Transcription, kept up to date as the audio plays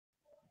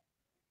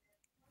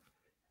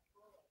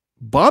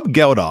Bob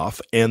Geldof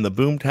and the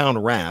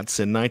Boomtown Rats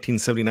in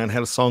 1979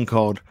 had a song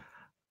called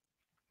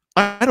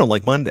I Don't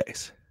Like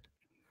Mondays.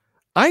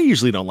 I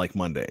usually don't like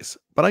Mondays,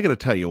 but I got to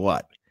tell you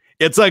what.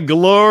 It's a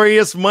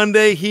glorious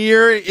Monday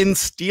here in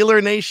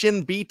Steeler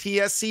Nation,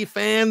 BTSC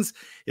fans.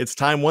 It's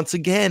time once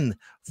again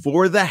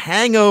for The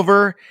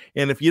Hangover.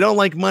 And if you don't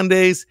like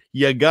Mondays,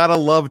 you got to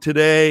love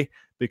today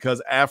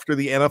because after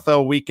the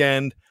NFL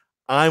weekend,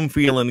 I'm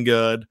feeling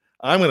good.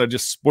 I'm going to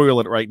just spoil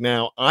it right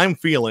now. I'm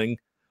feeling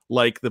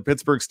like the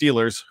Pittsburgh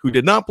Steelers, who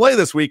did not play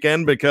this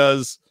weekend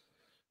because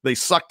they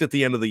sucked at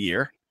the end of the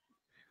year.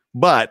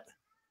 But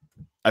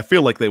I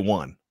feel like they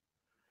won.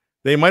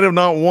 They might have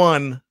not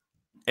won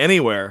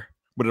anywhere,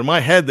 but in my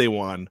head, they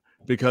won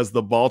because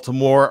the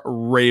Baltimore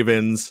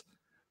Ravens,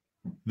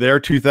 their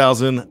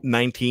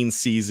 2019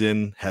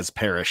 season has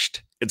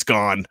perished. It's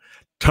gone.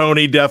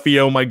 Tony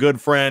Defeo, my good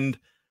friend,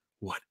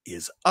 what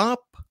is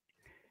up?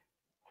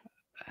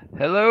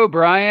 Hello,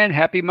 Brian.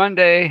 Happy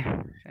Monday.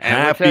 And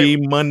Happy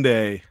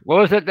Monday. What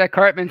was it that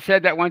Cartman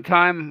said that one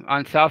time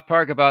on South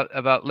Park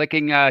about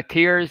licking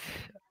tears?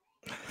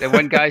 The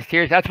one guy's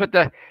tears. That's what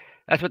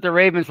the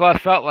Ravens loss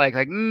felt like.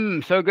 Like,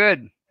 so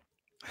good.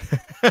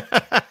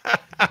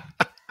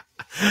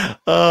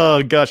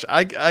 Oh gosh,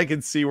 I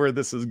can see where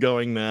this is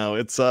going now.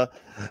 It's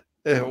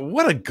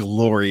what a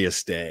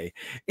glorious day.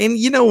 And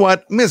you know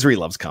what? Misery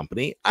loves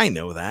company. I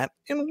know that.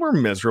 And we're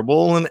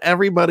miserable, and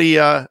everybody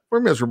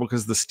we're miserable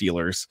because the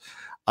Steelers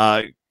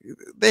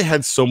they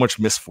had so much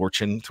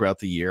misfortune throughout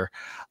the year.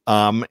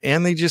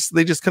 And they just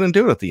couldn't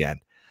do it at the end.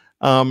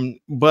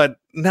 But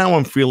now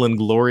I'm feeling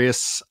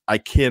glorious. I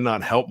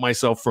cannot help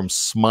myself from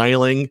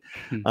smiling.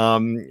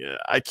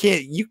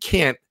 You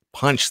can't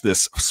punch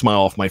this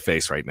smile off my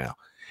face right now.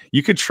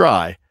 You could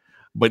try,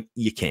 but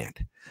you can't.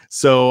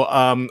 So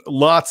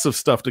lots of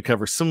stuff to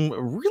cover. Some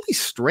really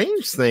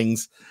strange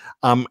things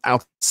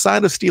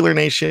outside of Steeler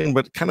Nation,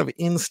 but kind of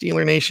in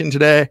Steeler Nation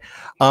today.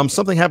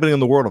 Something happening in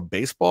the world of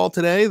baseball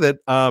today that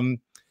I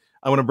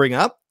want to bring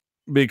up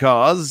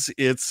because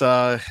it's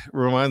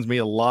reminds me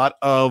a lot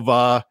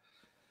of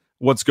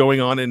what's going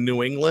on in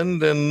New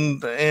England.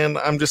 And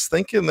I'm just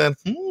thinking that,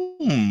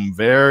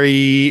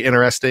 very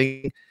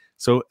interesting.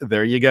 So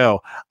there you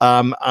go.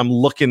 I'm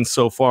looking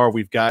so far.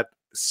 We've got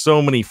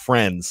so many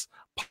friends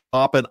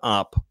popping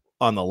up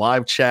on the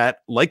live chat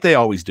like they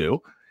always do.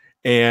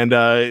 And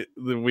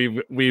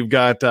we've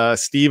got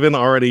Steven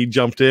already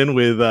jumped in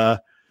with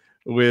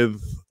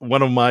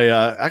one of my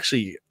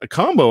actually a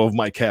combo of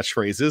my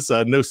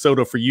catchphrases. No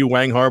soda for you,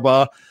 Wang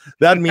Harbaugh.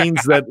 That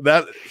means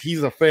that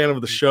he's a fan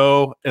of the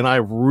show, and I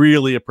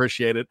really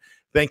appreciate it.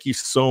 Thank you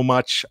so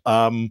much.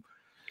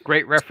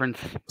 Great reference.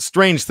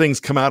 Strange things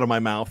come out of my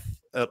mouth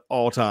at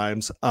all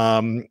times.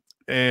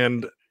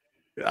 And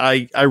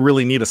I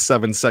really need a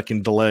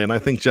 7-second delay. And I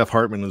think Jeff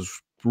Hartman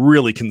is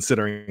really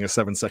considering a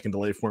 7-second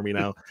delay for me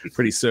now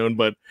pretty soon,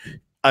 but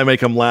I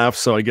make him laugh.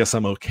 So I guess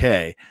I'm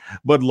okay.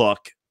 But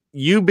look,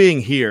 you being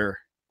here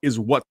is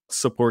what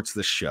supports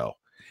the show.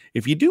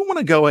 If you do want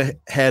to go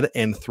ahead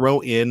and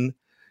throw in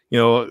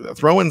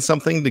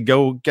something to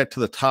go get to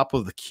the top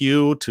of the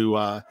queue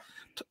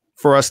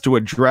for us to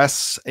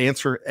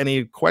answer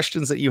any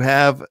questions that you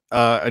have,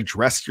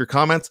 address your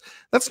comments,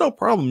 that's no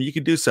problem. You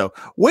could do so.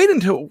 Wait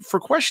until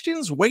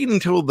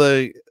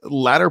the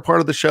latter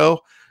part of the show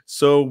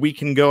so we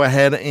can go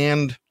ahead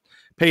and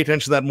pay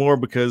attention to that more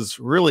because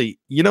really,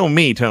 you know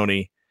me,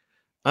 Tony,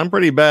 I'm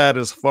pretty bad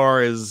as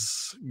far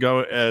as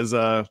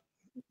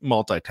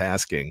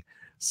multitasking.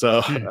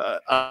 So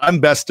I'm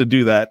best to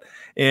do that.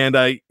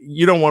 And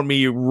you don't want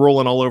me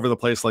rolling all over the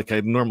place like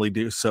I normally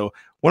do. So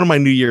one of my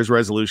New Year's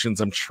resolutions,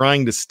 I'm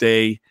trying to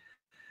stay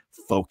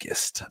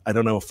focused. I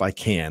don't know if I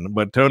can,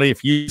 but Tony,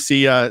 if you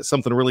see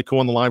something really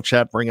cool in the live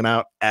chat, bring it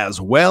out as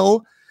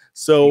well.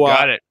 So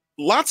got it.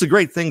 Lots of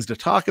great things to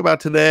talk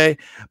about today.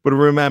 But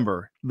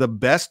remember, the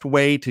best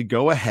way to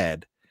go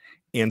ahead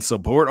and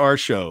support our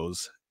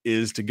shows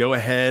is to go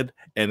ahead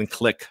and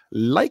click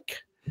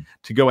like,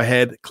 to go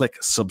ahead, click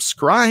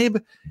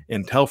subscribe,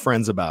 and tell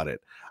friends about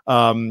it.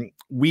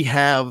 We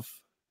have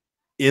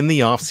in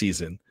the off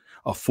season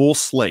a full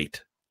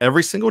slate.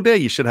 Every single day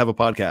you should have a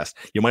podcast.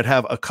 You might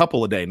have a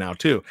couple a day now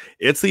too.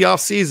 It's the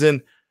off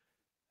season.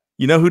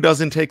 You know who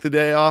doesn't take the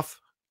day off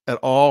at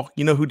all?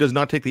 You know who does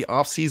not take the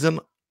off season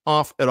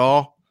off at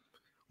all?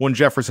 One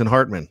Jefferson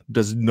Hartman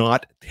does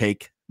not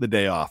take the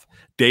day off.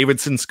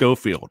 Davidson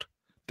Schofield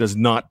does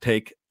not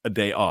take a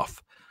day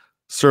off.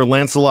 Sir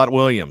Lancelot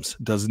Williams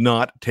does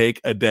not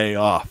take a day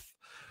off.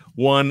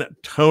 One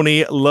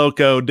Tony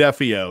Loco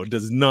Defeo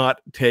does not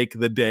take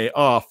the day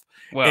off.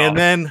 Well, and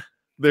then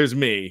there's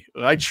me.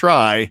 I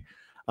try.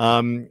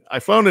 I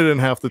phone it in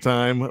half the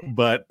time,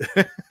 but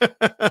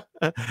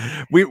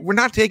we're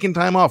not taking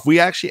time off. We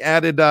actually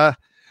added I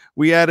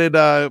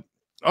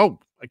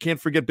can't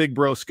forget Big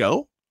Bro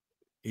Sco.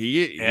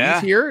 He's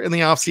here in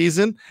the off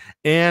season,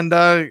 and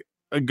a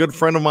good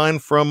friend of mine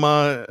from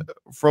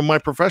my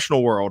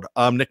professional world,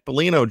 Nick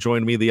Bellino,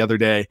 joined me the other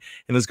day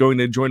and is going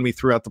to join me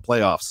throughout the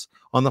playoffs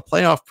on the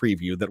playoff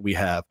preview that we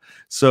have.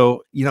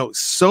 So,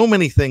 so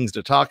many things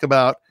to talk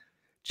about.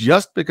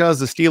 just because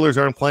the Steelers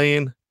aren't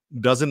playing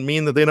doesn't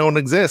mean that they don't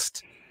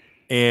exist.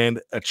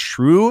 And a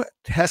true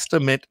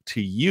testament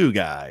to you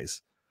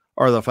guys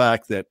are the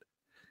fact that,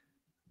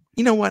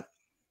 you know what?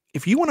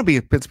 If you want to be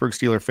a Pittsburgh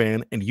Steeler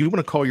fan and you want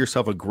to call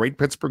yourself a great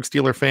Pittsburgh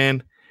Steeler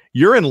fan,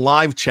 you're in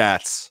live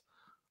chats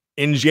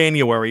in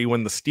January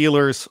when the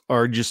Steelers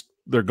are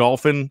they're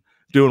golfing,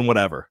 doing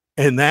whatever.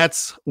 And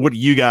that's what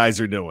you guys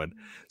are doing.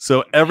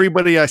 So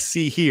everybody I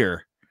see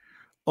here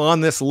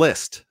on this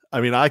list,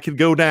 I mean, I could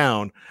go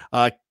down,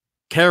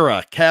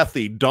 Kara,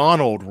 Kathy,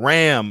 Donald,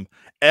 Ram,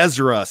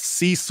 Ezra,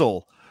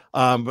 Cecil,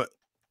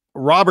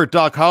 Robert,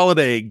 Doc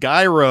Holliday,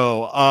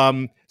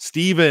 Gyro,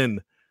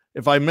 Steven.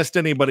 If I missed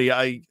anybody,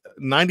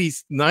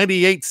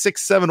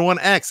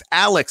 98671X,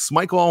 Alex,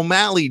 Michael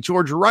O'Malley,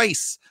 George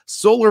Rice,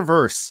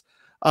 Solarverse.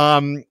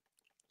 I'm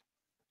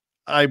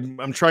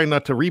trying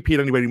not to repeat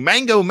anybody.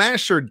 Mango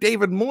Masher,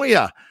 David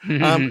Moya.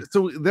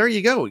 So there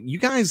you go. You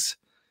guys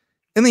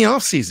in the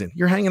off season,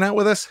 you're hanging out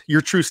with us.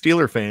 You're true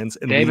Steeler fans,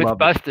 and David's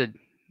busted.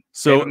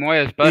 So David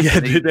Moya's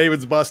busted. Yeah,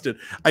 David's busted.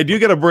 I do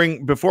got to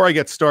bring, before I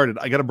get started,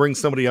 I got to bring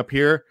somebody up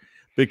here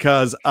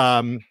because,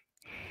 and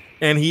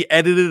he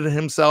edited it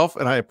himself,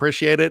 and I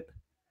appreciate it.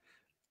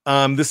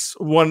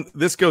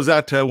 This goes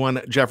out to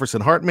one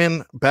Jefferson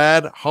Hartman.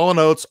 Bad Hall &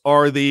 Oates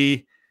are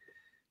the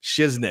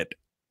shiznit.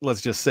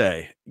 Let's just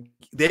say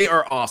they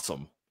are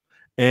awesome.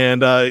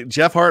 And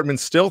Jeff Hartman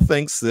still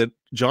thinks that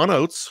John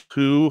Oates,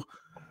 who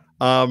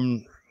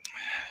 2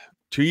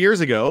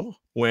 years ago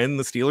when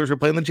the Steelers were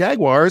playing the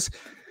Jaguars,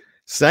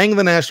 sang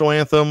the national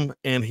anthem,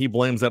 and he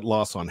blames that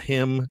loss on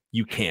him.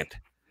 You can't.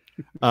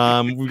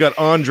 We've got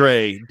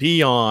Andre,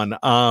 Dion,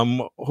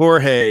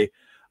 Jorge,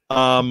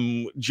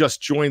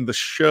 just joined the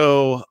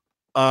show,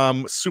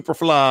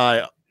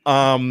 Superfly.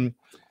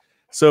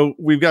 So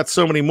we've got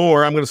so many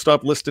more. I'm going to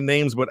stop listing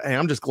names, but hey,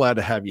 I'm just glad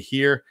to have you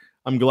here.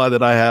 I'm glad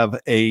that I have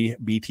a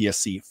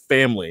BTSC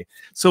family.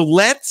 So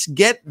let's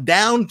get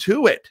down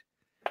to it.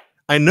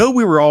 I know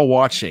we were all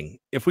watching,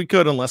 if we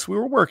could, unless we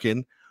were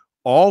working,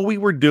 all we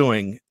were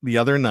doing the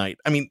other night.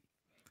 I mean,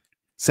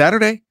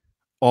 Saturday,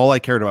 all I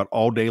cared about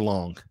all day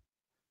long.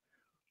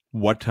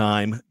 What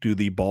time do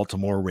the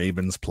Baltimore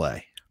Ravens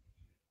play?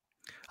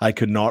 I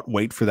could not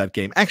wait for that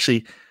game.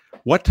 Actually,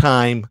 what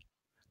time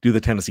do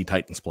the Tennessee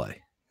Titans play?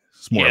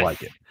 It's more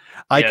like it.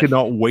 I could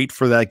not wait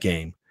for that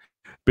game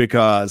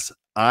because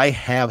I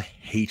have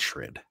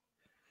hatred.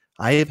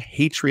 I have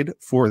hatred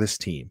for this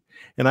team.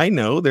 And I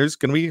know there's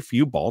going to be a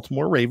few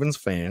Baltimore Ravens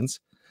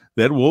fans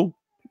that will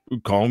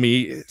call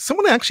me.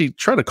 Someone actually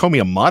tried to call me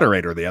a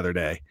moderator the other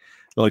day.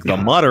 Like the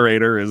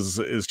moderator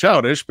is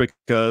childish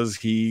because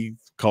he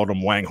called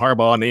him Wang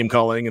Harbaugh, name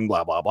calling and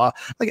blah, blah, blah.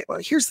 Like,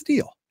 well, here's the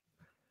deal.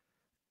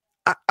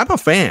 I'm a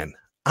fan.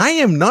 I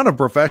am not a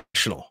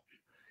professional.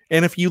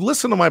 And if you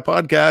listen to my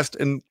podcast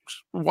and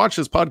watch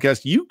this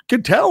podcast, you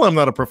could tell I'm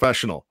not a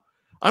professional.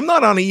 I'm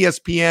not on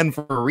ESPN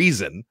for a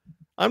reason.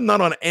 I'm not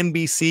on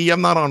NBC.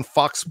 I'm not on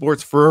Fox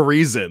Sports for a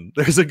reason.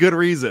 There's a good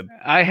reason.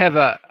 I have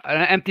an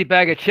empty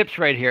bag of chips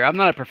right here. I'm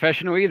not a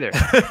professional either.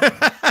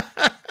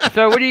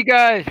 So what do you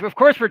guys? Of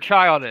course we're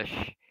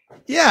childish.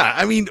 Yeah,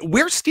 I mean,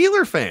 we're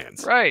Steeler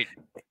fans. Right.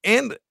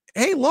 And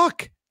hey,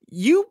 look,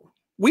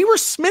 we were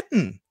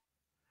smitten.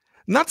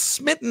 Not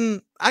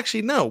smitten.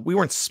 Actually, no, we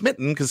weren't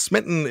smitten because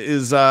smitten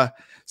is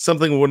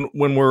something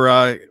when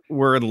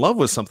we're in love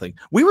with something.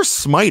 We were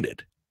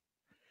smited.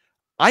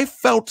 I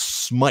felt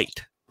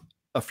smite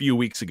a few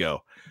weeks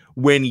ago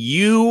when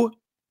you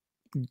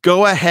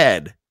go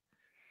ahead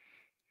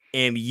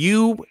and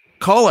you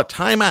call a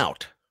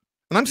timeout.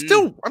 And I'm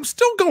still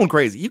going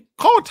crazy. You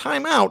call a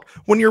timeout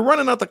when you're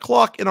running out the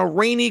clock in a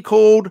rainy,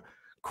 cold,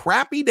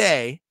 crappy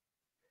day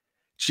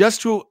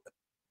just to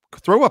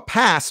throw a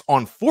pass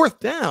on fourth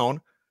down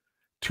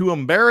to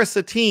embarrass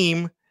a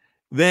team,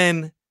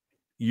 then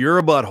you're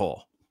a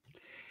butthole.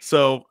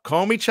 So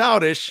call me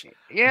childish,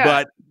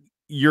 but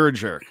you're a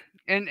jerk.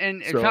 And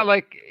it's not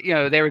like,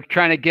 they were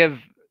trying to give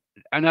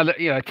another,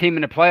 a team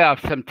in the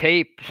playoffs some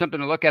tape, something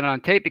to look at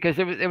on tape, because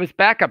it was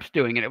backups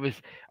doing it. It was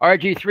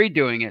RG3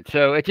 doing it.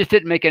 So it just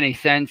didn't make any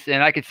sense.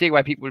 And I could see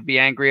why people would be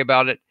angry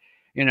about it,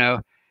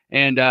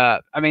 And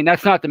I mean,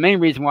 that's not the main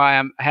reason why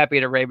I'm happy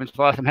the Ravens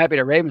lost. I'm happy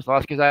the Ravens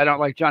lost because I don't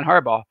like John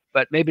Harbaugh.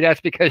 But maybe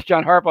that's because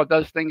John Harbaugh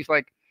does things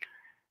like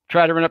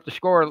try to run up the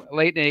score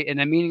late in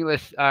a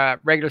meaningless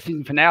regular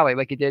season finale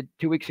like he did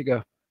 2 weeks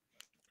ago.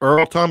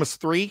 Earl Thomas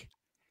 3,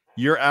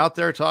 you're out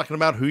there talking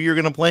about who you're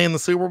going to play in the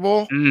Super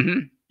Bowl. Mm-hmm.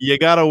 You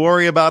got to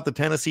worry about the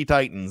Tennessee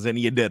Titans, and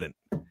you didn't.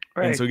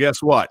 Right. And so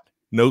guess what?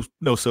 No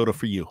soda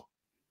for you.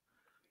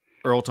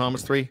 Earl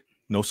Thomas 3,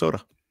 no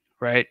soda.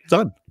 Right.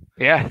 Done.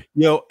 Yeah.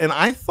 And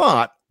I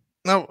thought,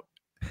 now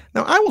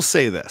I will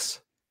say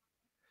this.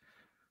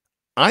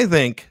 I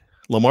think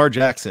Lamar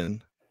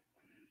Jackson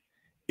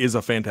is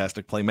a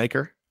fantastic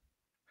playmaker.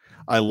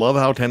 I love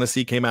how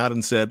Tennessee came out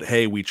and said,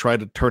 hey, we tried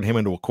to turn him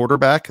into a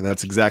quarterback. And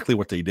that's exactly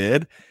what they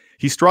did.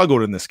 He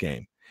struggled in this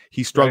game.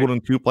 He struggled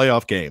in 2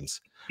 playoff games.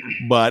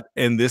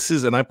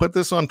 And I put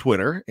this on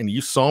Twitter, and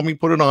you saw me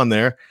put it on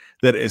there,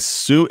 that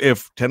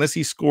if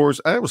Tennessee scores,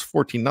 it was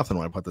 14-0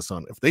 when I put this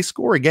on. If they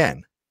score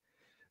again,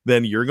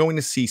 then you're going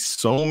to see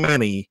so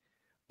many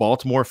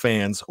Baltimore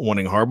fans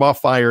wanting Harbaugh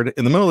fired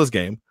in the middle of this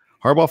game.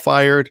 Harbaugh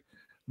fired.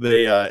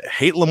 They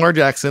hate Lamar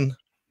Jackson,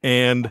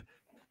 and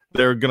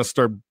they're going to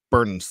start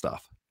burning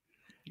stuff.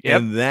 Yep.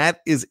 And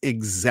that is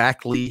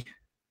exactly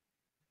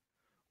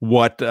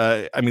what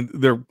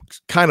they're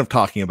kind of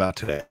talking about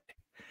today.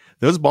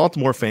 Those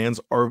Baltimore fans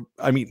are,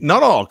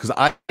 not all, because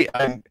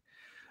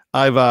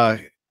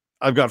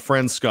I've got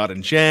friends, Scott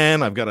and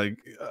Jen. I've got a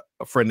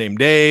friend named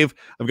Dave.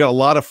 I've got a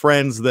lot of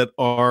friends that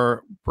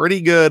are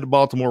pretty good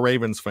Baltimore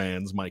Ravens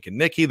fans. Mike and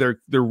Nikki, they're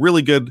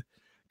really good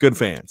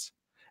fans,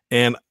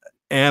 and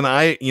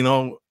I,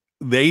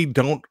 they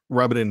don't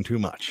rub it in too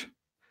much.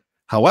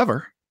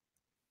 However,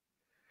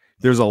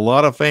 there's a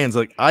lot of fans.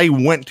 Like, I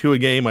went to a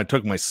game. I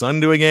took my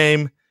son to a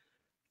game,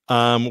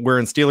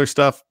 wearing Steelers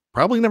stuff.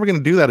 Probably never going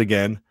to do that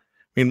again.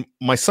 I mean,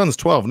 my son's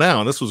 12 now,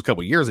 and this was a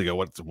couple years ago.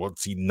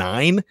 What's he,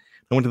 9? I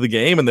went to the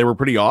game, and they were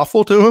pretty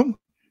awful to him.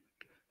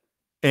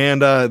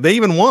 And they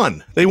even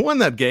won. They won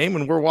that game,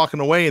 and we're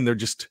walking away, and they're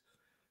just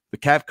the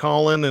cat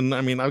calling. And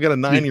I've got a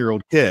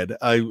 9-year-old kid.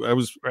 I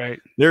was right.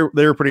 They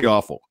were pretty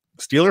awful.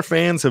 Steeler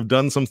fans have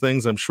done some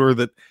things, I'm sure,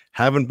 that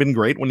haven't been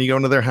great when you go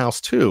into their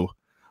house too.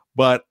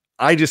 But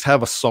I just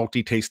have a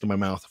salty taste in my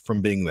mouth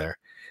from being there,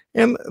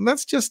 and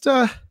that's just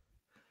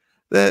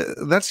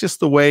that's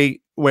just the way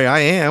I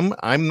am.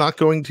 I'm not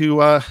going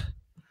to.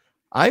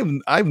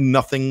 I've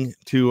nothing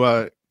to.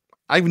 I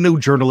have no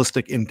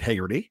journalistic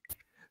integrity,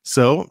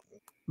 so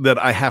that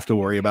I have to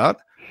worry about.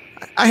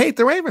 I hate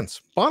the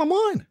Ravens. Bottom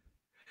line.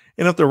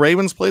 And if the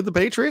Ravens played the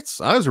Patriots,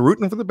 I was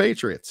rooting for the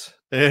Patriots,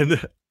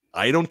 and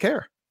I don't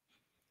care.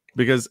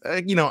 Because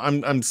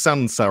I'm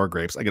sounding sour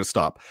grapes. I got to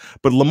stop.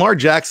 But Lamar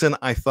Jackson,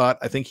 I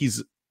think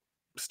he's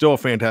still a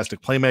fantastic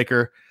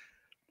playmaker.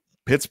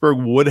 Pittsburgh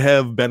would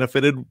have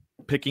benefited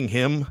picking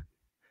him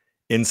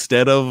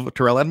instead of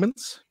Terrell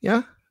Edmonds.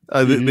 Yeah,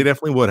 they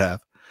definitely would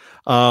have.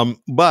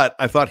 But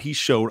I thought he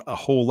showed a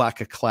whole lack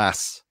of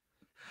class.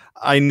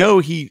 I know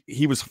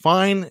he was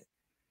fine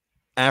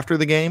after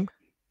the game.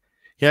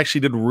 He actually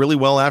did really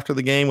well after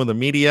the game with the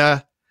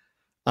media.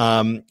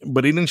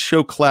 But he didn't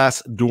show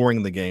class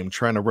during the game,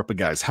 trying to rip a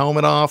guy's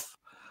helmet off.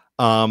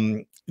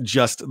 There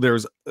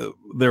was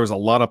a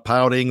lot of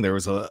pouting. There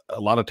was a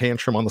lot of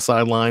tantrum on the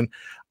sideline.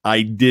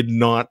 I did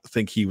not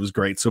think he was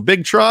great. So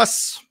big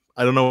truss.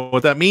 I don't know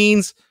what that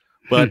means,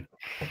 but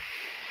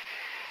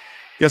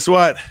guess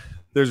what?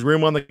 There's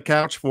room on the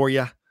couch for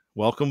you.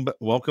 Welcome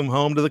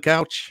home to the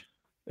couch.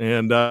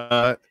 And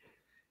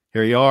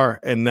here you are.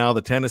 And now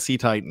the Tennessee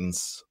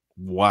Titans.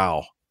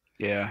 Wow.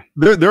 Yeah.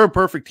 They're a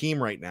perfect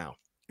team right now.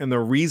 And the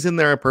reason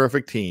they're a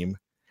perfect team,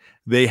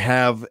 they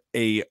have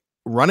a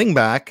running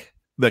back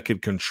that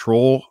could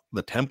control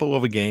the tempo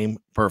of a game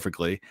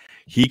perfectly.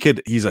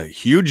 He's a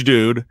huge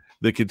dude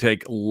that could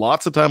take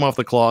lots of time off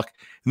the clock,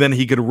 and then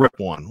he could rip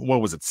one.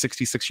 What was it,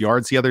 66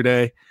 yards the other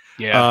day?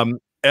 Yeah.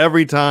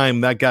 Every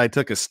time that guy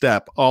took a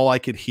step, all I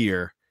could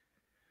hear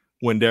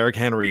when Derrick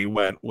Henry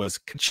went was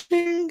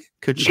ka-ching,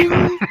 ka-ching,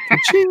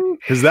 ka-ching,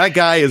 because that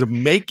guy is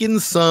making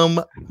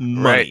some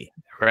money.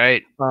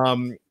 Right.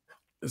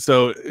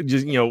 So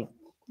just,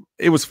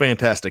 it was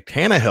fantastic.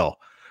 Tannehill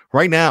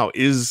right now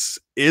is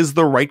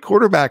the right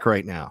quarterback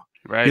right now.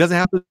 Right. He doesn't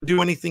have to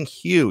do anything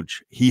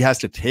huge. He has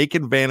to take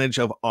advantage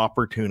of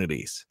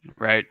opportunities.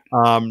 Right.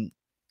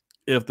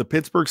 If the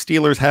Pittsburgh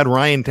Steelers had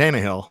Ryan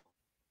Tannehill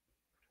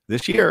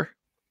this year,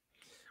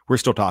 we're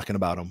still talking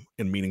about him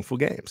in meaningful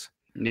games.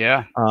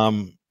 Yeah.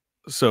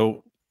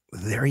 So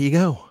there you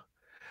go.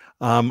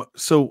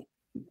 So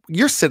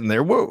you're sitting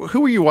there.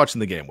 Who were you watching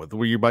the game with?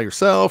 Were you by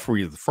yourself? Were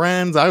you with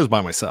friends? I was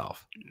by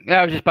myself.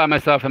 Yeah, I was just by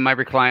myself in my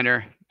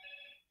recliner.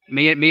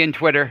 Me and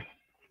Twitter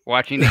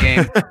watching the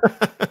game.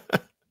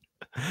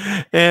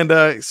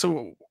 And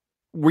so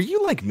were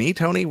you like me,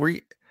 Tony? Were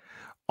you,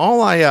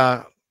 all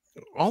I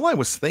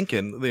was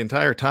thinking the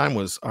entire time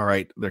was, all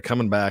right, they're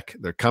coming back.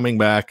 They're coming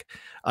back.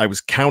 I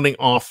was counting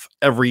off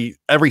every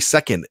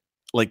second,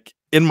 like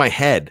in my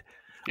head.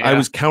 Yeah. I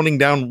was counting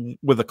down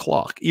with a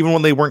clock, even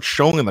when they weren't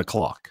showing the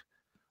clock.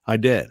 I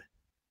did.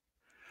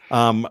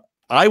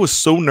 I was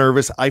so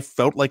nervous. I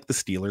felt like the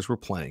Steelers were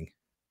playing.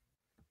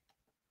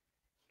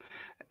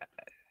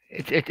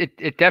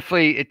 It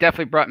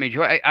definitely brought me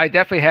joy. I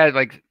definitely had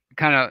like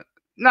kind of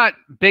not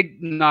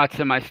big knots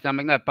in my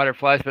stomach, not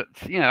butterflies, but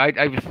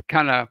I was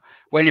kind of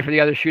waiting for the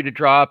other shoe to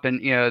drop, and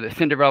the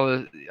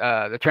Cinderella,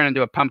 they turn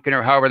into a pumpkin,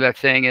 or however that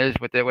saying is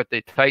with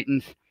the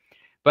Titans.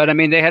 But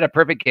they had a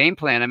perfect game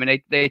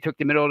plan. They took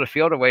the middle of the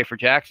field away for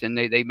Jackson.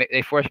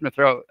 They forced him to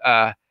throw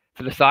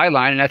to the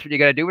sideline, and that's what you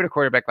got to do with a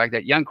quarterback like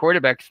that. Young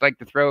quarterbacks like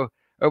to throw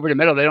over the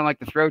middle. They don't like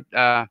to throw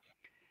to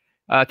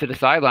the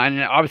sideline.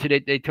 And obviously,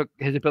 they took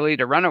his ability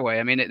to run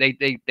away.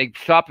 They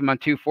stopped him on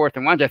 2 4th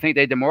and 1s. I think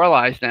they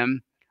demoralized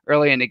them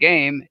early in the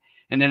game,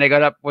 and then they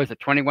got up. Was it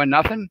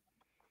 21-0?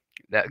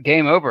 That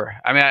game over.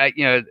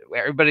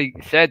 Everybody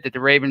said that the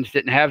Ravens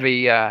didn't have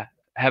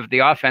the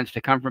offense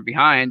to come from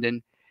behind,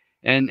 and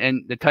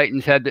the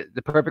Titans had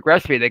the perfect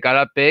recipe. They got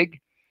up big,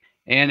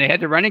 and they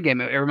had the running game.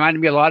 It reminded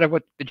me a lot of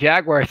what the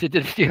Jaguars did to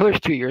the Steelers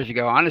 2 years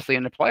ago, honestly,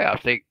 in the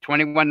playoffs. They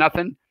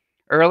 21-0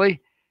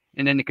 early,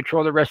 and then they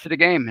control the rest of the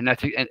game, and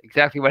that's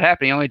exactly what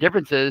happened. The only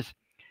difference is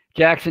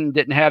Jackson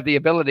didn't have the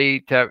ability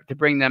to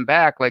bring them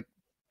back like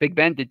Big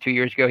Ben did 2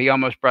 years ago. He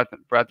almost brought the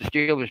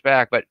Steelers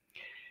back, but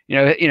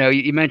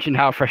you mentioned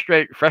how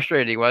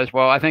frustrated he was.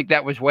 Well, I think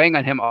that was weighing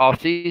on him all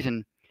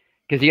season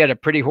because he had a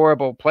pretty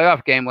horrible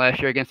playoff game last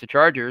year against the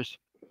Chargers,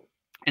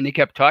 and he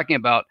kept talking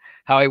about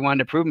how he wanted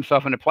to prove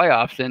himself in the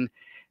playoffs. And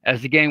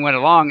as the game went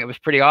along, it was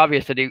pretty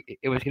obvious that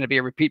it was going to be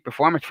a repeat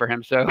performance for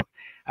him. So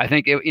I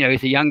think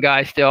he's a young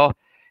guy still.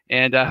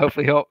 And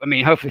hopefully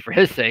hopefully for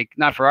his sake,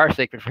 not for our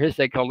sake, but for his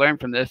sake, he'll learn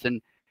from this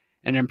and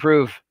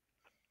improve.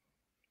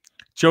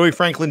 Joey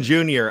Franklin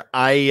Jr.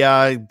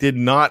 I did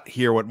not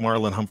hear what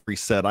Marlon Humphrey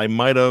said. I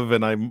might have,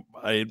 and I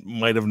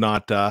might have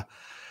not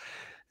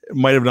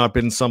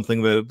been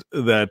something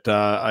that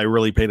I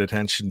really paid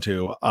attention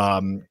to.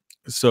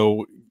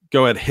 So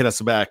go ahead, hit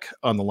us back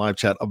on the live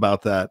chat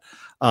about that.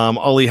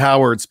 Ollie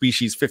Howard,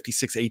 species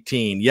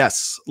 5618.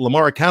 Yes,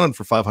 Lamar accounted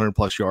for 500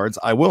 plus yards.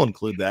 I will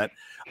include that.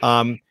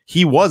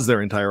 He was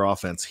their entire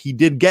offense. He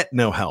did get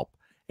no help.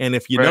 And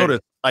if you notice,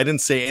 I didn't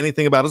say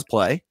anything about his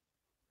play.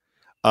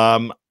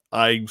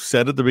 I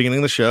said at the beginning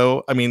of the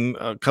show,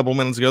 a couple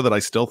minutes ago, that I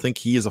still think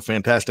he is a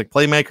fantastic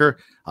playmaker.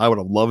 I would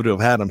have loved to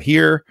have had him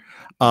here.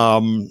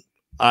 I'm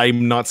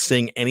not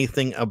saying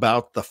anything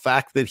about the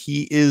fact that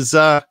he is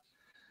that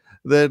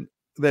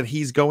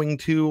he's going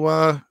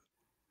to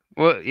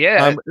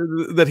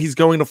that he's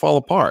going to fall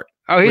apart.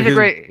 Oh, he's a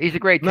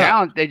great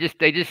talent.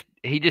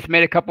 He just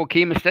made a couple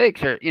key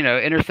mistakes or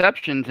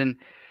interceptions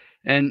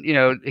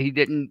and he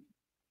didn't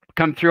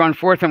come through on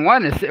 4th and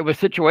 1. It was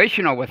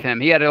situational with him.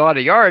 He had a lot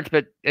of yards,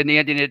 but at the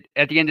end of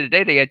the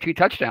day, they had 2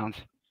 touchdowns.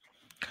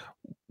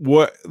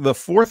 What the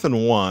 4th and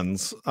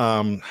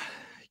 1s?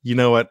 You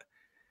know what?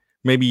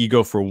 Maybe you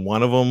go for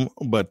one of them,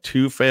 but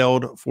 2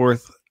 failed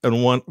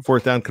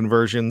 4th down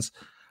conversions.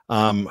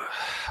 I'm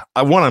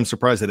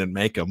surprised they didn't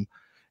make them,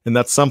 and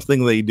that's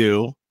something they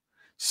do.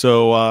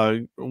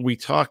 So we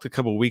talked a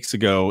couple of weeks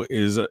ago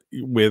is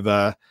with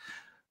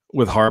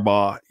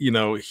Harbaugh.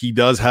 He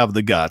does have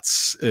the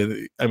guts.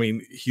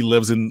 He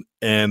lives in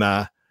and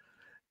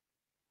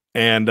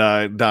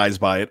dies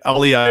by it.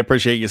 Ali, I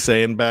appreciate you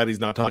saying bad. He's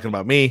not talking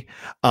about me.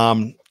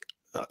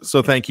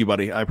 So thank you,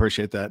 buddy. I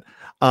appreciate that.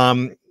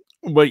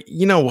 But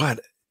you know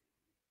what?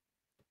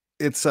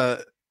 It's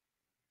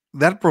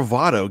that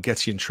bravado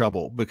gets you in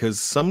trouble because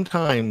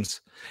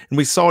sometimes, and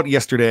we saw it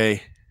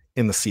yesterday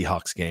in the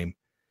Seahawks game.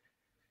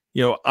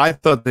 I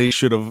thought they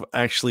should have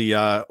actually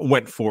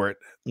went for it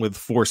with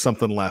 4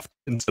 something left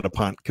instead of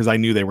punt because I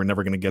knew they were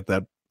never going to get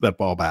that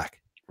ball back.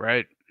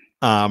 Right.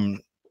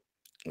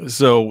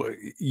 So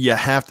you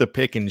have to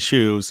pick and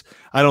choose.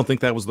 I don't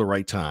think that was the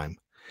right time.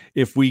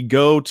 If we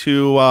go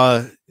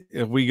to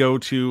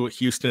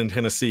Houston and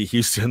Tennessee,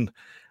 Houston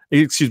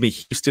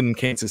and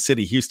Kansas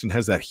City, Houston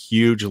has that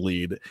huge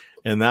lead,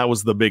 and that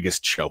was the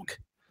biggest choke.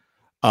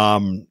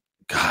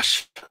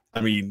 Gosh,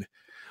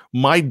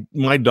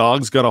 my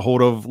dog's got a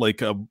hold of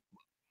like a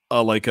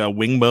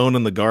wing bone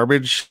in the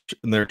garbage,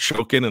 and they're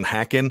choking and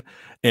hacking,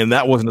 and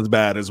that wasn't as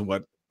bad as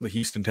what the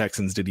Houston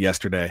Texans did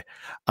yesterday.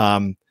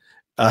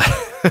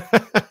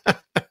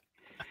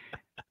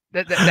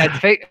 That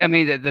fake,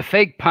 the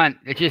fake punt,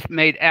 it just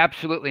made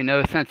absolutely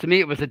no sense to me.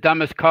 It was the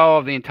dumbest call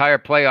of the entire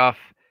playoff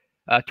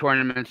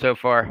tournament so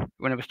far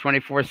when it was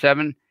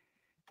 24-7.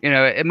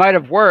 It might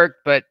have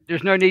worked, but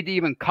there's no need to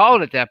even call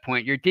it at that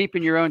point. You're deep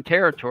in your own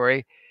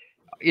territory.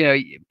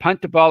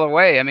 Punt the ball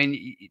away.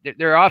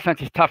 Their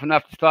offense is tough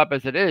enough to stop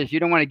as it is. You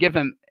don't want to give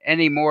them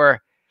any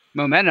more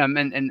momentum,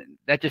 and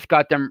that just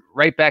got them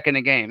right back in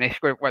the game. They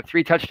scored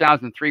 3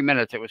 touchdowns in 3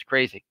 minutes. It was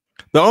crazy.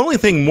 The only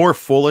thing more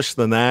foolish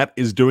than that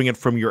is doing it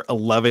from your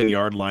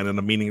 11-yard line in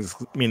a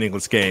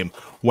meaningless game,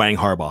 Wang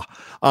Harbaugh.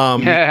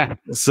 Yeah.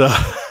 So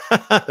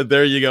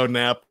there you go,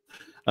 Nap.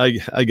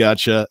 I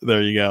gotcha.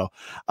 There you go.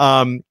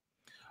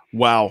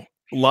 Wow.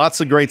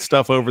 Lots of great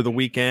stuff over the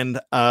weekend.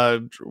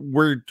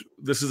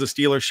 This is a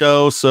Steelers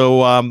show,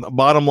 so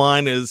bottom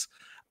line is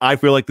I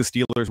feel like the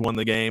Steelers won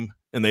the game,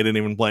 and they didn't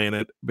even play in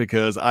it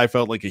because I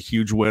felt like a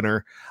huge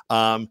winner.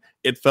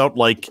 It felt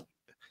like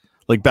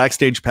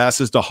backstage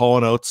passes to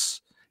Hall & Oates.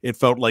 It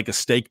felt like a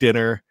steak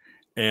dinner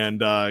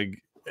and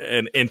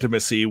an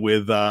intimacy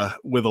with a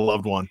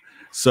loved one.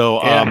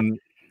 So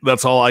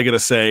that's all I got to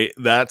say.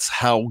 That's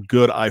how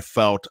good I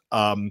felt.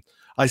 I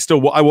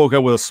woke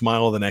up with a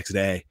smile the next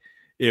day.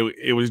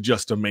 It was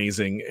just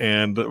amazing.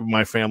 And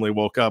my family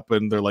woke up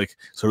and they're like,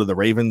 so did the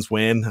Ravens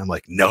win? I'm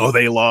like, no,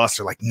 they lost.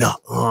 They're like, no.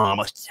 I'm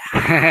like,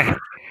 yeah.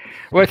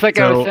 Well, it's like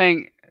I was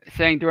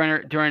saying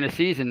during the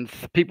seasons,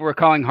 people were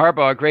calling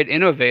Harbaugh a great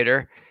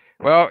innovator.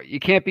 Well, you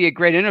can't be a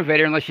great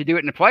innovator unless you do it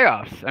in the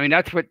playoffs.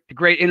 That's what the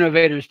great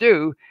innovators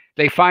do.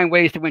 They find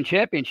ways to win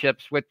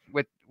championships with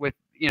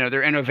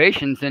their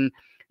innovations. And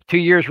 2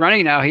 years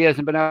running now, he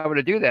hasn't been able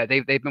to do that.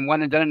 They've been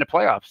one and done in the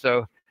playoffs.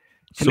 So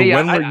to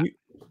me,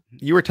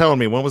 you were telling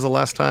me when was the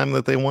last time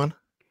that they won?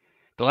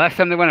 The last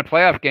time they won a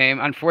playoff game,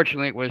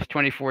 unfortunately, it was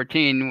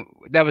 2014.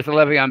 That was the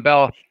Le'Veon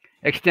Bell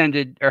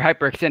extended or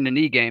hyperextended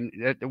knee game,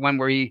 the one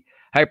where he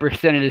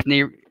hyperextended his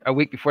knee a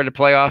week before the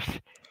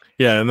playoffs.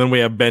 Yeah, and then we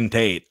have Ben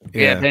Tate.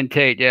 Yeah, Ben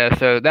Tate. Yeah,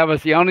 so that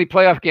was the only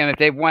playoff game that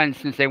they've won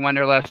since they won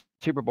their last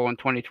Super Bowl in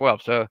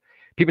 2012. So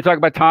people talk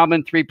about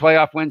Tomlin, 3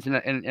 playoff wins in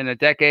a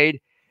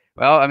decade.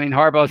 Well, I mean,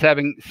 Harbaugh's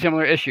having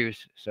similar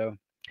issues. So,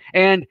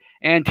 and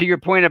to your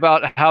point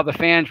about how the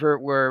fans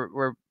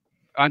were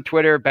on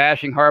Twitter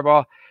bashing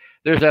Harbaugh,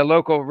 there's a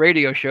local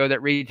radio show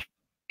that reads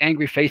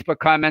angry Facebook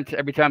comments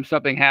every time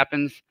something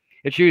happens.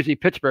 It's usually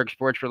Pittsburgh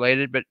sports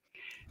related, but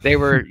they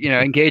were,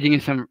 engaging in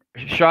some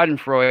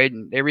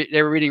Schadenfreude. They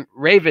were reading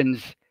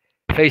Ravens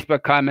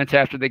Facebook comments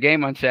after the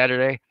game on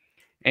Saturday,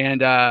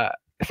 and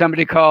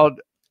somebody called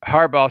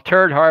Harbaugh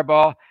Turd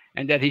Harbaugh,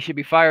 and that he should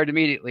be fired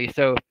immediately.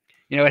 So,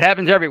 it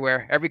happens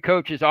everywhere. Every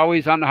coach is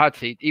always on the hot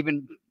seat,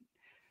 even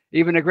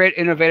a great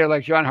innovator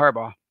like John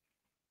Harbaugh.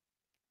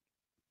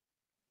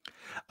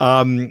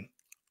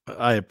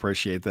 I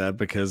appreciate that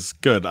because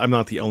good. I'm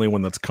not the only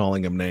one that's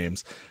calling him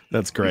names.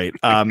 That's great.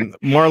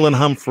 Marlon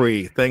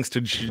Humphrey, thanks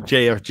to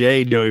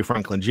JFJ, Joey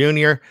Franklin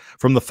Jr.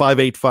 from the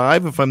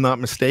 585, if I'm not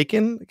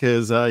mistaken,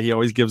 because he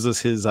always gives us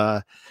his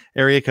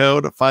area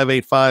code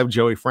 585,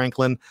 Joey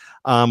Franklin.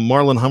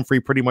 Marlon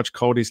Humphrey pretty much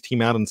called his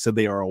team out and said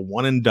they are a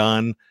one and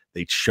done.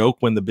 They choke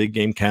when the big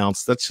game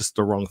counts. That's just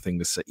the wrong thing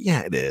to say.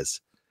 Yeah, it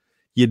is.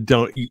 You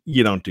don't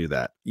do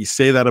that. You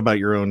say that about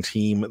your own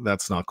team.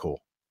 That's not cool.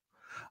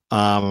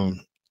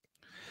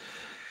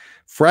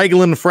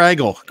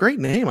 Fraggle, great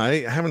name.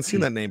 I haven't seen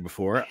that name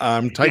before.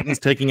 Titans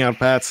taking out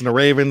Pats and the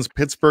Ravens.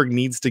 Pittsburgh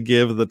needs to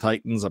give the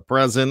Titans a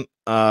present.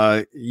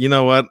 You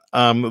know what?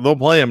 They'll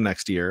play them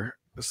next year.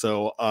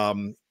 So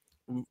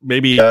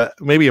maybe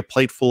a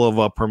plate full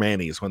of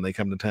Permanis when they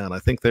come to town. I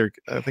think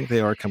they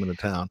are coming to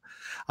town.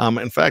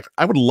 In fact,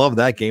 I would love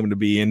that game to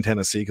be in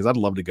Tennessee because I'd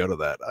love to go to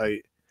that.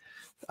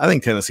 I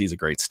think Tennessee is a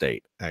great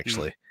state,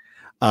 actually.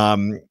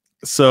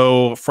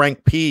 So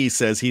Frank P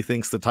says he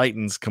thinks the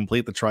Titans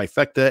complete the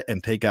trifecta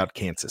and take out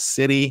Kansas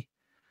City.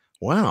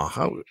 Wow,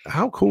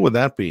 how cool would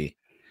that be?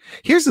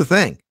 Here's the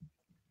thing.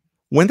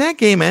 When that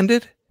game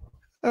ended,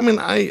 I mean,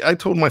 I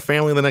told my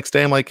family the next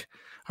day, I'm like,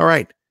 all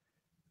right,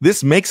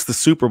 this makes the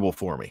Super Bowl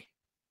for me.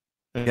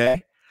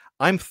 Okay.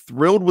 I'm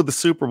thrilled with the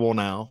Super Bowl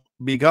now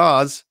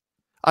because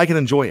I can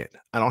enjoy it.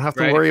 I don't have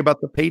to worry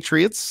about the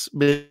Patriots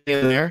being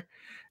there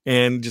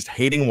and just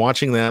hating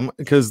watching them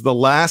because the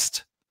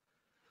last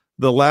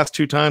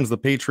 2 times the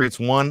Patriots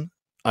won,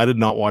 I did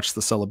not watch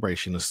the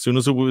celebration. As soon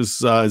as it was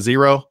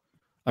 0,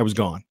 I was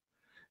gone.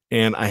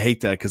 And I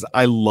hate that because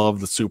I love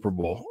the Super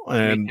Bowl.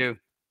 And, Me too.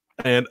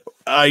 And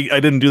I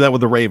didn't do that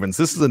with the Ravens.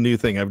 This is a new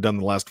thing I've done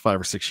the last 5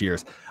 or 6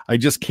 years. I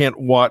just can't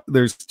watch.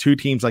 There's 2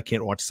 teams I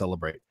can't watch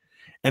celebrate.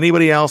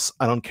 Anybody else,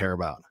 I don't care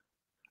about.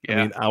 Yeah.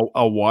 I mean,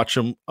 I'll watch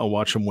them. I'll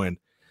watch them win.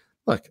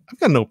 Look, I've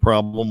got no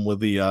problem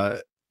with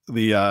I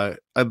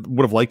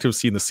would have liked to have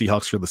seen the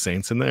Seahawks or the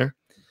Saints in there.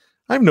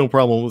 I have no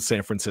problem with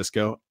San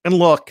Francisco. And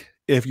look,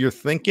 if you're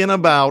thinking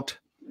about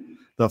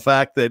the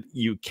fact that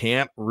you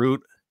can't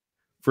root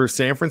for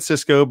San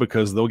Francisco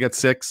because they'll get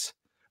 6,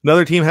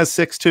 another team has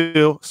 6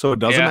 too, so it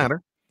doesn't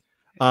matter.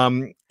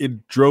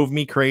 It drove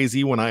me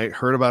crazy when I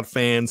heard about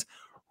fans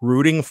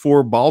rooting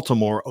for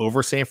Baltimore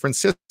over San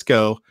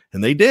Francisco,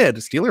 and they did.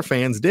 Steeler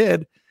fans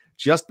did,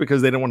 just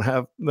because they don't want to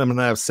have them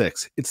to have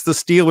 6. It's the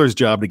Steelers'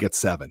 job to get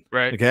 7.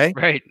 Right. Okay.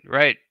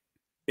 Right.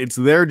 It's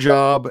their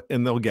job,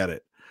 and they'll get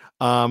it.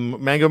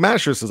 Mango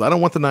Masher says, I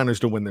don't want the Niners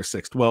to win their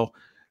 6th. Well,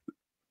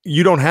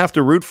 you don't have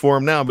to root for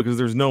them now because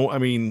there's no, I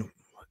mean,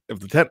 if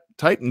the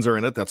Titans are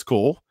in it, that's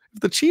cool.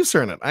 If the Chiefs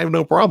are in it, I have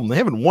no problem. They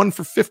haven't won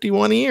for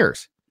 51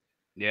 years.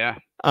 Yeah.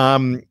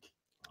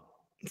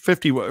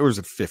 50, or is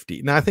it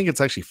 50? No, I think it's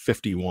actually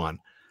 51.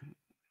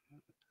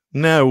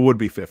 No, it would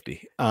be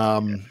 50.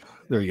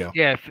 There you go.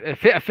 Yeah,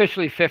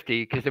 officially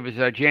 50 because it was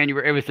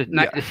January. It was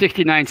the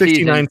 69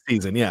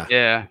 season. Yeah.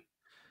 Yeah.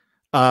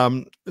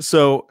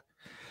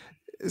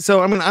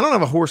 So, I mean, I don't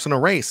have a horse in a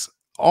race.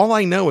 All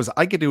I know is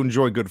I get to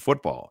enjoy good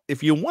football.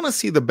 If you want to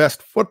see the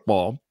best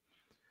football,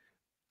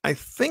 I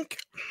think,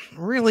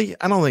 really,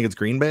 I don't think it's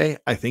Green Bay.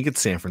 I think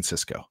it's San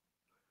Francisco.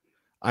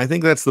 I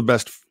think that's the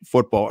best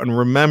football. And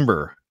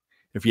remember,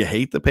 if you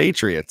hate the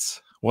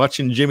Patriots,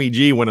 watching Jimmy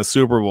G win a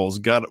Super Bowl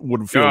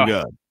would feel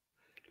good.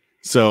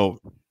 So,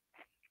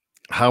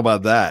 how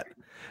about that?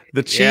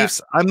 The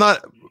Chiefs,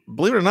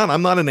 believe it or not,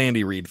 I'm not an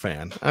Andy Reid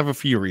fan. I have a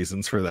few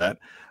reasons for that.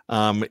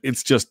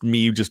 It's just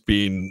me just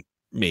being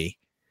me.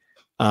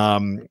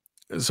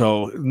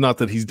 So not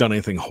that he's done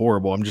anything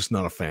horrible. I'm just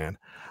not a fan.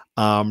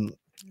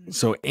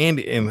 So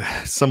Andy, and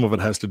some of it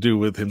has to do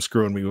with him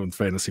screwing me with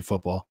fantasy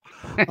football.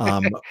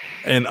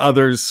 And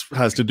others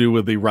has to do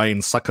with the Ryan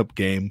Suckup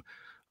game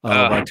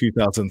by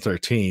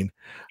 2013.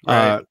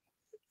 Right.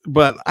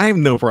 But I have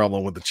no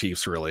problem with the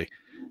Chiefs, really.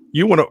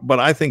 But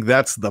I think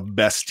that's the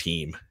best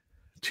team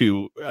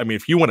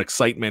if you want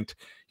excitement,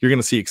 you're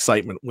going to see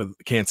excitement with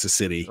Kansas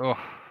City. Oh,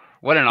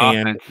 what an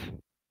offense.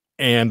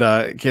 And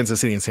Kansas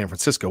City and San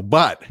Francisco.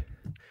 But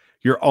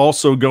you're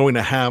also going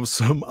to have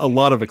a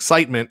lot of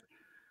excitement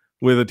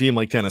with a team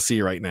like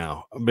Tennessee right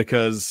now,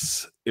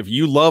 because if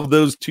you love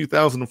those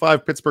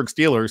 2005 Pittsburgh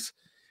Steelers,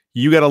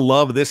 you got to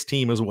love this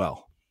team as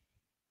well.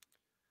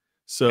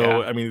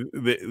 So, I mean,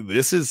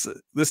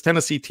 this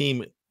Tennessee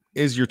team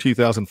is your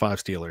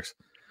 2005 Steelers.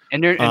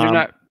 And they're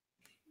not.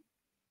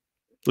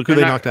 Look who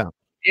they knocked out.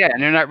 Yeah,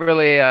 and they're not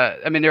really.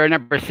 I mean, they're a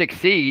number 6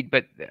 seed,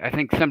 but I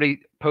think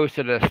somebody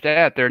posted a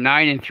stat. They're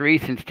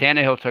 9-3 since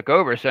Tannehill took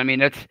over. So, I mean,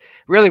 that's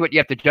really what you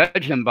have to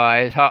judge them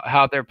by, is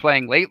how they're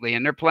playing lately,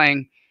 and they're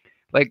playing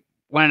like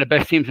one of the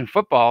best teams in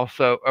football.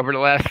 So over the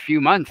last few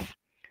months.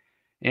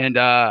 And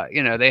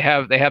they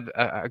have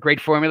a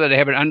great formula. They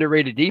have an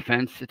underrated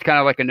defense. It's kind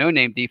of like a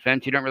no-name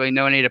defense. You don't really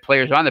know any of the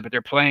players on it, but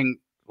they're playing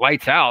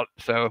lights out.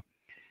 So,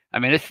 I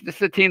mean, this is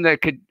a team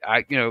that could,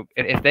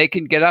 if they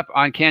can get up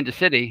on Kansas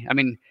City. I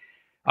mean,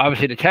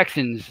 obviously the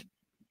Texans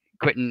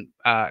couldn't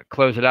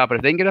close it out, but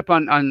if they can get up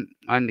on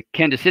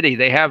Kansas City,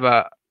 they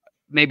have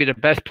maybe the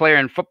best player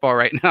in football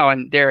right now,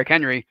 and Derrick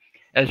Henry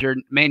as their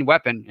main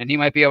weapon, and he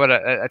might be able to.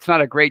 It's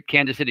not a great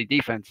Kansas City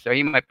defense, so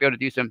he might be able to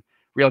do some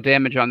real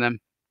damage on them.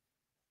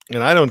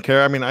 And I don't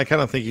care. I mean, I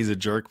kind of think he's a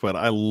jerk, but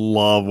I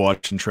love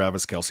watching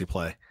Travis Kelce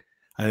play.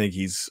 I think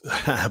he's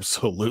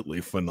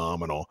absolutely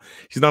phenomenal.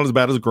 He's not as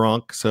bad as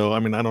Gronk, so I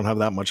mean, I don't have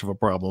that much of a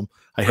problem.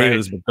 I hated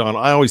his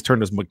McDonald's. I always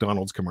turned his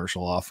McDonald's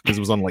commercial off because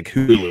it was on like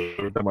Hulu.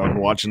 Every time I was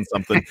watching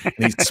something, and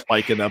he's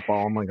spiking that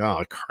ball. I'm like,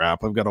 oh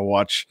crap! I've got to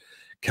watch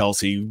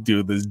Kelce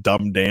do this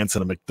dumb dance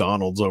at a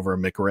McDonald's over a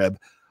McRib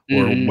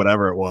or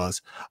whatever it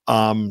was.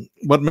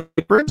 But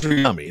McRibs are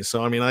yummy.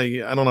 So, I mean,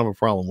 I don't have a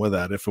problem with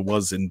that. If it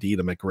was indeed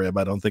a McRib,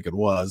 I don't think it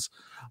was.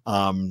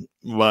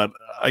 But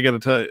I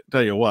got to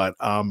tell you what,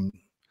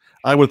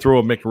 I would throw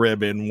a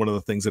McRib in one of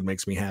the things that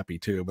makes me happy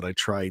too, but I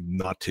tried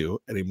not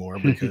to anymore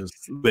because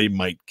they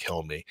might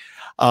kill me.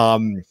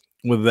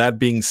 With that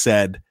being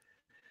said,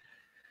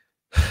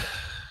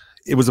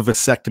 it was a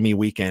vasectomy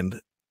weekend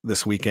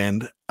this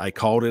weekend. I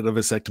called it a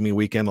vasectomy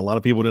weekend. A lot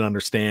of people didn't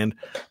understand,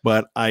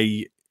 but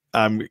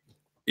I'm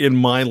in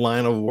my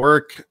line of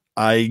work.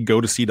 I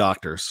go to see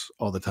doctors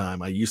all the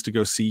time. I used to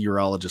go see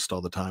urologists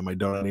all the time. I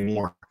don't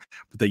anymore,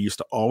 but they used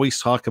to always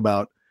talk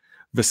about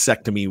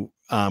vasectomy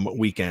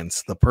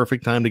weekends, the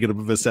perfect time to get a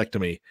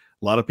vasectomy.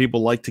 A lot of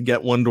people like to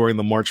get one during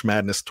the March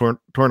Madness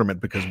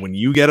tournament, because when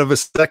you get a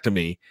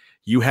vasectomy,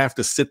 you have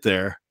to sit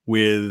there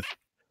with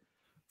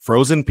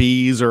frozen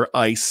peas or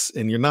ice,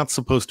 and you're not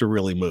supposed to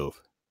really move.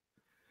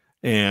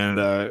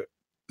 And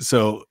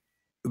so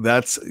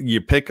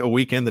you pick a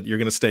weekend that you're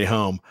going to stay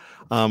home.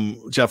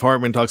 Jeff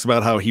Hartman talks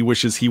about how he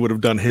wishes he would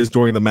have done his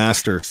during the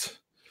Masters.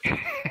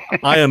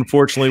 I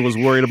unfortunately was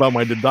worried about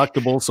my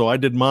deductible, so I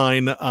did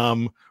mine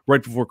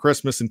right before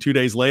Christmas, and 2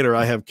 days later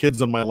I have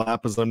kids on my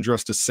lap as I'm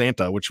dressed as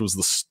Santa, which was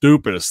the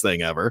stupidest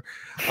thing ever.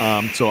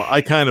 So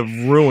I kind of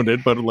ruined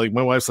it, but like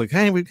my wife's like,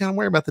 hey, we kind of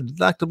worry about the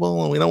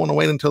deductible and we don't want to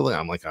wait until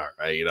I'm like, all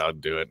right, I'll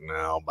do it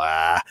now,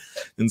 bye.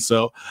 And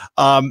so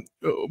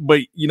but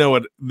you know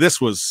what,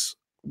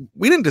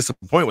 we didn't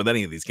disappoint with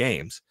any of these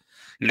games.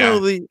 No.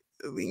 The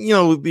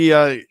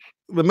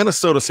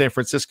Minnesota San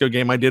Francisco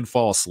game, I did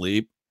fall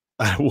asleep.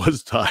 I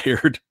was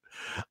tired.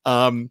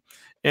 And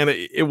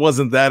it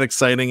wasn't that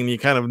exciting, and you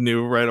kind of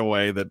knew right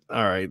away that,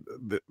 all right,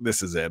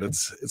 this is it.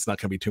 It's not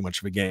going to be too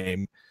much of a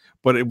game,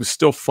 but it was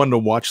still fun to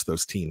watch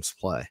those teams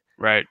play.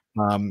 Right.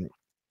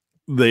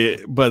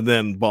 But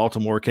then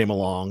Baltimore came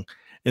along,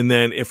 and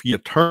then if you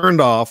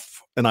turned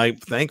off, and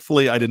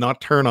thankfully I did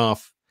not turn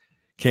off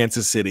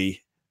Kansas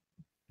City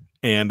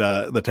and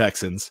the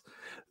Texans,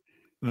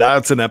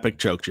 that's an epic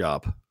choke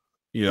job.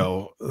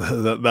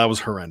 That was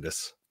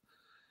horrendous.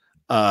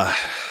 They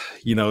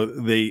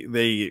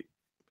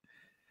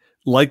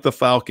like the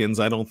Falcons.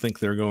 I don't think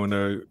they're going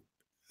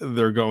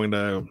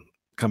to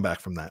come back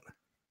from that.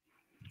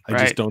 I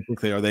just don't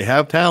think they are. They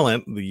have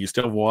talent. You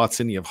still have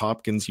Watson, you have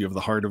Hopkins, you have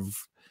the heart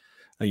of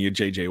you have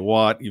JJ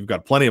Watt. You've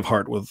got plenty of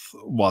heart with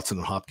Watson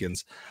and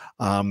Hopkins.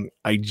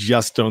 I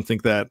just don't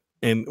think that.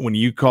 And when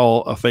you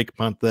call a fake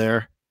punt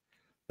there,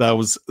 that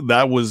was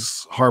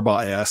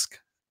Harbaugh-esque,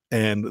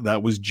 and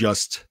that was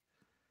just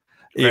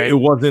it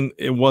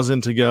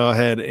wasn't to go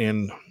ahead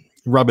and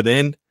rub it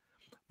in,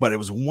 but it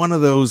was one of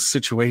those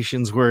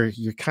situations where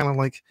you're kind of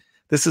like,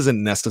 this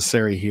isn't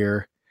necessary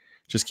here.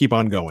 Just keep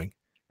on going.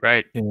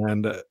 Right.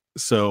 And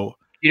so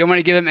you don't want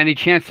to give them any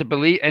chance to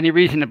believe, any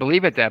reason to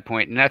believe at that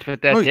point. And that's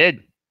what that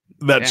did.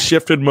 That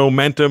shifted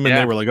momentum, and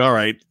they were like, all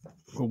right,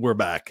 we're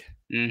back.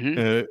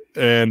 It's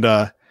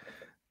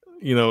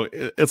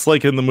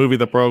like in the movie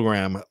The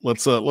Program.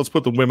 Let's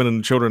put the women and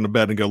the children to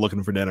bed and go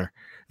looking for dinner.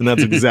 And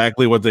that's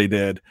exactly what they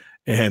did.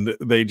 And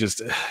they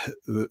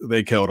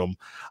killed them.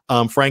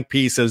 Frank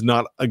P says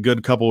not a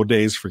good couple of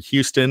days for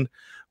Houston.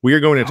 We are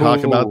going to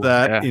talk about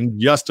that in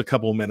just a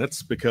couple of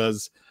minutes,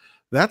 because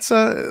that's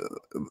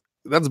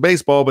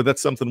baseball, but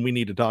that's something we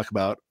need to talk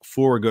about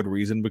for a good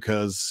reason,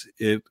 because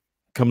it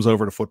comes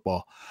over to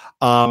football.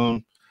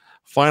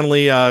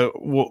 Finally, a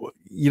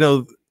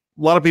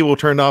lot of people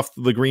turned off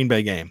the Green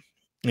Bay game,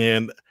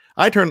 and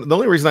the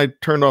only reason I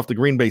turned off the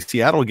Green Bay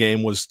Seattle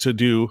game was to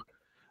do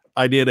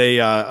I did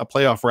a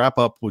playoff wrap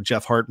up with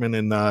Jeff Hartman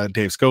and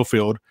Dave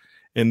Schofield,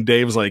 and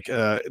Dave's like,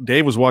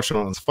 Dave was watching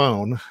on his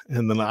phone,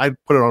 and then I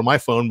put it on my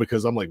phone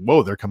because I'm like,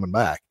 whoa, they're coming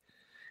back,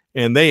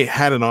 and they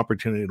had an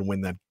opportunity to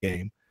win that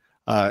game.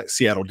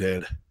 Seattle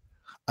did.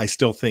 I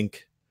still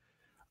think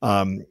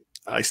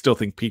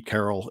Pete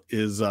Carroll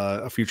is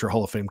a future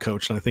Hall of Fame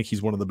coach, and I think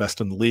he's one of the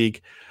best in the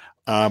league.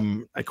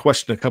 I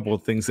questioned a couple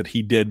of things that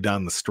he did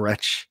down the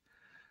stretch,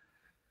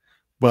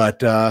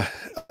 but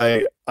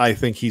I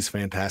think he's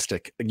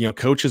fantastic. You know,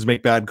 coaches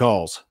make bad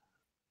calls.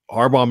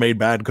 Harbaugh made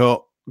bad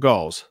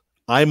calls.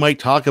 I might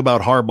talk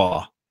about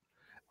Harbaugh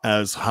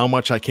as how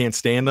much I can't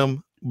stand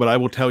him, but I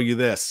will tell you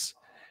this.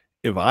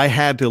 If I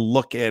had to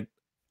look at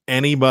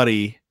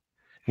anybody,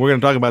 we're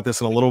going to talk about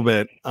this in a little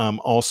bit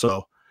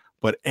also,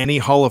 but any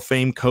Hall of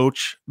Fame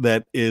coach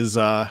that is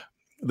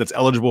that's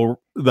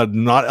eligible, that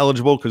not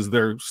eligible because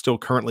they're still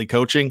currently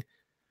coaching,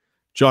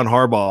 John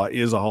Harbaugh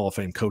is a Hall of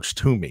Fame coach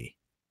to me.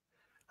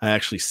 I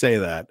actually say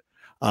that,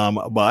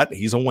 but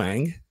he's a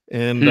Wang,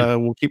 and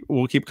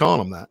we'll keep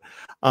calling him that.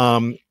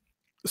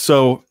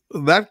 So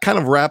that kind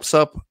of wraps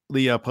up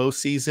the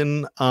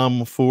postseason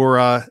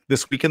for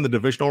this weekend, the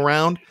divisional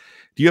round.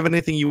 Do you have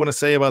anything you want to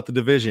say about the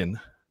divisional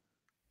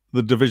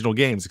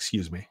games?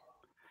 Excuse me.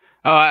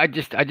 Oh, I'm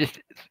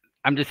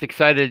just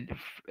excited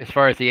as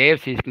far as the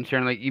AFC is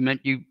concerned. Like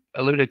you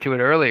alluded to it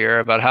earlier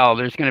about how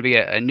there's going to be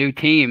a new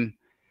team,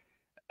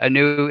 an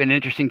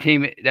interesting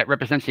team that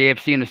represents the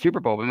AFC in the Super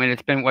Bowl. I mean,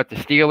 it's been what the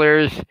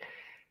Steelers.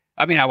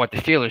 I mean, I want the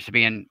Steelers to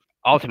be in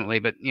ultimately,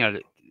 but you know,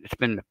 it's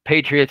been the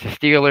Patriots, the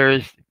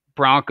Steelers,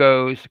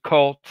 Broncos,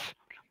 Colts.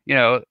 You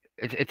know,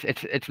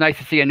 it's nice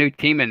to see a new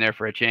team in there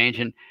for a change,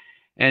 and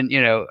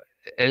you know,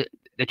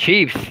 the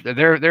Chiefs,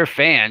 they're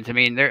fans. I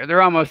mean,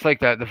 they're almost like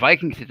the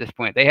Vikings at this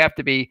point. They have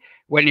to be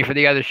waiting for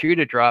the other shoe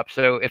to drop.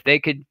 So if they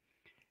could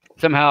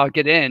somehow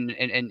get in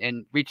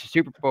and reach the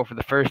Super Bowl for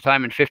the first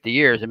time in 50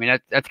 years, I mean,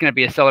 that's going to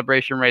be a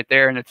celebration right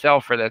there in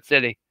itself for that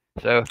city.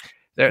 So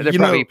they're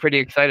probably pretty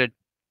excited.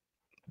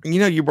 You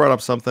know, you brought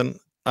up something.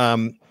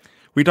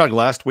 We talked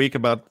last week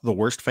about the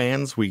worst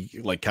fans. We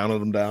like counted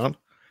them down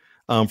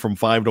from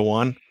 5 to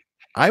 1.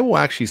 I will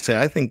actually say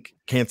I think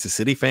Kansas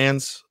City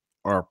fans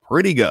are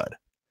pretty good.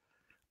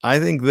 I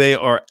think they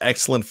are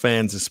excellent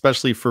fans,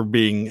 especially for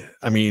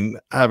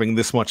having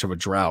this much of a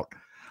drought.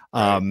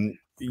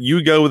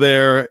 You go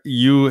there,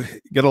 you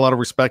get a lot of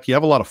respect. You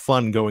have a lot of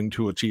fun going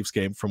to a Chiefs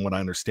game, from what I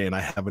understand. I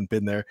haven't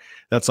been there.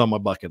 That's on my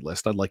bucket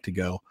list. I'd like to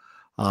go,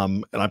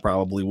 and I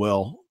probably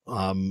will.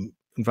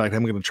 In fact,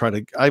 I'm going to try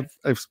to.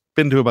 I've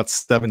been to about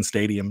 7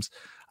 stadiums.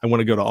 I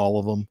want to go to all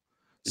of them.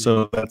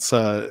 So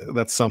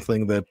that's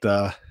something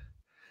that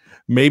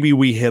maybe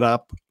we hit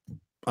up.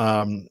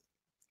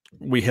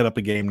 We hit up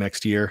a game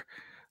next year,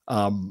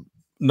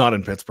 not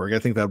in Pittsburgh. I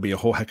think that would be a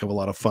whole heck of a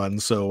lot of fun.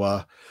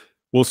 So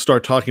we'll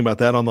start talking about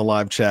that on the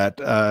live chat.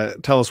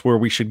 Tell us where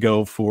we should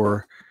go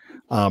for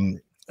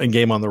a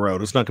game on the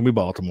road. It's not going to be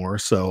Baltimore,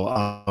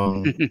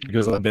 so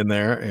because I've been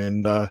there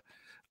and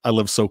I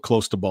live so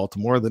close to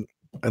Baltimore that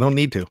I don't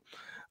need to.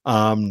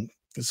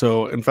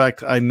 So in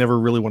fact, I never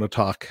really want to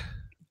talk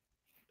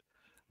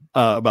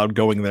about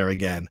going there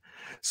again.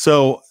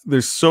 So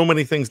there's so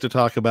many things to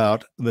talk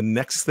about. The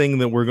next thing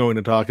that we're going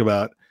to talk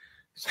about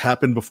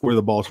happened before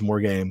the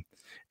Baltimore game.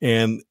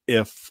 And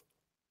if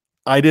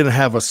I didn't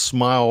have a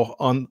smile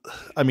on,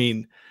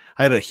 I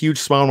had a huge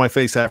smile on my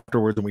face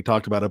afterwards when we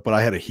talked about it, but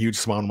I had a huge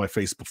smile on my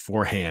face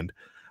beforehand.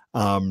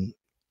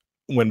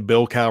 When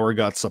Bill Cowher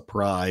got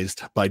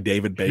surprised by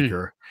David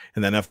Baker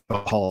in the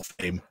NFL Hall of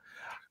Fame,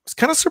 I was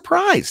kind of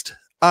surprised.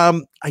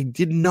 I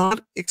did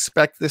not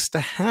expect this to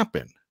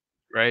happen.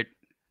 Right.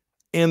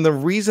 And the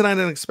reason I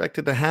didn't expect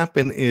it to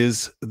happen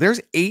is there's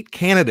 8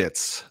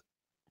 candidates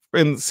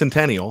in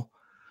Centennial,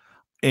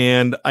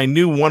 and I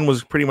knew one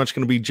was pretty much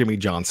going to be Jimmy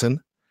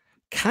Johnson.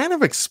 Kind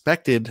of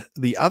expected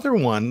the other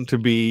one to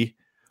be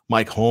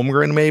Mike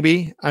Holmgren,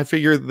 maybe. I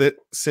figured that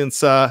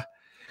since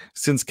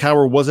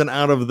Cowher wasn't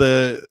out of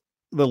the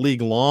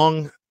league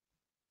long,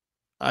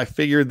 I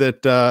figured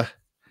that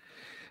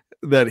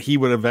that he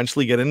would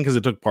eventually get in because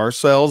it took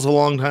Parcells a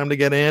long time to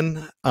get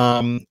in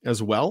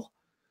as well.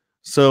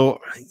 So,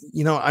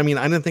 you know, I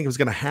didn't think it was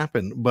going to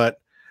happen, but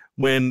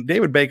when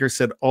David Baker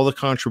said all the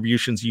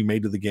contributions you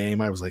made to the game,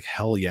 I was like,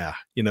 hell yeah.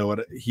 You know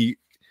what? He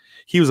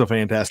was a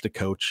fantastic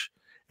coach,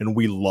 and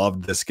we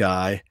loved this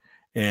guy.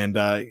 And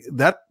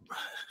that a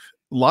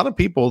lot of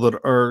people that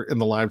are in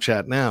the live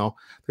chat now,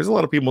 there's a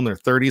lot of people in their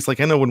 30s. Like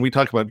I know when we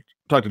talk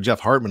to Jeff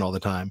Hartman all the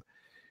time,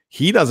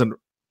 he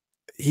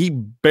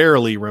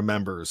barely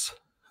remembers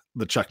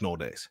the Chuck Noll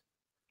days.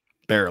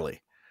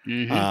 Barely.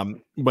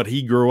 But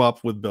he grew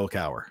up with Bill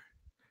Cowher.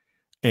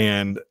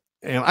 And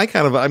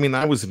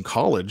I was in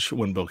college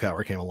when Bill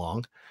Cowher came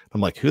along.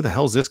 I'm like, who the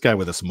hell is this guy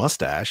with this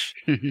mustache?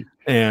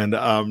 And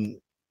I'm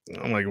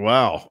like,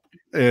 wow.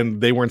 And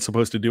they weren't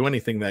supposed to do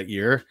anything that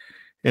year.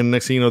 And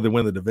next thing you know, they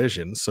win the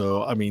division.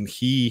 So,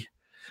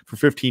 for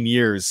 15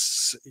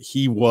 years,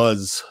 he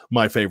was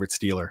my favorite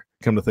Steeler,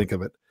 come to think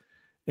of it.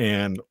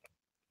 And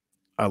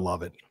I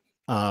love it.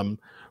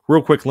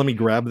 Real quick, let me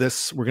grab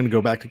this. We're going to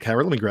go back to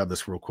Kyra. Let me grab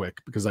this real quick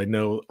because I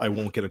know I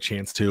won't get a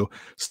chance to.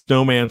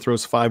 Snowman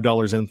throws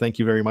 $5 in. Thank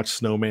you very much,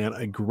 Snowman.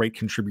 A great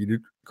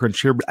contributor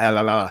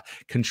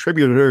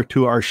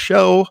to our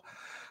show.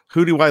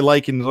 Who do I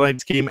like in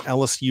tonight's game,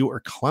 LSU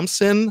or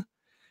Clemson?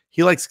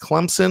 He likes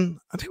Clemson.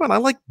 I'll tell you what, I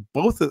like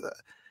both of them.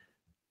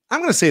 I'm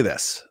going to say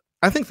this.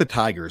 I think the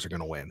Tigers are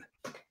going to win.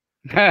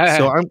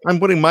 So I'm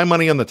putting my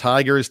money on the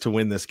Tigers to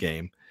win this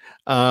game.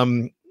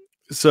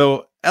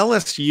 So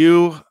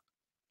LSU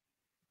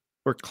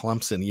or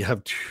Clemson, you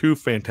have two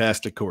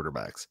fantastic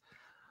quarterbacks,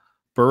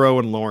 Burrow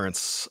and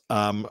Lawrence.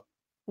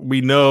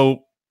 We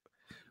know,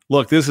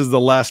 look, this is the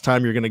last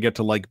time you're going to get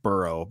to like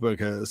Burrow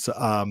because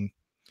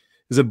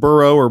is it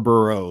Burrow or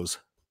Burrows?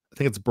 I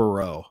think it's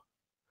Burrow.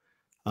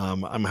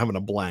 I'm having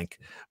a blank,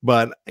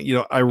 but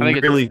I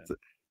really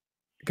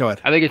go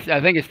ahead. I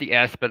think it's the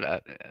S,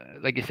 but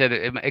like you said,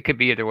 it could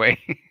be either way.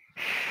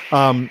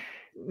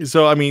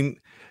 So I mean,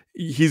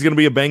 he's going to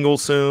be a Bengal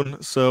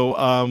soon.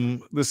 So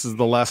this is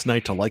the last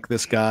night to like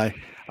this guy.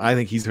 I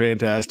think he's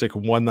fantastic.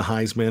 Won the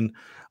Heisman.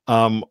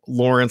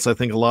 Lawrence, I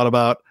think a lot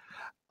about.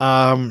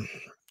 I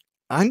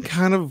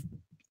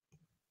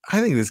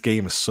think this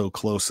game is so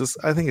close.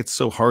 I think it's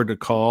so hard to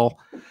call.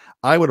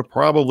 I would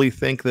probably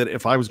think that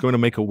if I was going to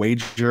make a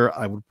wager,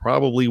 I would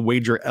probably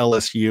wager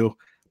LSU,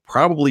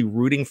 probably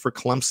rooting for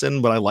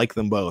Clemson, but I like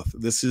them both.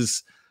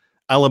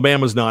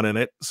 Alabama's not in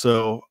it.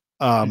 So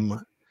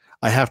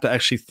I have to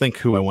actually think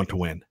who I want to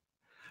win.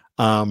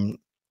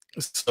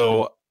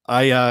 So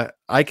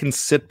I can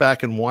sit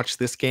back and watch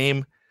this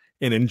game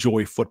and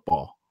enjoy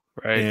football,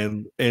 right?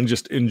 And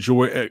just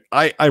enjoy it.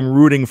 I'm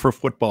rooting for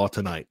football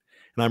tonight,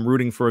 and I'm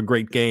rooting for a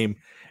great game,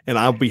 and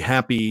I'll be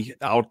happy.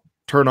 I'll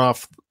turn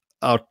off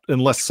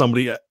unless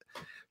somebody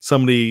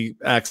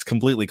acts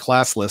completely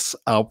classless.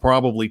 I'll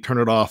probably turn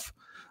it off.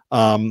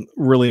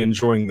 Really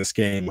enjoying this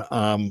game.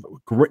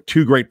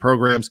 Two great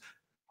programs,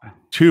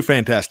 two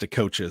fantastic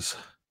coaches.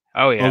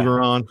 Oh yeah,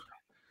 Ogeron.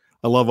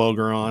 I love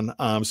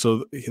Ogeron.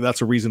 So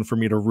that's a reason for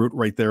me to root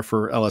right there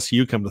for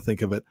LSU. Come to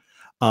think of it,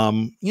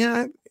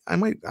 yeah, I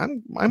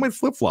might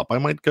flip flop. I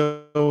might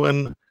go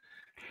and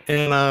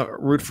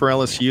root for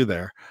LSU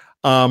there.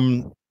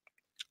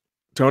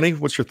 Tony,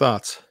 what's your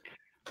thoughts?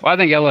 Well, I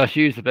think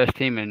LSU is the best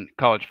team in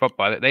college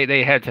football.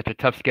 They had such a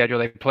tough schedule.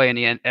 They play in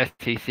the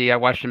SEC. I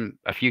watched them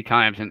a few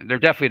times, and they're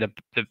definitely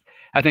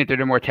I think they're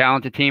the more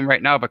talented team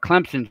right now. But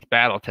Clemson's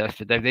battle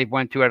tested. They've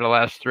won 2 out of the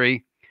last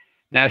 3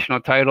 national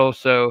titles.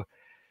 So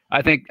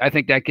I think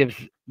that gives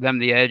them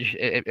the edge.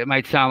 It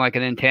might sound like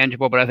an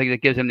intangible, but I think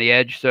it gives them the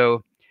edge.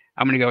 So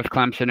I'm going to go with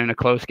Clemson in a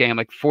close game,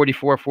 like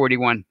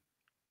 44-41.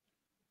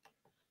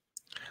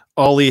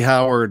 Ollie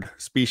Howard,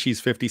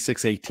 species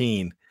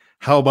 5618.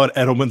 How about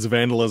Edelman's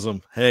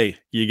vandalism? Hey,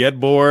 you get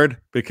bored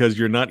because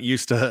you're not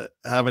used to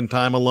having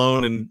time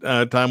alone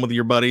and time with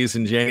your buddies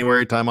in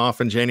January, time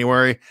off in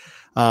January.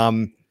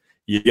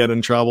 You get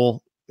in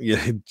trouble.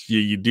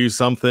 You do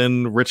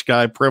something, rich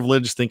guy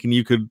privilege, thinking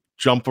you could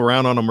jump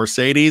around on a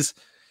Mercedes.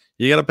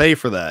 You got to pay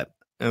for that.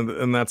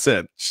 And that's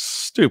it.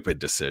 Stupid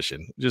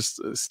decision. Just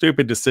a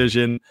stupid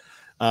decision.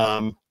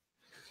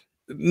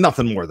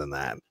 Nothing more than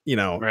that,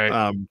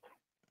 Right.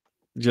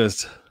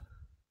 Just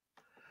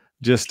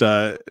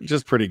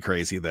pretty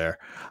crazy there.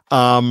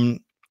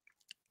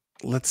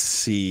 Let's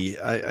see.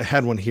 I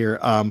had one here.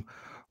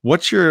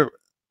 What's your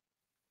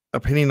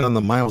opinion on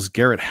the Myles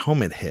Garrett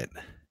helmet hit?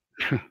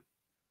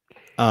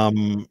 Are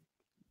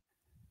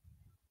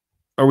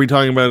we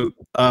talking about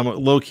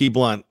Low Key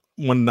Blunt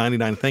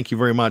 199? Thank you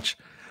very much.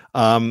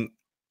 I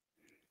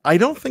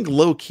don't think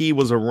Low Key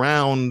was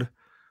around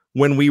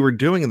when we were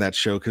doing that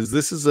show because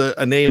this is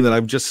a name that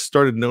I've just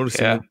started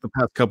noticing the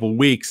past couple of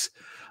weeks.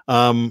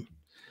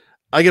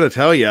 I got to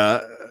tell you,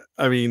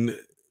 I mean,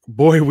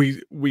 boy,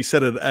 we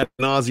said it ad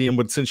nauseum,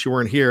 but since you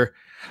weren't here,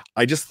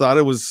 I just thought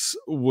it was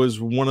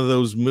one of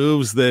those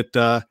moves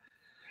that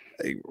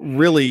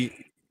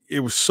really,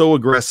 it was so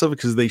aggressive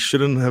because they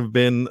shouldn't have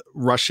been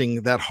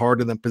rushing that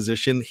hard in that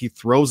position. He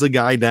throws a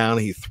guy down.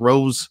 He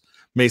throws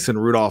Mason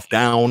Rudolph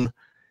down.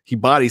 He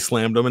body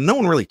slammed him, and no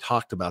one really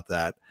talked about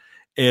that.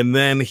 And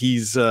then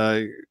he's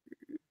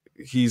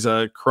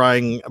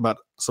crying about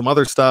some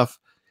other stuff.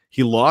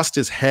 He lost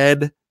his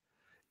head.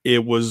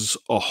 It was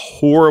a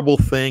horrible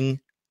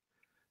thing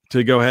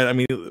to go ahead. I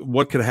mean,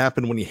 what could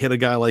happen when you hit a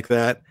guy like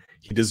that?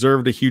 He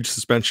deserved a huge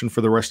suspension for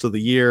the rest of the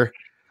year.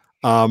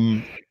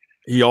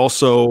 He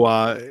also,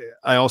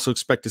 I also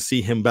expect to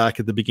see him back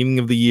at the beginning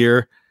of the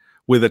year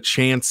with a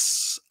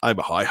chance.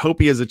 I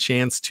hope he has a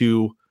chance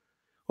to.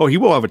 Oh, he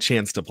will have a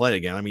chance to play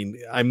again. I mean,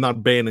 I'm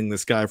not banning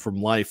this guy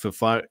from life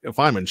if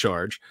I'm in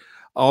charge.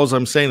 All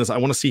I'm saying is I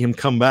want to see him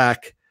come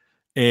back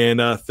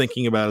and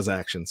thinking about his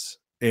actions.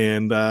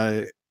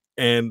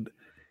 And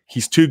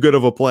he's too good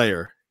of a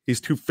player. He's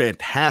too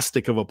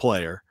fantastic of a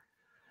player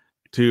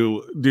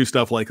to do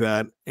stuff like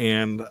that.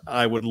 And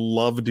I would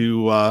love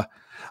to.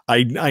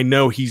 I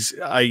know he's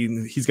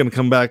going to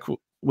come back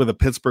with a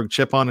Pittsburgh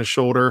chip on his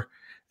shoulder,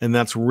 and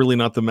that's really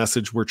not the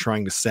message we're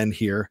trying to send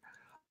here.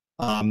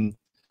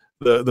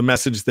 the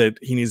message that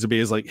he needs to be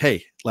is like,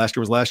 hey, last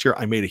year was last year.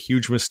 I made a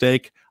huge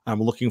mistake.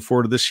 I'm looking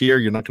forward to this year.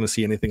 You're not going to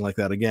see anything like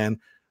that again.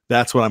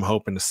 That's what I'm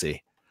hoping to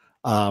see.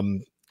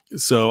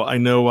 So I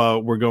know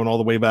we're going all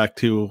the way back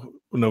to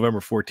November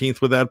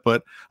 14th with that,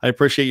 but I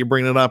appreciate you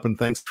bringing it up, and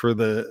thanks for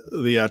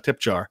the tip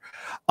jar.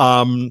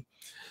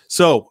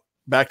 So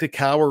back to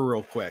Cowher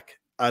real quick.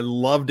 I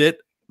loved it.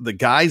 The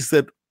guys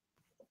that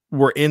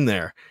were in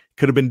there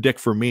could have been Dick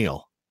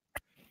Vermeil.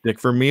 Dick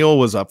Vermeil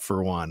was up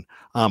for one.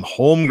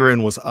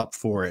 Holmgren was up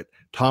for it.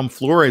 Tom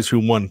Flores, who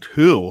won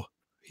two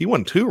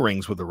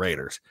rings with the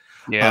Raiders.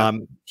 Yeah.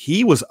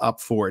 He was up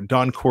for it.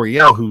 Don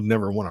Coryell, who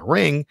never won a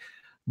ring,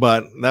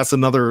 but that's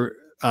another,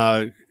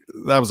 that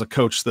was a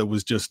coach that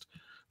was just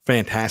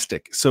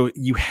fantastic. So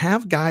you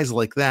have guys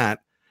like that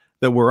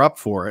were up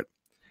for it.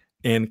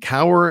 And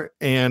Cowher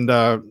and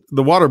the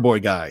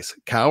Waterboy guys,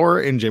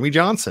 Cowher and Jimmy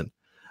Johnson.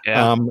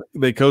 Yeah.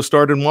 They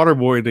co-starred in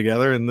Waterboy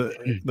together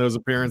in those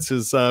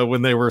appearances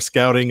when they were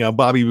scouting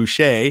Bobby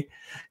Boucher.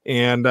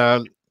 And,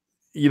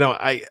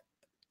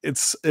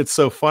 it's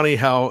so funny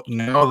how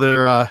now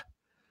they're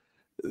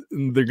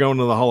going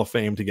to the Hall of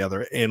Fame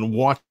together, and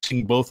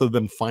watching both of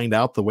them find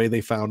out the way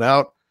they found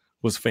out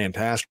was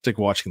fantastic.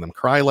 Watching them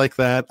cry like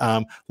that.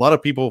 A lot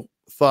of people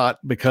thought,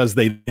 because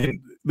they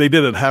did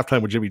at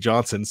halftime with Jimmy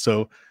Johnson,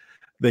 so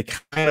they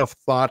kind of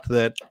thought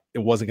that it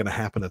wasn't going to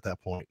happen at that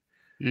point.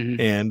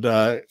 And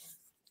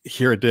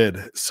here it did.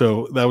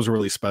 So that was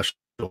really special.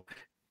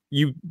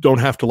 You don't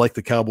have to like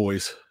the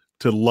Cowboys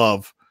to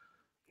love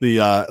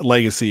the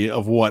legacy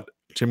of what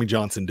Jimmy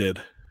Johnson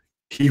did.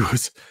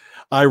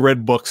 I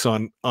read books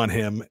on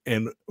him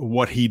and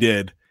what he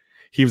did.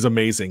 He was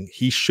amazing.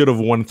 He should have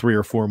won 3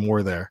 or 4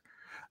 more there.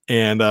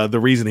 And the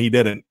reason he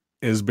didn't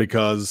is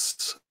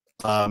because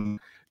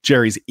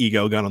Jerry's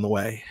ego got in the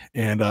way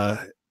and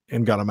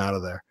got him out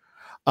of there.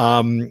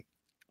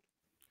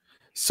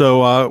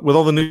 So with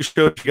all the new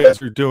shows you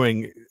guys are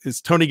doing, is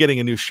Tony getting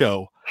a new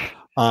show?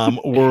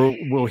 Or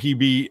will he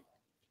be,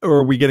 or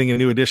are we getting a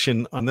new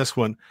edition on this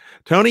one?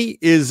 Tony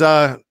is,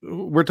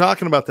 we're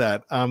talking about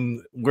that.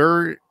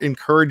 We're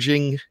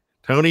encouraging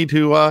Tony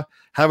to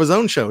have his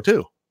own show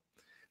too.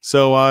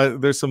 So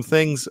there's some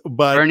things,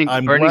 but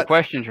burning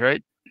questions,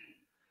 right?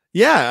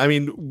 Yeah. I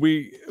mean,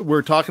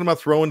 we're talking about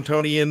throwing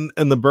Tony in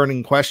the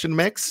burning question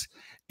mix,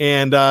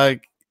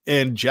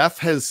 and Jeff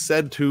has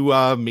said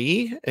to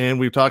me, and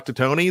we've talked to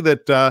Tony,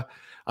 that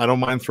I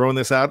don't mind throwing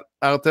this out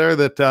there,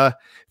 that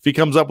if he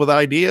comes up with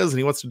ideas and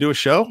he wants to do a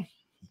show,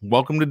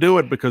 welcome to do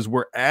it, because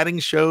we're adding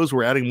shows,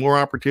 we're adding more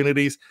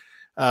opportunities.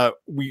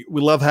 We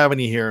love having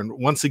you here. And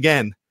once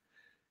again,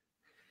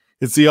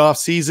 it's the off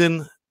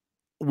season.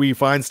 We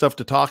find stuff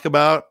to talk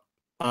about.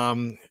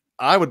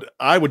 I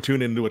would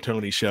tune into a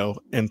Tony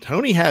show, and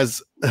Tony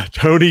has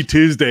Tony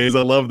Tuesdays.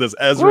 I love this.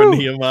 Ezra and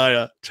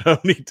Nehemiah.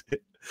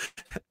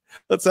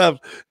 Let's have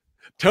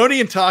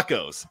Tony and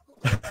tacos.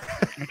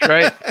 That's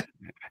right.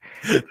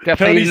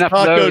 Tony's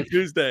Taco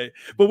Tuesday.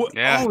 But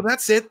oh,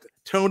 that's it.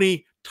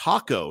 Tony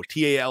Taco,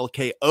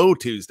 TALKO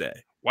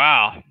Tuesday.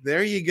 Wow.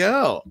 There you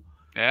go.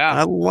 Yeah.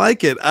 I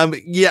like it.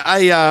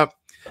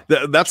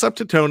 That's up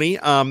to Tony.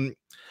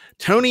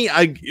 Tony,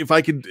 if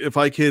I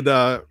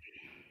could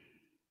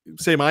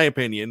say my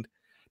opinion,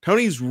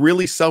 Tony's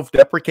really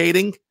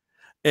self-deprecating,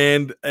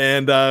 and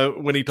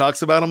when he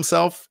talks about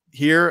himself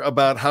here,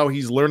 about how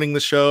he's learning the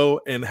show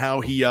and how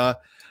he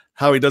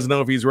doesn't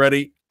know if he's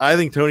ready, I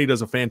think Tony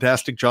does a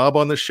fantastic job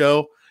on the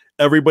show.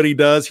 Everybody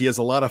does. He has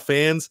a lot of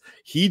fans.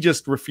 He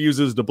just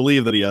refuses to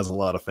believe that he has a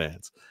lot of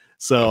fans.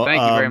 So thank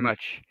you very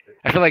much.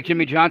 I feel like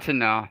Jimmy Johnson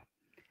now.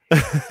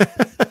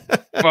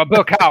 Well,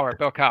 Bill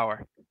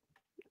Cowher.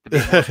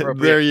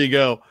 There you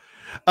go.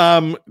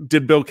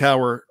 Did Bill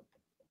Cowher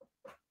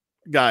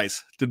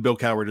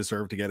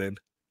deserve to get in?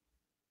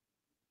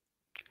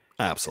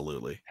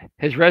 Absolutely.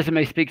 His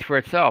resume speaks for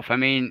itself. I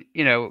mean,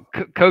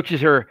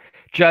 coaches are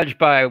judged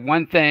by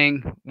one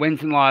thing: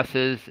 wins and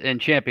losses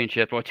and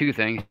championships. Well, 2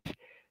 things.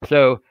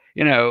 So,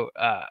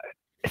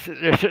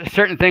 there's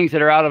certain things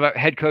that are out of a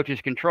head coach's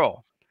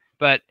control.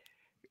 But,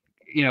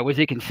 was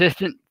he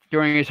consistent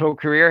during his whole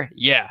career?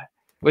 Yeah.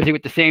 Was he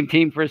with the same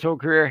team for his whole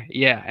career?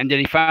 Yeah. And did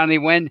he finally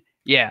win?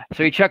 Yeah.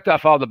 So he checked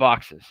off all the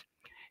boxes.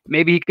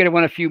 Maybe he could have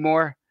won a few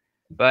more,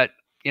 but,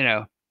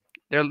 there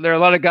are a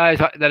lot of guys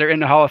that are in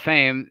the Hall of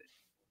Fame,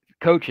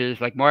 coaches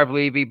like Marv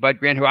Levy, Bud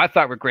Grant, who I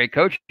thought were great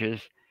coaches,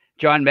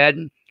 John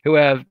Madden, who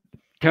have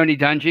Tony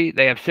Dungy.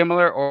 They have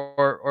similar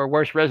or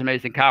worse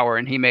resumes than Cowher,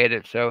 and he made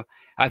it. So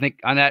I think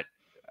on that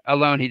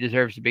alone, he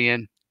deserves to be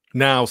in.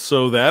 Now,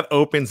 so that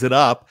opens it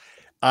up.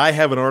 I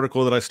have an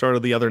article that I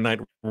started the other night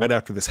right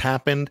after this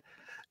happened,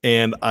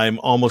 and I'm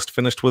almost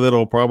finished with it.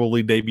 It'll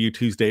probably debut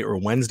Tuesday or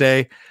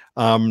Wednesday.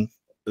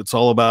 It's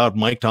all about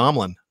Mike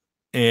Tomlin.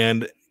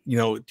 And,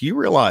 do you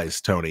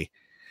realize, Tony,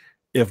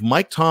 if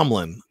Mike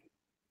Tomlin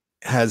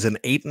has an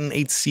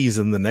 8-8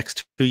 season the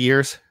next 2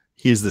 years,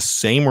 he has the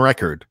same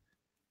record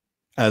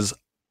as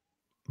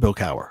Bill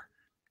Cowher.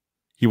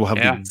 He will have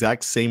the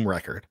exact same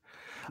record.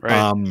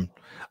 Right.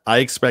 I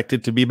expect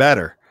it to be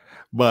better.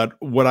 But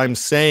what I'm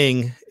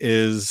saying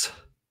is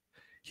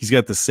He's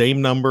got the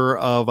same number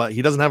of.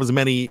 He doesn't have as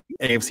many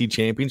AFC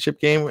Championship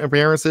game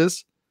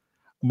appearances,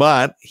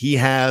 but he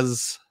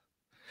has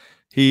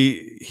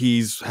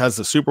a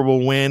Super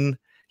Bowl win.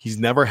 He's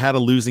never had a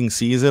losing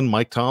season.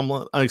 Bill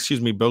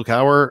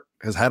Cowher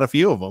has had a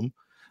few of them.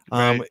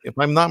 Right. If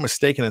I'm not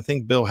mistaken, I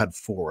think Bill had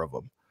 4 of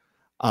them.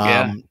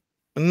 Yeah.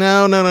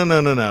 No.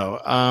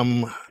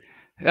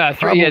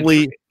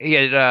 Three. He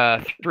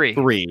had 3.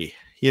 3.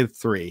 He had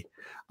 3.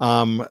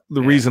 The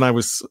reason I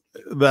was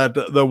that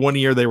the 1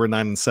 year they were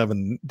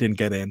 9-7 didn't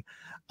get in.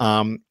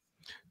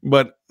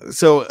 But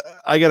so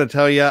I got to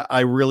tell you,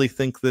 I really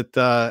think that,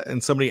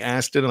 and somebody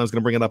asked it and I was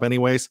going to bring it up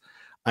anyways.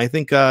 I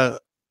think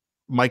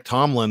Mike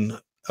Tomlin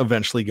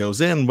eventually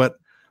goes in, but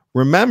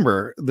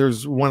remember,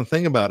 there's one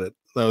thing about it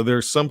though.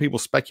 There's some people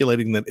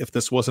speculating that if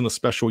this wasn't a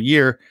special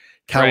year,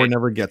 Cowher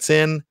never gets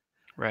in.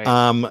 Right.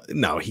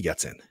 No, he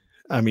gets in.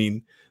 I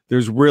mean,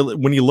 there's really,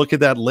 when you look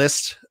at that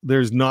list,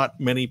 there's not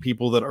many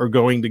people that are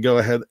going to go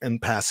ahead and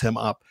pass him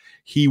up.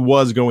 He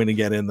was going to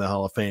get in the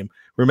Hall of Fame.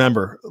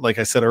 Remember, like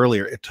I said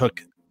earlier, it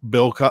took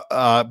Bill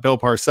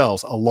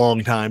Parcells a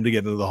long time to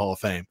get into the Hall of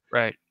Fame.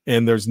 Right.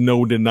 And there's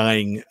no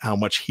denying how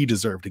much he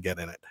deserved to get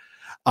in it.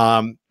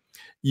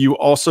 You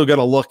also got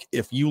to look,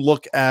 if you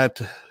look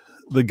at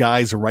the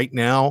guys right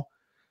now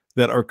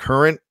that are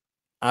current,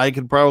 I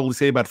could probably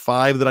say about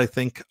 5 that I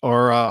think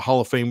are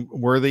Hall of Fame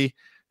worthy.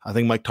 I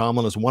think Mike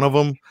Tomlin is one of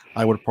them.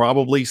 I would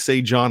probably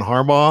say John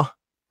Harbaugh.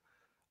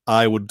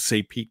 I would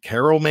say Pete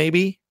Carroll,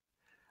 maybe.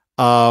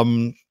 Well,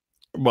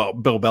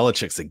 Bill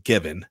Belichick's a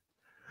given.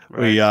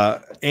 Right.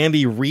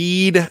 Andy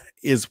Reid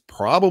is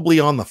probably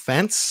on the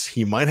fence.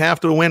 He might have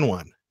to win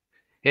one.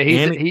 Yeah,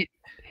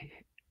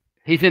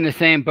 he's in the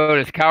same boat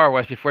as Cowher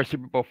was before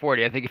Super Bowl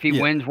 40. I think if he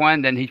wins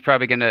one, then he's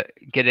probably going to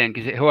get in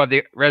because he'll have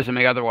the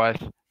resume otherwise.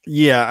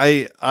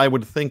 Yeah, I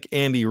would think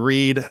Andy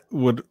Reid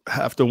would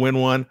have to win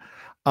one.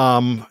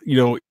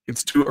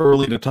 It's too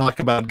early to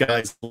talk about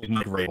guys like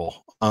Mike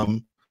Vrabel.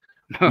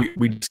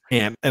 We just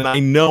can't. And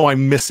I know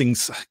I'm missing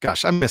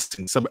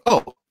some.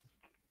 Oh,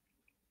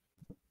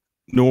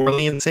 New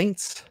Orleans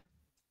Saints.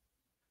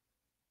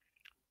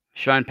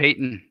 Sean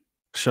Payton.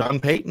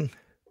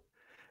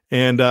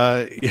 And,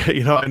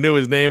 I knew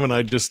his name and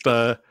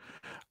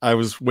I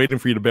was waiting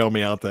for you to bail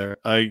me out there.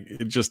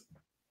 It just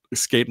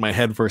escaped my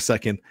head for a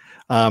second.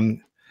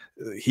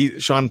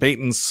 Sean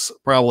Payton's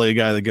probably a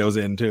guy that goes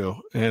in too.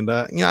 And,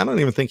 I don't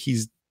even think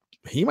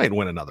he might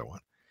win another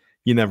one.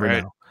 You never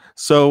know.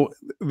 So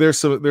there's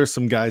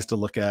some guys to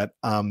look at,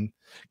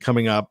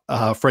 coming up.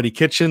 Freddie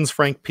Kitchens,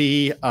 Frank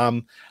P.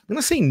 I'm going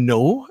to say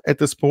no at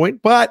this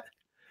point, but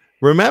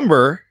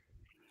remember,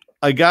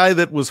 a guy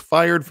that was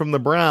fired from the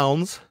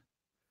Browns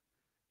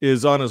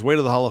is on his way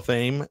to the Hall of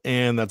Fame,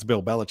 and that's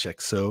Bill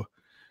Belichick. So,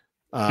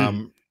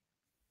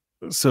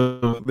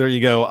 so there you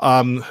go.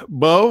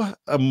 Bo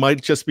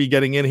might just be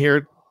getting in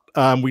here.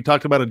 We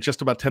talked about it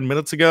just about 10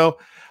 minutes ago.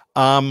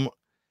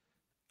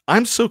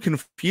 I'm so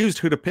confused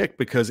who to pick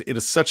because it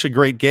is such a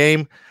great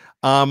game.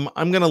 I'm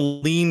going to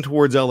lean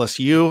towards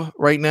LSU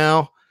right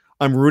now.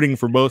 I'm rooting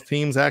for both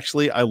teams.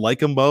 Actually, I like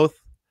them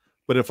both,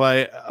 but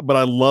I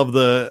love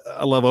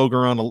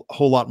Ogeron a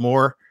whole lot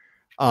more.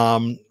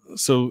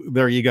 So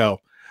there you go.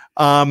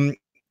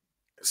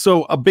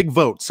 So a big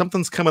vote.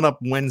 Something's coming up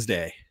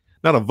Wednesday.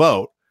 Not a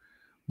vote,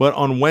 but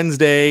on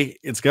Wednesday,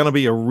 it's going to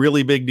be a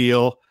really big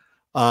deal.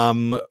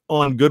 On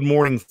Good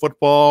Morning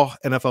Football,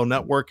 NFL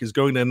Network is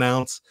going to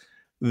announce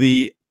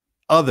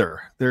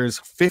there's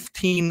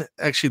 15,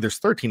 actually there's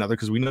 13 other,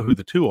 because we know who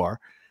the 2 are.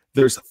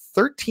 There's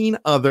 13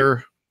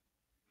 other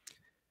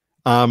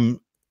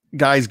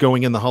guys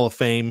going in the Hall of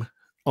Fame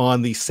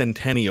from the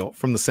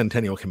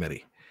Centennial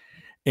Committee.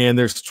 And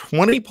there's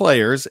 20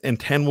 players and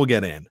 10 will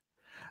get in.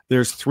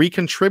 There's 3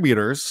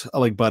 contributors,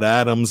 like Bud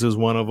Adams is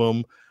one of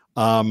them.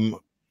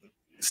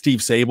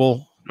 Steve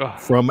Sable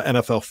from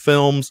NFL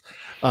Films,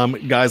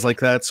 guys like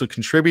that. So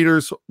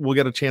contributors will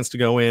get a chance to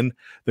go in.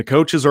 The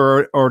coaches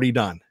are already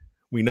done.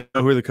 We know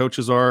who the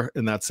coaches are,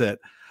 and that's it.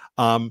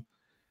 But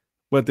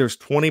there's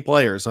 20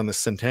 players on the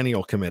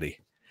Centennial Committee.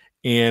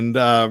 And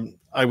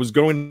I was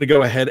going to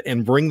go ahead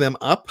and bring them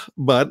up,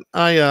 but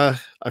I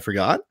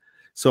forgot.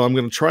 So I'm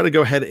going to try to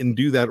go ahead and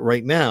do that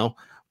right now.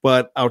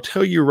 But I'll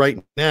tell you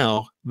right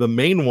now, the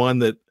main one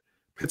that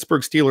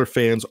Pittsburgh Steelers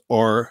fans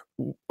are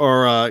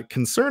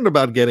concerned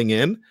about getting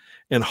in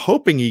and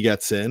hoping he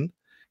gets in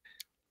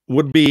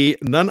would be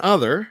none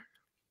other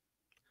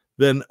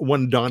than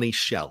one Donnie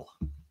Shell,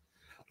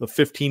 the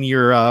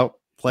 15-year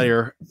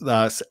player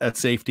at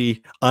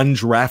safety,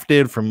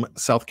 undrafted from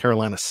South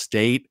Carolina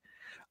State.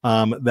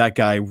 That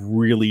guy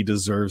really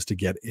deserves to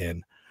get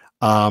in.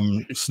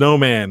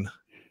 Snowman.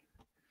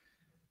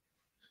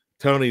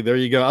 Tony, there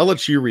you go. I'll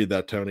let you read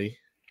that, Tony.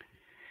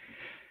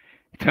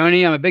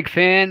 Tony, I'm a big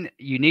fan.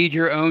 You need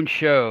your own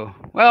show.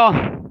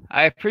 Well,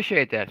 I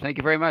appreciate that. Thank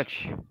you very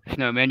much,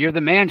 Snowman. You're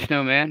the man,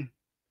 Snowman.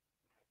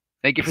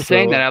 Thank you for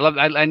saying that.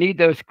 I need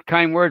those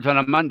kind words on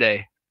a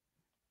Monday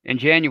in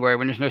January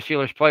when there's no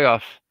Steelers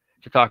playoffs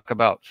to talk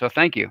about. So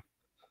thank you.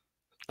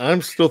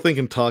 I'm still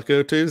thinking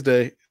Taco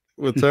Tuesday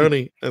with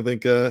Tony. I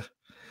think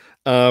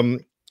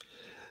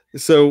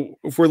So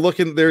if we're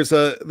looking, there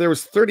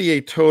was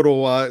 38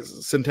 total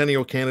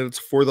Centennial candidates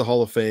for the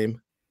Hall of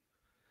Fame,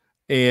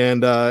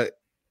 and I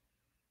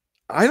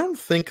really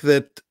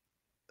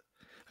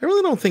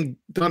don't think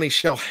Donnie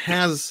Shell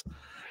has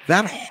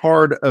that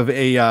hard of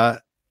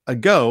a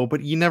go,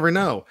 but you never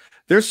know.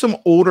 There's some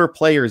older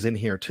players in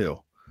here too,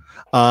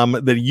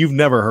 that you've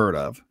never heard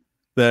of,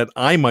 that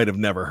I might have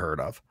never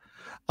heard of.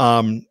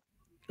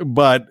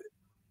 But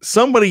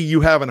somebody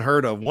you haven't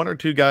heard of, one or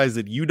two guys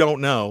that you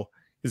don't know,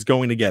 is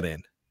going to get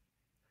in.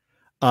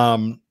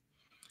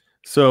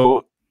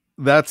 So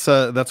that's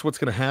what's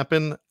going to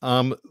happen.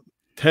 10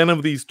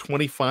 of these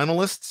 20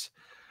 finalists.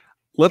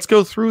 Let's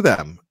go through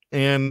them,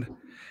 and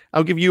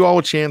I'll give you all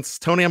a chance.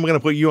 Tony, I'm going to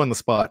put you on the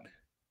spot.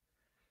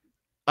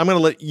 I'm going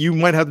to let you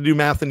might have to do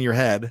math in your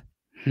head,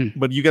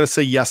 but you got to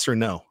say yes or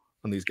no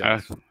on these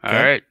guys. Okay? All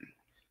right.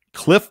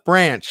 Cliff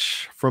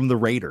Branch from the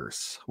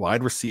Raiders,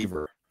 wide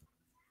receiver.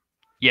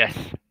 Yes.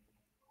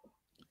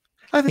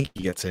 I think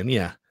he gets in.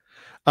 Yeah.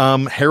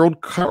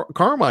 Harold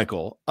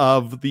Carmichael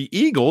of the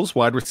Eagles,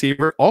 wide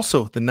receiver. Also,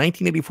 the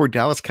 1984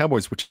 Dallas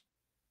Cowboys, which.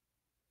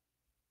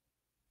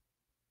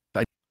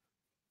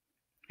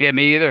 Yeah,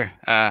 me either.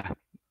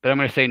 But I'm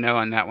going to say no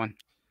on that one.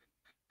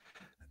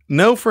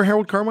 No for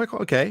Harold Carmichael?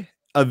 Okay.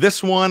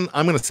 This one,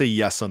 I'm going to say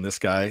yes on this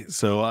guy.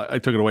 So I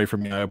took it away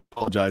from you. I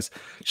apologize.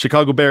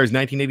 Chicago Bears,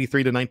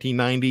 1983 to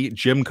 1990.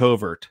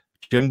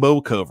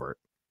 Jimbo Covert.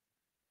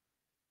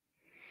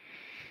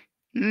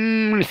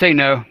 I'm going to say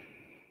no.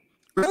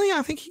 Really?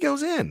 I think he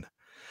goes in.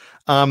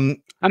 I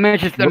mean,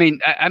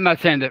 I'm not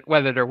saying that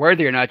whether they're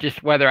worthy or not,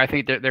 just whether I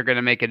think they're going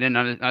to make it in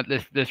on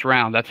this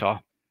round. That's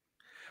all.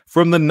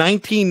 From the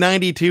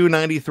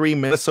 1992-93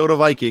 Minnesota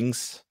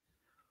Vikings,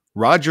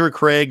 Roger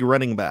Craig,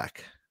 running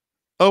back.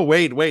 Oh,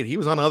 wait. He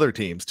was on other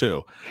teams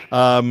too.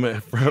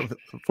 From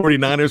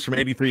 49ers from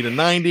 83 to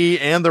 90,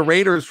 and the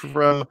Raiders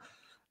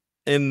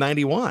in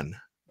 91.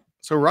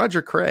 So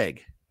Roger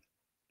Craig.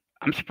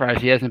 I'm surprised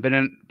he hasn't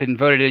been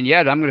voted in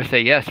yet. I'm going to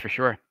say yes for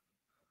sure.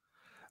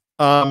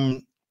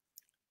 I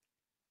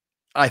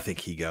think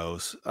he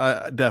goes.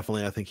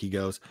 Definitely, I think he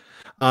goes.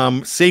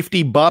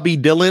 Safety Bobby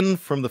Dillon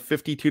from the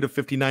 52 to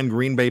 59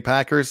 Green Bay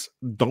Packers.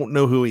 Don't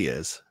know who he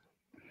is.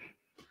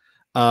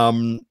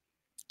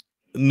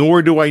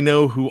 Nor do I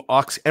know who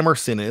Ox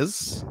Emerson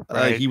is.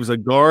 Right. He was a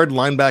guard,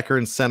 linebacker,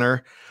 and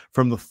center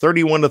from the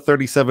 31 to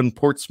 37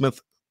 Portsmouth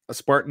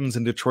Spartans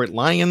and Detroit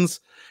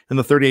Lions and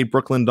the 38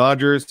 Brooklyn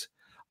Dodgers.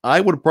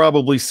 I would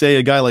probably say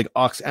a guy like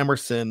Ox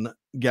Emerson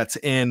gets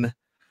in,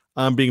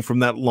 being from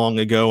that long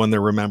ago, and they're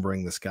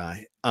remembering this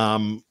guy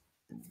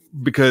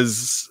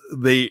because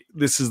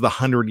this is the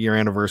 100-year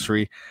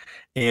anniversary,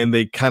 and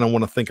they kind of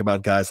want to think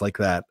about guys like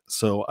that.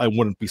 So I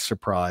wouldn't be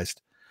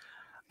surprised.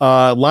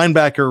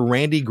 Linebacker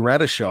Randy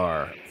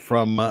Gradishar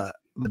from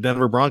the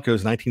Denver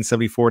Broncos,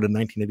 1974 to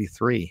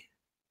 1983.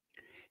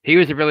 He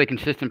was a really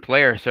consistent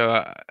player.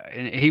 So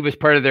and he was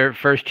part of their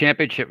first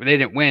championship. They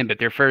didn't win, but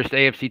their first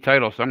AFC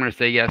title. So I'm going to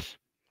say yes.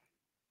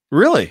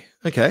 Really?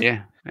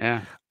 Okay.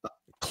 Yeah.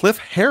 Cliff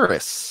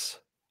Harris,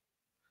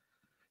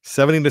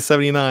 70 to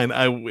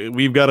 79.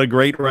 We've got a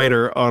great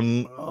writer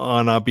on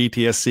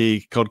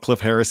BTSC called Cliff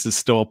Harris is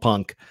Still a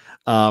Punk,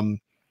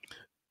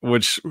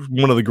 which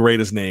one of the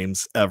greatest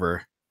names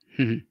ever.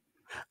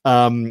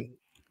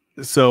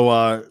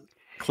 So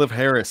Cliff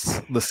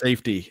Harris, the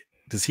safety,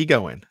 does he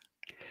go in?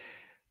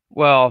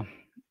 Well,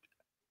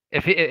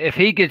 if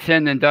he gets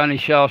in, then Donnie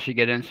Shell should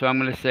get in. So I'm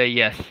going to say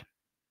yes.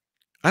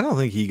 I don't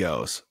think he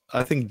goes.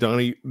 I think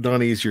Donnie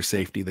is your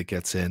safety that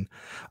gets in.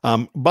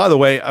 By the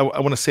way, I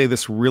want to say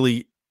this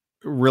really,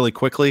 really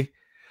quickly.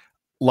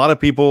 A lot of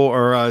people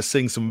are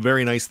saying some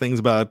very nice things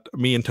about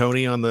me and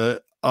Tony on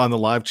the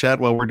live chat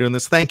while we're doing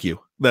this. Thank you.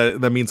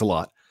 That means a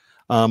lot.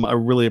 I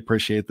really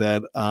appreciate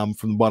that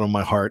from the bottom of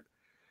my heart.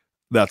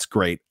 That's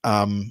great.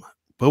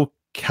 Bo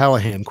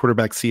Callahan,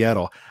 quarterback,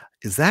 Seattle.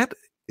 Is that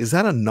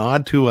a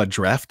nod to a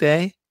Draft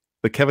Day,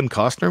 the Kevin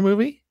Costner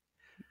movie?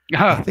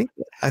 I think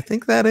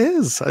that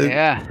is.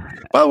 Yeah.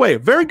 By the way,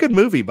 very good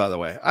movie. By the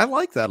way, I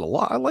like that a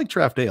lot. I like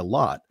Draft Day a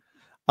lot.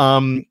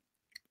 Have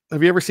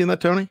you ever seen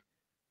that, Tony?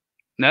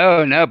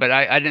 No, but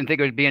I didn't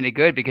think it would be any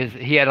good because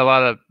he had a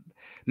lot of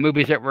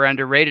movies that were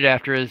underrated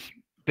after his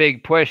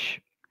big push.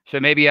 So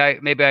maybe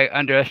I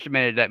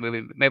underestimated that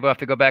movie. Maybe I'll have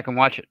to go back and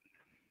watch it.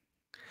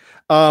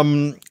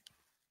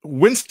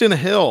 Winston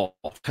Hill,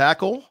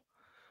 tackle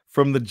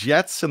from the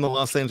Jets and the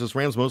Los Angeles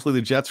Rams, mostly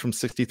the Jets from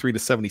 63 to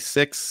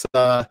 76.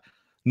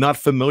 Not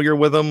familiar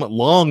with him.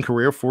 Long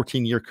career,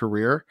 14-year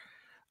career.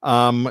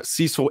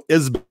 Cecil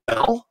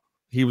Isbell,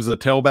 he was a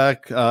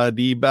tailback,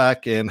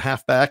 D-back, and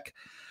halfback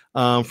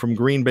from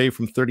Green Bay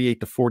from 38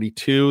 to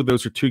 42.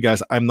 Those are two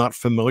guys I'm not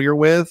familiar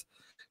with.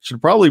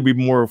 Should probably be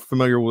more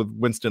familiar with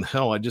Winston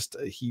Hill.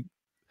 He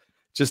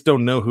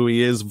don't know who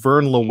he is.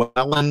 Vern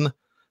Llewellyn,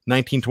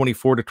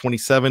 1924 to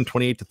 27,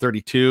 28 to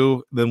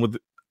 32. Then with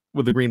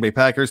the Green Bay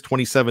Packers,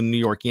 27 New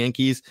York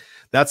Yankees.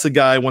 That's a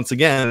guy, once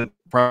again,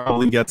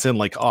 probably gets in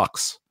like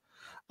Ox.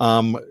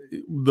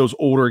 Those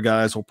older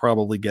guys will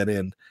probably get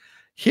in.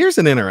 Here's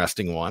an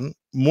interesting one.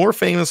 More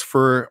famous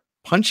for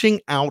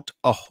punching out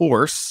a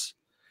horse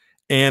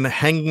and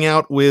hanging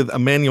out with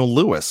Emmanuel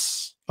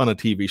Lewis on a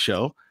TV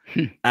show.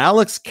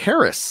 Alex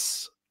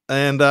Karras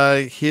and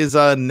his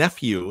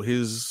nephew.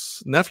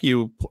 His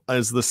nephew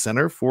is the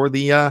center for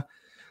the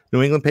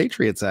New England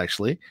Patriots,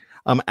 actually.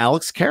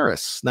 Alex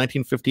Karras,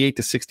 1958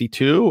 to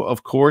 62.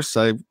 Of course,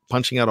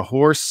 punching out a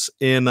horse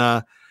in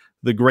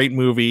the great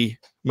movie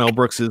Mel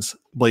Brooks's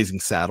Blazing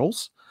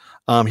Saddles.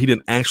 He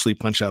didn't actually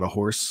punch out a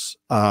horse,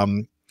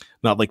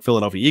 not like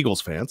Philadelphia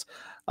Eagles fans.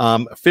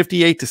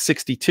 58 to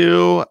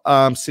 62,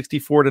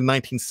 64 to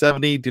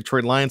 1970.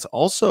 Detroit Lions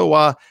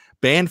also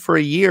banned for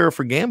a year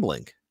for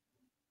gambling.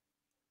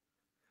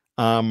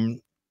 I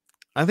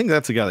think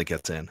that's a guy that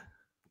gets in.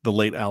 The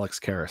late Alex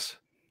Karras.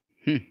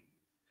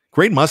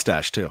 Great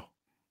mustache too.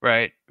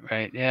 Right.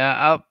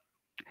 Yeah,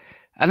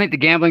 I think the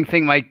gambling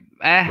thing might.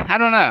 I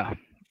don't know.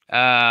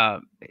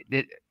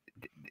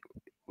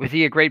 Was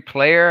he a great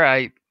player?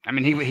 I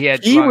mean, he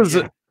had. He was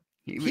a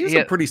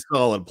pretty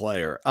solid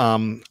player.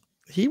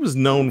 He was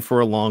known for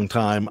a long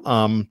time.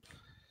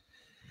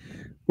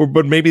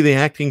 But maybe the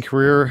acting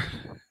career.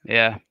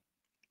 Yeah,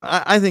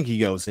 I think he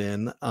goes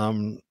in.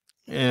 And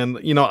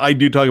I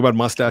do talk about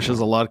mustaches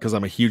a lot because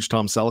I'm a huge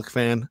Tom Selleck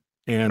fan,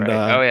 and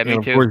right. Me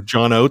too. Of course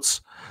John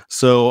Oates.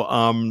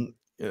 So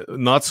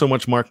not so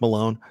much Mark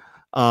Malone.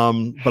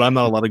 But I'm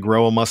not allowed to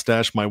grow a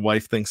mustache. My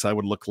wife thinks I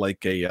would look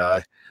like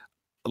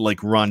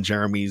like Ron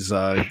Jeremy's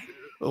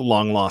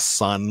long lost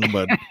son,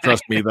 but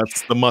trust me,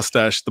 that's the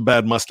mustache, the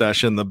bad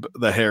mustache, and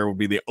the hair would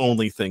be the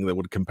only thing that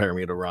would compare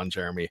me to Ron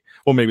Jeremy.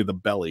 Well, maybe the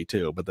belly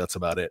too, but that's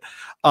about it.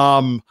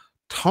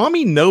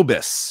 Tommy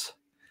Nobis,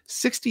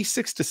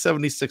 66 to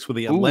 76 with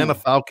the Atlanta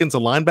Falcons, a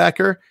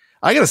linebacker.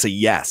 I gotta say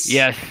yes.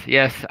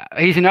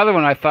 He's another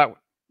one I thought.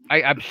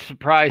 I'm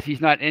surprised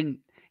he's not in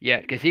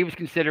yet because he was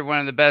considered one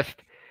of the best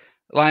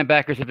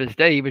linebackers of his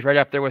day. He was right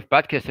up there with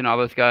Butkus and all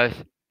those guys.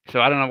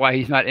 So I don't know why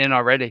he's not in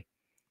already.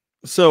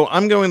 So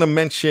I'm going to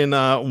mention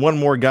one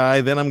more guy,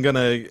 then I'm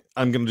gonna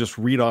just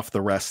read off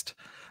the rest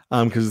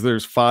because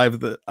there's 5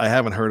 that I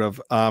haven't heard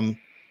of.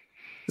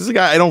 This is a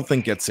guy I don't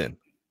think gets in.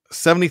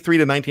 73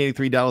 to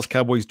 1983 Dallas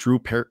Cowboys, Drew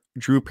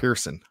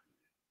Pearson.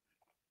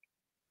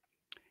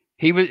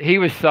 He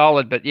was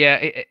solid, but yeah,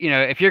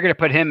 if you're going to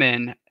put him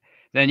in,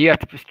 then you have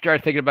to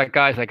start thinking about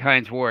guys like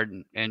Hines Ward,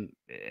 and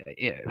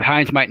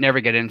Hines might never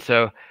get in.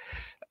 So,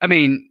 I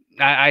mean,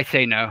 I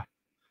say no.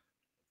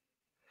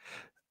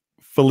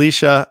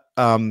 Felicia,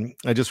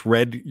 I just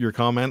read your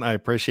comment. I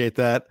appreciate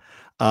that.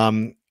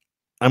 I'm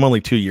only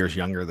 2 years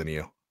younger than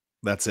you.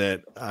 That's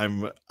it.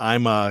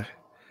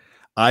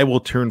 I will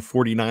turn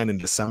 49 in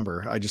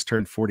December. I just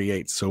turned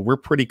 48, so we're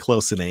pretty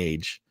close in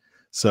age.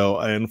 So,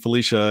 and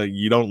Felicia,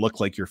 you don't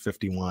look like you're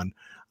 51.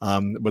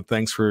 But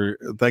thanks for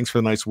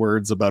the nice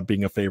words about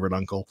being a favorite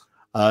uncle.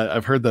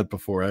 I've heard that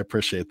before. I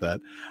appreciate that.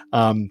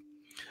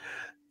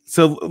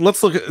 So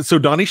let's look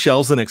at, Donnie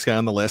Shell's the next guy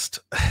on the list.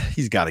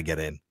 He's got to get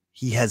in.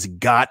 He has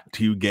got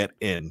to get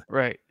in.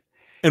 Right.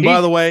 And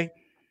by the way,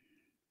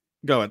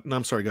 go ahead. No,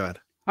 I'm sorry. Go ahead.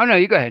 Oh, no,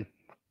 you go ahead.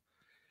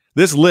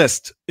 This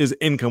list is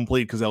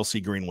incomplete because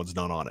LC Greenwood's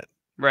not on it.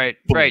 Right.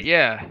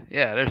 Yeah.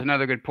 There's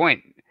another good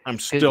point. I'm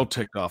still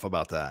ticked off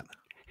about that.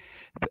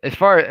 As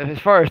far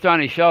as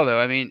Donnie Shell,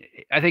 though, I mean,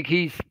 I think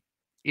he's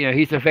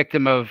a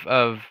victim of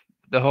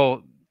the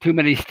whole too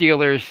many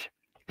Steelers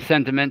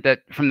sentiment that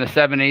from the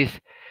 70s.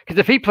 Because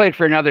if he played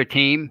for another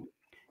team,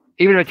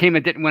 even a team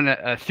that didn't win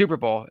a Super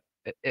Bowl,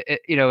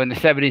 in the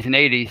 70s and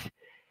 80s,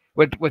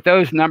 with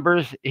those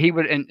numbers, he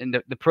would,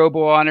 and the Pro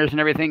Bowl honors and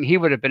everything, he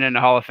would have been in the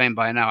Hall of Fame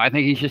by now. I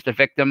think he's just a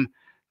victim,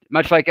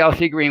 much like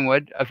LC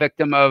Greenwood, a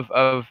victim of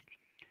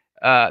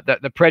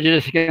the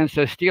prejudice against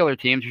those Steeler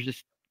teams.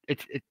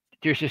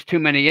 There's just too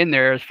many in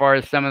there as far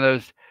as some of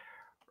those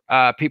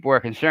people are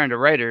concerned, or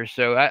writers.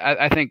 So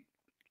I think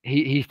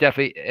he's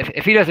definitely,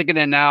 if he doesn't get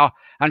in now,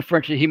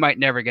 unfortunately, he might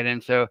never get in.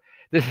 So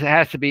this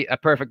has to be a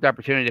perfect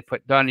opportunity to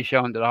put Donnie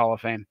Shell into the Hall of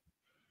Fame.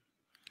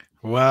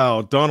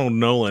 Wow, Donald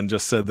Nolan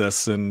just said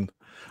this, and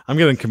I'm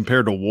getting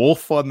compared to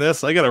Wolf on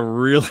this. I got to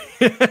really,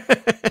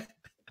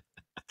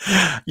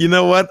 you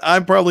know what?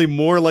 I'm probably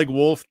more like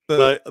Wolf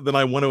than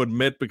I want to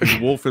admit, because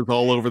Wolf is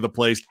all over the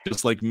place,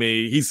 just like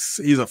me. He's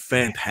a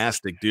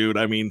fantastic dude.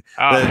 I mean,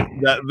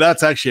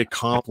 that's actually a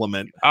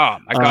compliment. Oh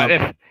my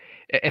God!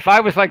 If I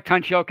was like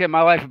Tunchilka,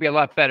 my life would be a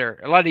lot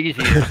better, a lot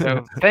easier.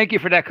 So thank you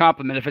for that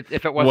compliment.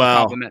 If it was a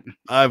compliment,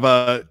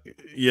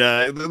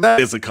 yeah, that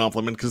is a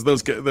compliment, because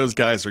those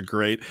guys are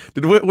great.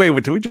 Did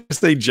we just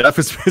say Jeff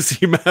is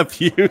Missy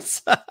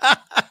Matthews?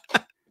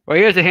 Well,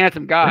 he is a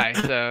handsome guy,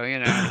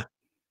 so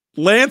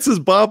Lance is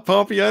Bob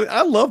Pompiani.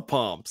 I love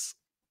Pomps.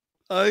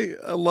 I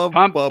love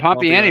Bob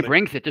Pompiani.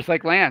 Brings it just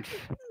like Lance.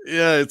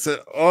 Yeah,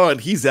 and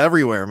he's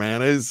everywhere,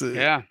 man.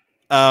 Yeah.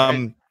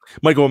 Right.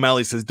 Michael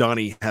O'Malley says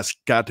Donnie has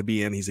got to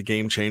be in. He's a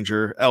game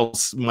changer.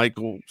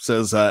 Michael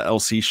says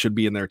LC should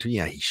be in there too.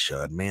 Yeah, he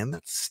should, man.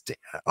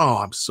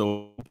 I'm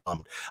so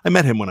bummed. I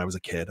met him when I was a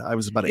kid. I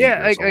was about 8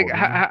 years old.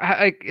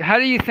 How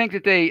do you think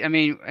that they? I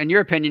mean, in your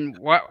opinion,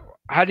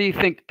 how do you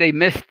think they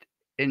missed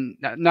in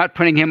not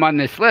putting him on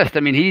this list? I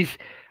mean, he's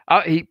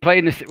He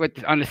played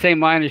on the same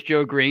line as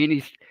Joe Green.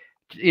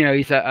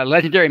 He's a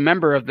legendary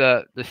member of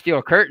the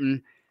Steel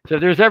Curtain. So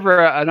if there's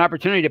ever an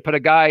opportunity to put a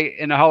guy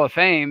in the Hall of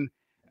Fame,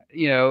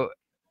 a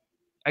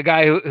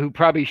guy who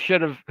probably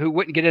who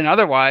wouldn't get in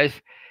otherwise,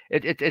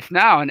 it's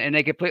now, and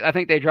I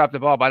think they dropped the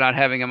ball by not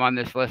having him on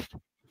this list.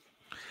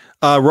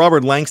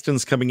 Robert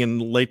Langston's coming in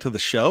late to the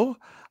show.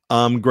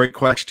 Great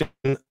question.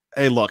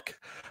 Hey, look,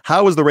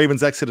 how was the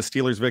Ravens' Exodus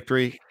Steelers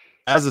victory?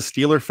 As a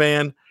Steeler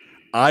fan,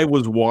 I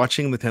was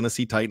watching the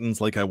Tennessee Titans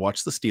like I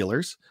watched the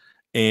Steelers.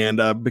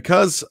 And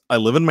because I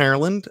live in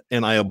Maryland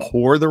and I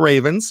abhor the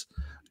Ravens,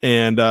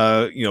 and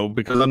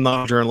because I'm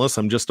not a journalist,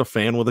 I'm just a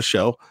fan with a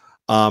show.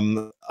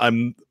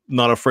 I'm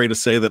not afraid to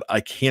say that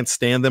I can't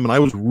stand them, and I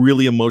was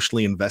really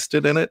emotionally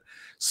invested in it.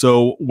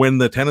 So when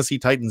the Tennessee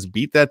Titans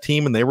beat that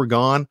team and they were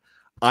gone,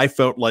 I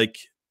felt like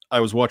I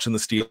was watching the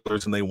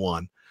Steelers and they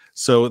won.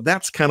 So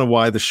that's kind of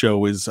why the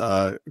show is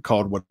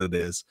called what it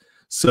is.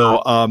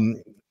 So,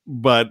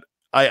 but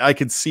I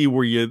could see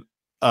where you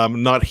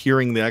not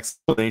hearing the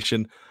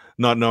explanation,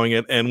 not knowing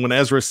it. And when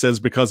Ezra says,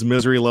 because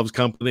misery loves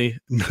company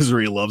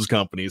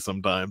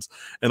sometimes.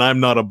 And I'm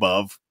not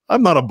above a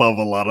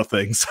lot of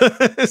things.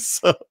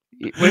 So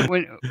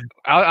when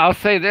I'll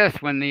say this,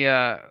 when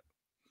the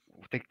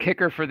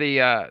kicker for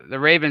the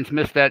Ravens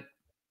missed that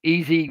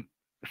easy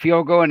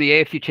field goal in the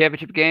AFC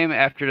Championship game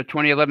after the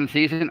 2011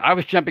 season, I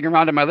was jumping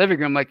around in my living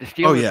room like the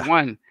Steelers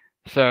won.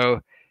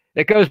 So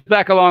it goes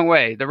back a long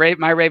way.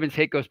 My Ravens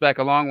hate goes back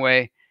a long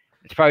way.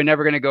 It's probably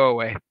never going to go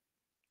away.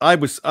 I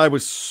was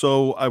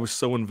so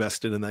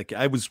invested in that game.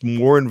 I was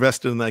more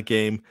invested in that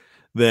game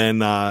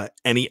than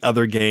any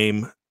other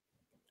game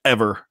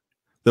ever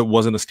that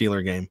wasn't a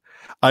Steeler game.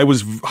 I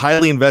was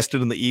highly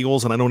invested in the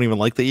Eagles, and I don't even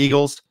like the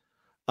Eagles.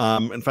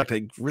 In fact,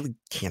 I really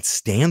can't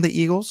stand the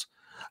Eagles.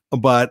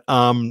 But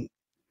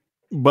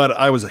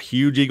I was a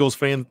huge Eagles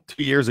fan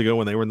 2 years ago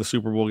when they were in the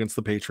Super Bowl against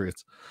the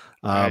Patriots.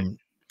 Right.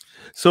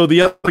 So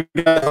the other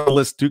guy on the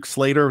list, Duke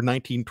Slater,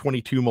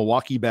 1922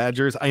 Milwaukee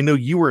Badgers. I know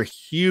you were a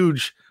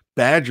huge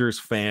Badgers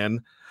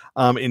fan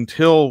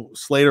until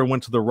Slater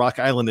went to the Rock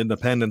Island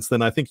Independence.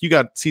 Then I think you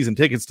got season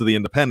tickets to the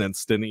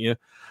Independence, didn't you?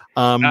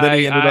 Then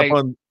he ended up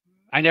on.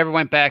 I never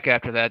went back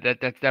after that.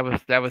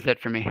 That was it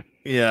for me.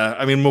 Yeah,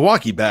 I mean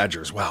Milwaukee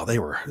Badgers. Wow, they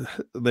were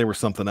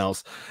something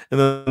else. And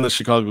then the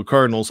Chicago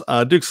Cardinals.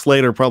 Duke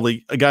Slater,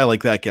 probably a guy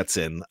like that gets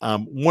in.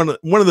 One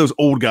of those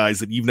old guys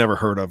that you've never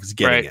heard of is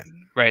getting in.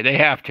 Right, they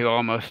have to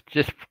almost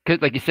just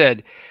because, like you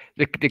said,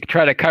 they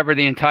try to cover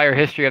the entire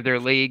history of their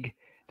league,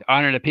 to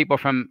honor the people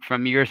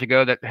from years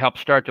ago that helped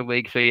start the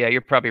league. So yeah, you're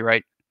probably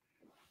right.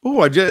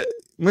 Oh,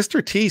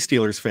 Mr. T,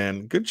 Steelers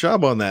fan. Good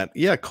job on that.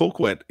 Yeah,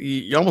 Colquitt.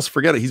 You almost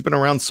forget it. He's been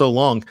around so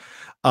long.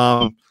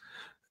 Craig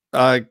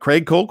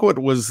Colquitt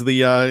was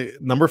the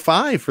number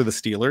 5 for the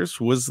Steelers.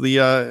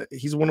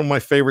 He's one of my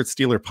favorite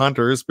Steeler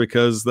punters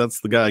because that's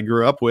the guy I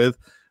grew up with.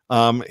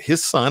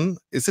 His son,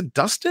 is it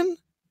Dustin?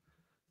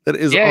 That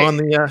is on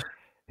the.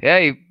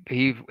 Yeah,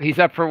 he's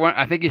up for one.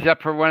 I think he's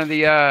up for one of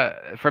the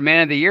for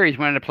Man of the Year. He's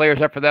one of the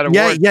players up for that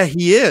award. Yeah,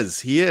 he is.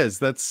 He is.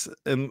 That's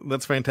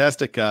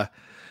fantastic. There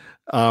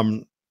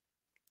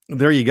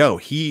you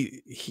go.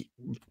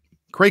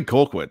 Craig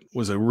Colquitt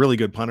was a really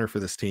good punter for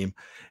this team,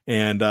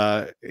 and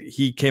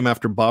he came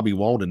after Bobby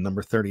Walden,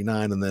 number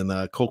 39, and then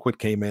Colquitt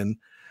came in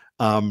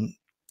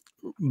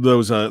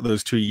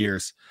those 2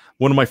 years.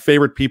 One of my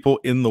favorite people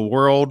in the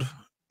world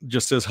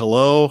just says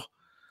hello.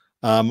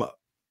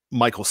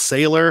 Michael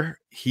Saylor.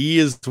 He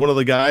is one of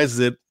the guys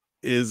that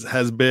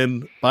has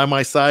been by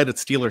my side at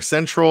Steeler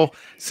Central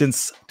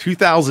since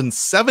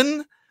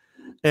 2007.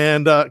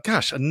 And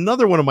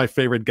another one of my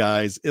favorite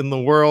guys in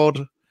the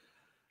world.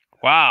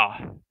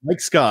 Wow. Mike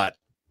Scott.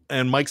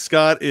 And Mike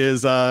Scott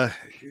is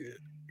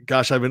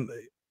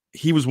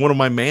he was one of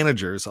my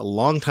managers a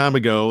long time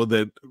ago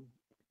that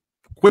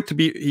quit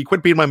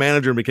being my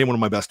manager and became one of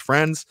my best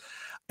friends.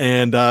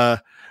 And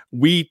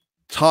we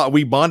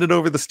bonded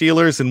over the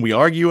Steelers and we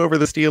argue over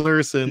the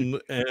Steelers and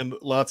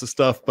lots of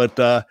stuff.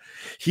 But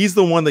he's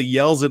the one that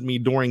yells at me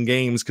during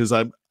games because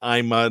I'm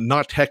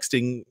not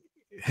texting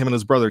him and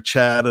his brother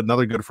Chad,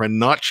 another good friend,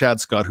 not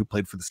Chad Scott, who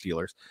played for the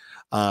Steelers,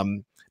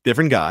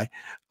 different guy.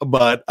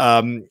 But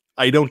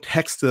I don't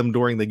text them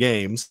during the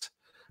games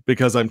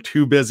because I'm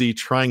too busy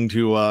trying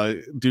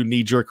to do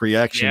knee-jerk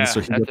reactions. So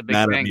he gets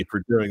mad at me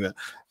for doing that.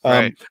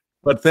 Right.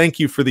 But thank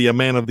you for the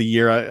Man of the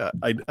Year.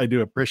 I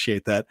do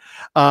appreciate that.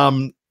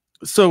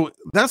 So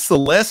that's the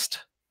list.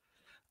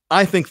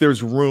 I think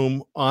there's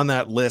room on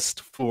that list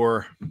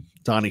for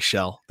Donnie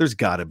Shell. There's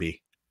got to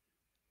be.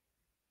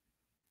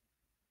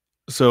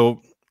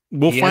 So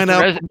we'll find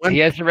out. He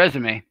has the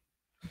resume.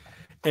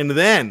 And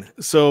then,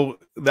 so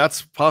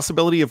that's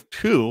possibility of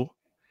 2.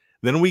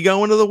 Then we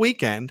go into the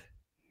weekend.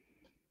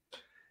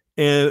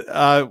 And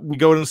we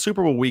go into the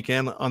Super Bowl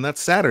weekend on that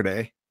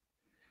Saturday.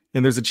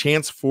 And there's a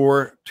chance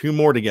for 2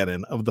 more to get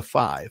in of the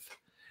 5.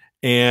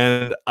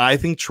 And I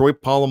think Troy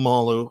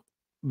Polamalu,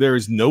 there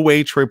is no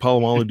way Troy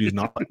Polamalu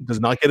does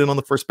not get in on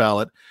the first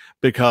ballot,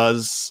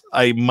 because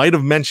I might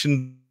have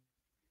mentioned,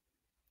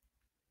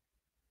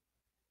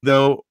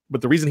 though,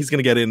 But the reason he's going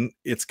to get in,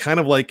 it's kind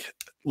of like,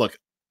 look,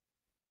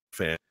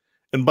 fan.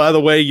 And by the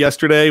way,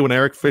 yesterday when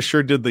Eric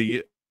Fisher did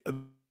the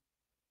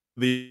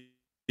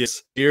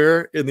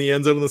beer in the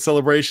end zone of the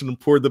celebration and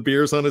poured the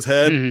beers on his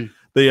head,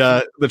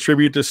 the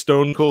tribute to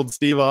Stone Cold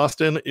Steve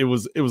Austin, it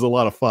was a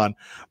lot of fun.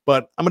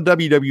 But I'm a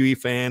WWE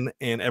fan,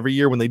 and every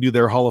year when they do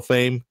their Hall of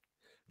Fame,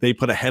 they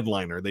put a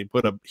headliner, they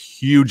put a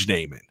huge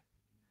name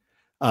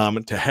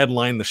in to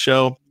headline the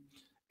show.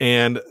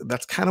 And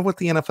that's kind of what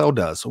the NFL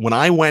does. When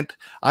I went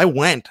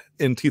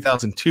in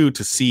 2002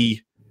 to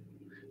see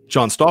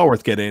John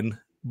Stallworth get in,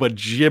 but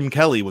Jim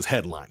Kelly was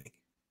headlining.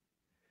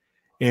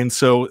 And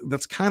so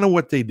that's kind of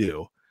what they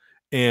do.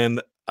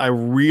 And I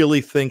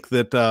really think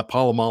that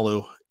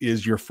Polamalu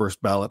is your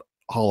first ballot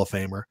Hall of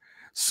Famer.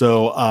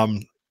 So I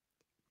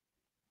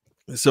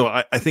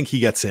think he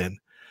gets in.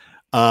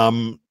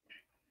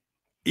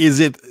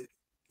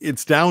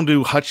 It's down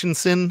to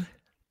Hutchinson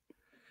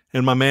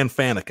and my man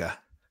Faneca.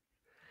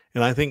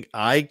 And I think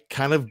I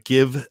kind of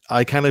give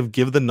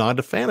the nod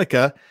to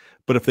Faneca,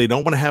 but if they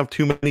don't want to have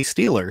too many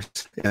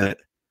Steelers in it,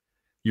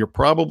 you're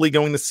probably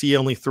going to see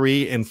only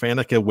 3, and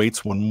Faneca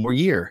waits one more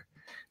year.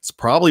 It's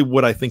probably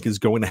what I think is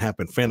going to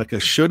happen.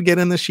 Faneca should get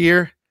in this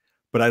year,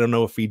 but I don't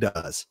know if he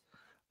does.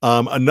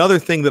 Another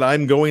thing that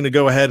I'm going to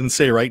go ahead and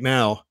say right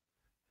now,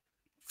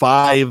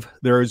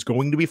 there is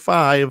going to be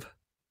 5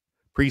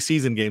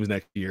 preseason games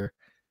next year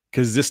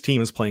because this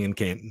team is playing in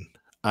Canton.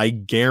 I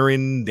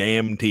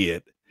guarantee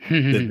it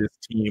that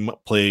this team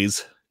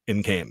plays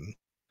in Canton.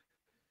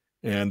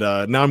 And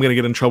now I'm going to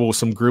get in trouble with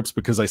some groups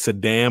because I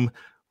said damn,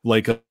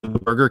 like the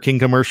Burger King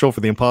commercial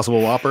for the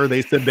Impossible Whopper.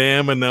 They said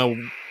damn, and now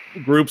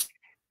groups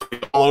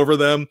all over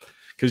them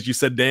because you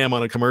said damn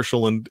on a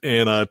commercial in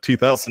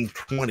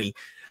 2020.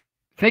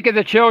 Think of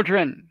the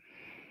children.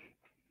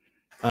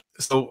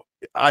 So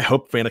I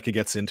hope Faneca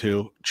gets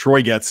into,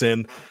 Troy gets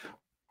in,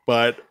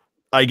 but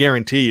I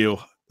guarantee you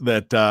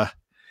that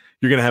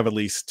you're going to have at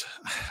least,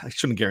 I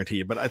shouldn't guarantee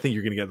you, but I think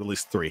you're going to get at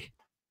least 3.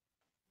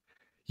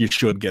 You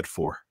should get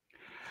 4.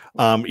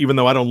 Even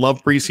though I don't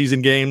love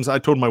preseason games, I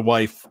told my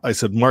wife, I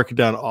said, mark it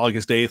down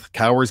August 8th.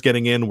 Cowher's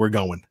getting in. We're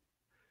going.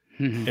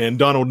 And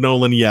Donald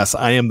Nolan, yes,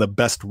 I am the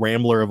best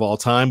Rambler of all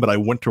time, but I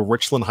went to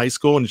Richland High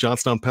School in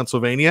Johnstown,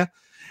 Pennsylvania,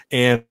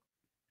 and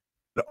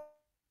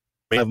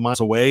 5 miles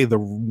away, the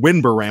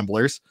Winber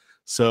Ramblers.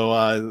 So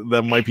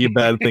that might be a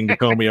bad thing to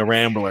call me a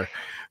Rambler.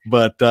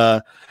 But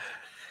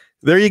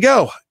there you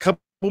go. A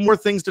couple more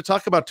things to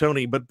talk about,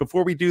 Tony. But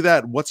before we do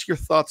that, what's your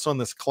thoughts on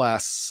this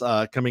class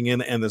coming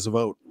in and this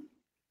vote?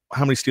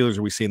 How many Steelers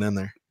are we seeing in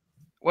there?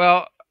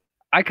 Well,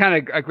 I kind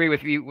of agree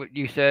with you, what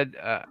you said.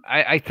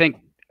 I think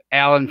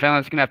Alan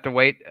Fallon's going to have to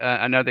wait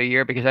another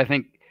year because I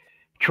think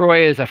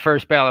Troy is a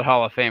first ballot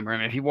Hall of Famer. I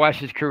mean, if you watch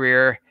his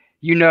career,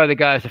 you know the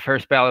guy's a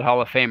first ballot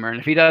Hall of Famer. And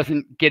if he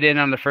doesn't get in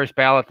on the first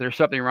ballot, there's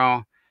something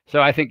wrong.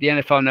 So I think the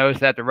NFL knows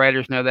that. The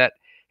writers know that.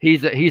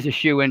 He's a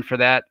shoe-in for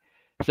that.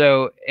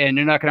 So, and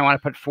they're not going to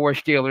want to put 4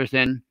 Steelers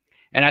in.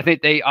 And I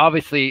think they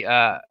obviously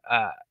have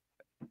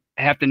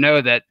to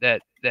know that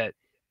there's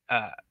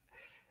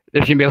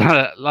going to be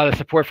a lot of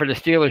support for the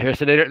Steelers here,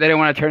 so they don't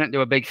want to turn it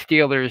into a big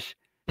Steelers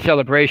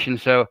celebration.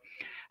 So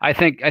I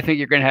think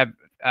you're going to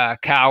have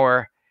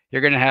Cowher,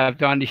 you're going to have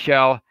Don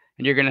DeShell,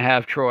 and you're going to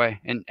have Troy.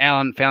 And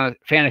Alan Faneca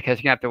is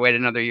going to have to wait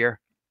another year.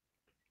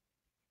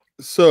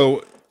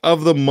 So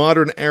of the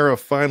modern era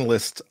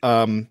finalists,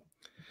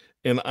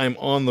 and I'm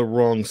on the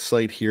wrong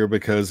site here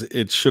because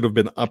it should have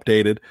been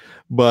updated,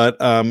 but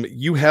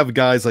you have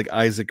guys like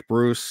Isaac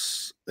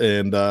Bruce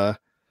and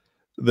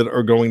that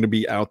are going to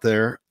be out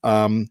there.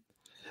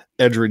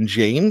 Edgerrin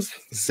James,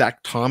 Zach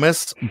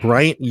Thomas,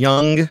 Bryant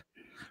Young,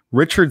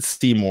 Richard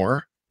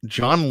Seymour,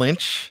 John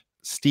Lynch,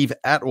 Steve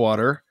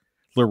Atwater,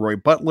 Leroy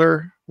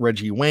Butler,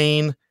 Reggie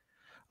Wayne.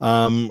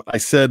 I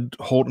said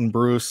Holton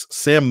Bruce,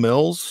 Sam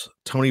Mills,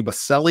 Tony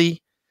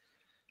Baselli,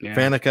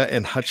 Faneca,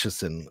 and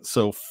Hutchison.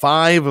 So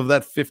 5 of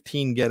that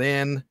 15 get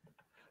in.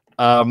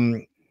 I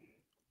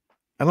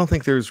don't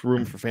think there's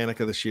room for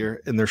Faneca this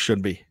year, and there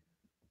should be.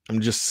 I'm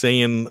just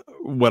saying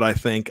what I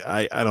think.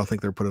 I don't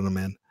think they're putting him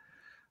in.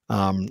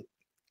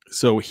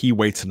 So he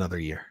waits another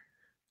year.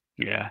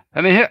 Yeah,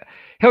 I mean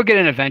he'll get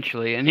in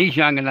eventually, and he's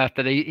young enough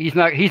that he's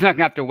not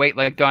gonna have to wait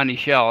like Don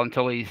DeShell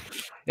until he's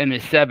in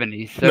his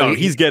 70s. So no,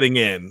 he's getting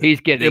in. He's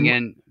getting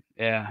in.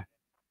 Yeah.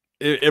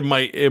 It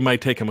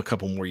might take him a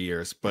couple more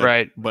years,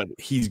 but but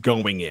he's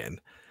going in,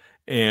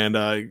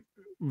 and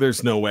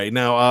there's no way.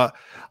 Now,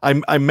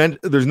 I meant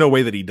there's no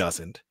way that he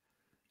doesn't.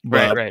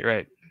 But,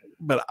 right.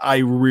 But I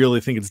really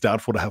think it's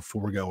doubtful to have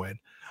 4 go in.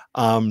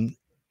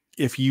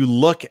 If you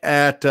look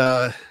at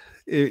the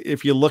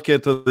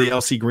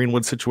LC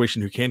Greenwood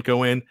situation, who can't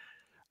go in,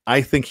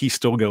 I think he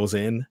still goes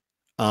in.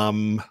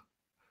 And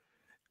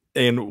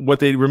what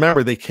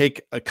they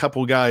take a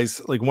couple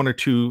guys, like 1 or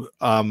 2.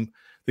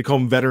 They call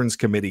them Veterans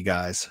Committee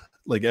guys,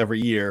 like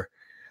every year.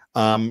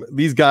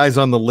 These guys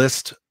on the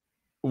list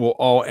will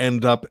all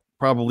end up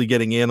probably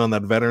getting in on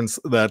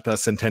that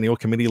Centennial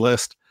Committee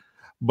list.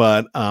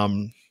 But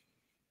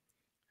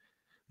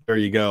there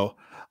you go.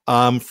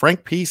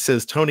 Frank P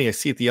says, Tony, I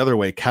see it the other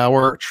way.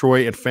 Cower,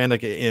 Troy, and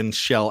Faneca in,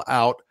 Shell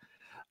out.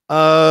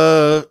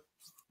 I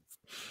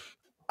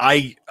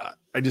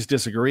just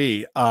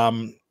disagree.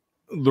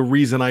 The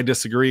reason I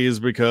disagree is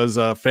because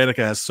Faneca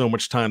has so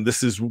much time.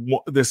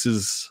 It'll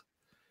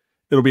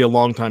be a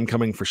long time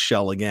coming for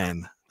Shell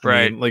again.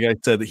 I mean, like I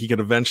said, he could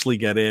eventually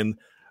get in,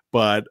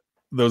 but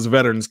the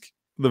veterans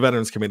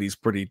committee is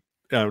pretty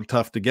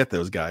tough to get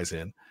those guys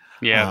in.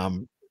 Yeah.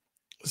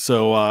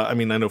 So I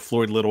mean, I know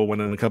Floyd Little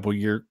went in a couple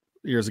years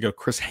ago.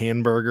 Chris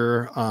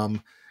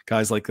Hanberger,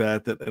 guys like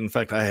that. That in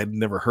fact, I had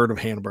never heard of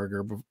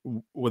Hanberger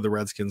with the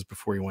Redskins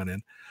before he went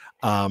in.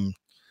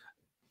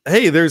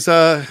 Hey, there's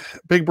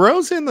Big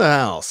Bro's in the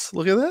house.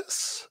 Look at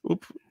this.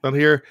 Oop, out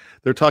here.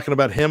 They're talking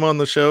about him on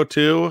the show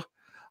too.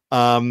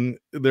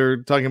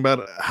 They're talking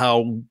about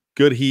how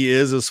good he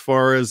is as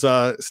far as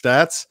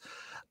stats.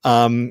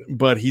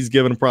 But he's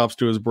giving props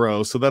to his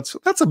bro. So that's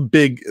a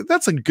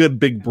good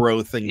Big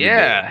Bro thing.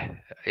 Yeah.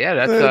 Yeah,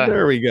 that's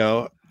there we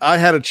go. I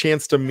had a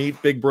chance to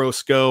meet Big Bro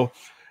Sko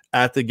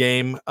at the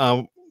game.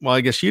 Well,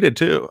 I guess you did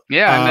too.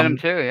 Yeah, I met him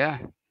too, yeah.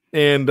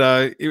 And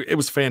it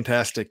was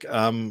fantastic.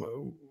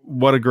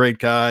 What a great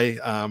guy.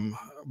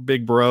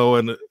 Big Bro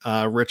and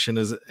Rich and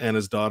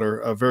his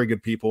daughter, very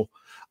good people.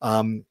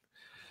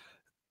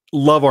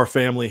 Love our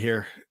family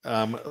here.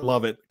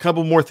 Love it. A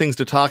couple more things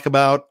to talk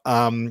about.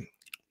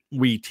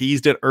 We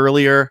teased it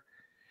earlier.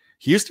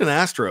 Houston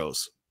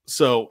Astros.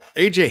 So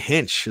AJ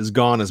Hinch is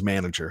gone as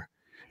manager.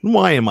 And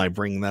why am I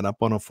bringing that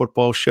up on a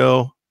football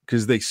show?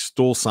 Because they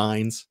stole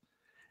signs.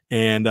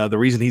 And the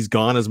reason he's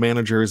gone as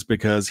manager is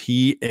because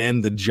he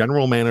and the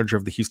general manager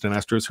of the Houston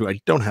Astros, who I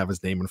don't have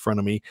his name in front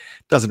of me,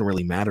 doesn't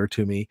really matter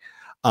to me.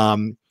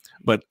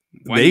 But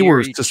they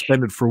were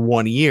suspended for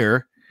 1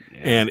 year. Yeah.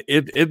 And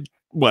it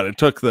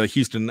took the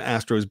Houston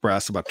Astros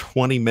brass about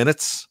 20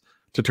 minutes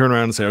to turn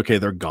around and say, okay,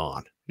 they're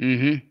gone.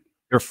 Mm-hmm.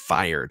 They're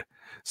fired.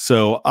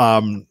 So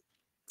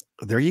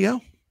there you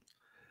go.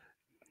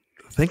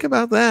 Think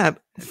about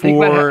that.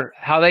 Think about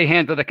how they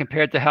handled it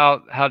compared to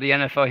how the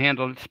NFL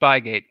handled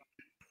Spygate.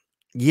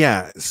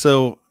 Yeah.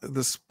 So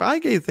the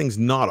Spygate thing's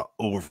not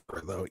over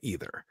though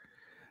either.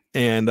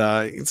 And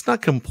it's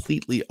not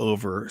completely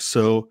over.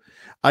 So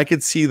I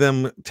could see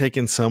them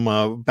taking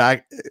some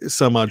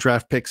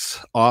draft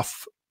picks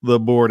off the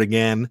board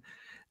again.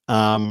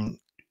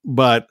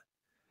 But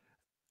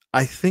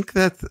I think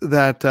that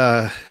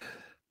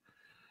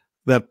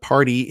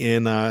party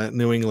in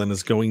New England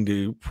is going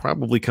to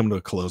probably come to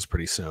a close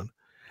pretty soon.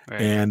 Right.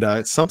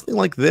 And something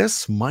like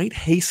this might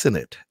hasten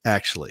it,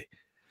 actually.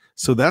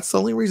 So that's the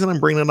only reason I'm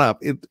bringing it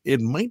up. It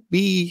might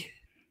be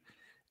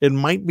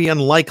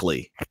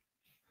unlikely,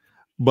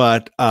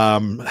 but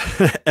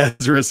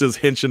Ezra says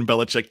Hinch and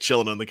Belichick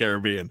chilling in the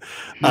Caribbean.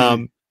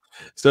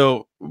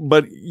 So,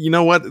 but you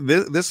know what?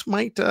 This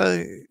might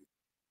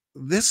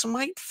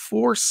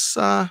force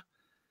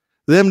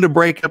them to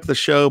break up the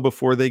show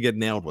before they get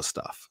nailed with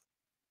stuff.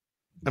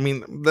 I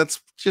mean,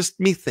 that's just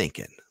me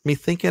thinking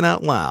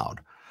out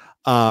loud.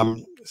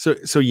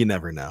 So you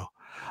never know.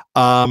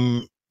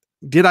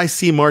 Did I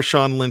see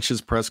Marshawn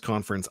Lynch's press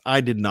conference? I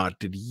did not.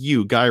 Did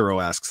you? Gyro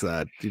asks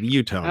that. Did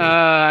you, Tony?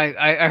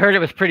 I heard it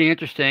was pretty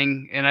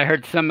interesting, and I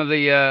heard some of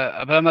the.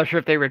 But I'm not sure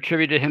if they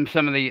attributed him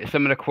some of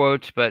the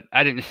quotes, but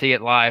I didn't see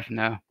it live.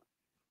 No.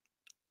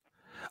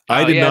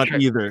 I did not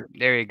either.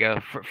 There you go.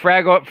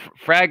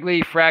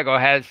 Fraggle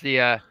has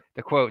the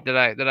quote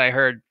that I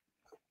heard.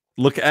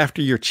 Look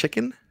after your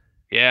chicken.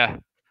 Yeah,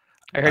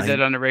 I heard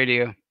that on the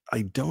radio.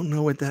 I don't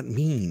know what that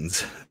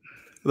means.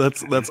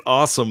 That's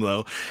awesome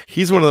though.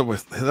 He's one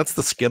of that's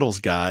the Skittles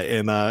guy,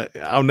 and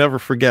I'll never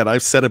forget.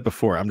 I've said it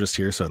before. I'm just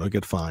here so I don't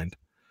get fined.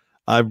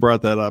 I've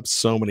brought that up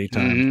so many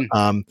times.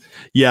 Mm-hmm.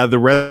 Yeah, the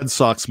Red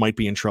Sox might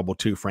be in trouble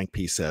too. Frank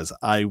P says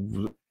I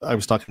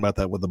was talking about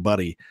that with a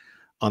buddy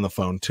on the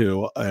phone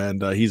too,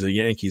 and he's a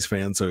Yankees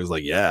fan, so he's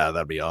like, "Yeah,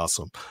 that'd be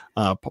awesome."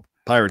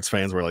 Pirates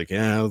fans were like,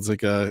 "Yeah, it's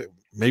like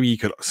maybe you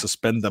could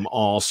suspend them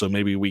all, so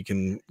maybe we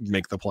can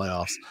make the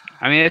playoffs."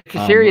 I mean, it's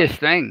a serious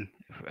thing.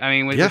 I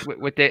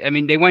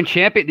mean, they won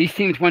these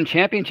teams won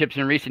championships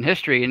in recent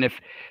history, and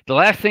if the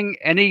last thing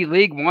any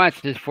league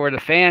wants is for the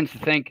fans to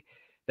think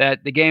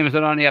that the game is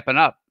not on the up and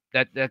up,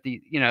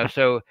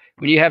 so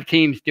when you have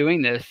teams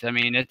doing this, I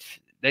mean,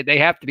 they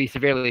have to be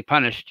severely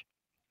punished.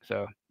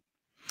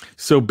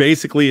 So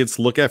basically, it's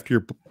look after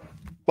your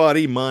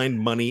body, mind,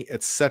 money,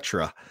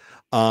 etc.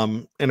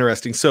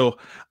 Interesting. So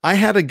I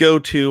had to go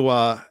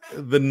to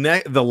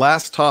the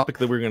last topic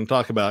that we're going to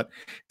talk about.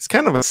 It's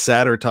kind of a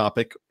sadder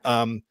topic.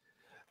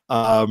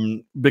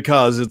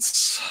 Because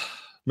it's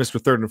Mr.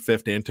 Third and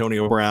Fifth,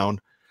 Antonio Brown.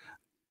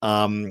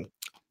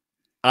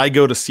 I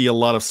go to see a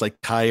lot of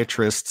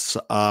psychiatrists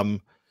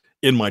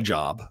in my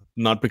job,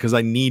 not because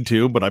I need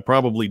to, but I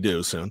probably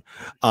do soon.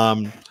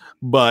 And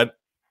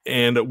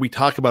we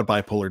talk about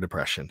bipolar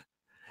depression,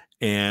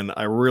 and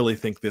I really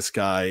think this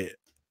guy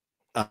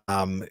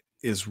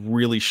is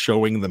really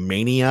showing the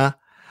mania.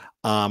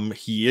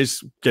 He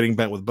is getting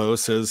bent with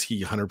Bosa's.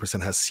 He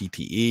 100% has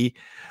CTE.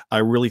 I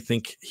really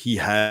think he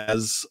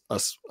has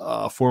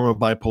a form of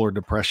bipolar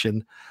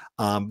depression.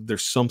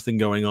 There's something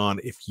going on.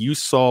 If you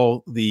saw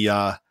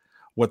the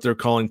what they're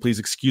calling, please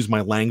excuse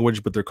my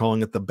language, but they're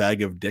calling it the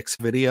bag of dicks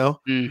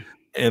video. Mm.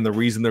 And the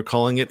reason they're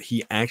calling it,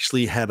 he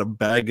actually had a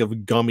bag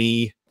of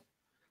gummy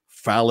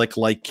phallic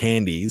like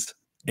candies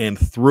and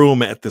threw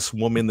them at this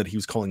woman that he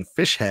was calling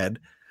Fishhead,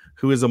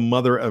 who is a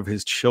mother of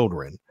his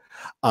children.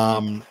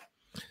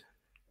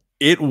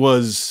 It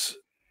was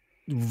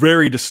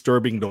very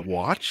disturbing to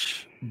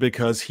watch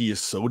because he is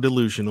so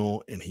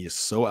delusional and he is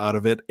so out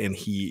of it. And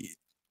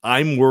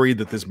I'm worried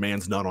that this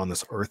man's not on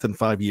this earth in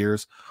 5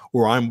 years,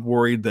 or I'm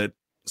worried that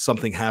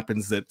something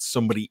happens that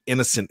somebody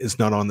innocent is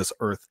not on this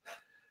earth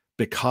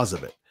because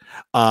of it.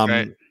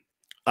 Right.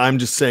 I'm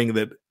just saying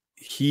that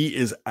he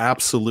is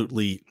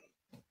absolutely,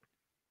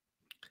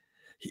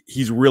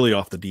 he's really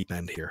off the deep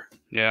end here.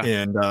 Yeah.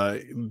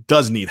 And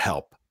does need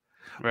help.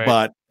 Right.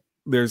 But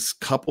there's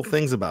a couple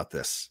things about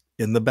this.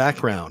 In the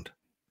background,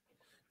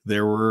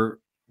 there were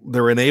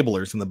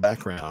enablers in the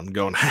background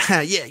going,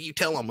 yeah, you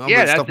tell them.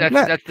 Yeah,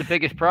 that's the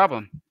biggest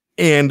problem.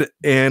 And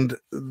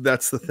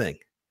that's the thing.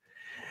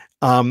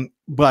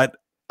 But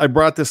I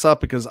brought this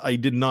up because I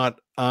did not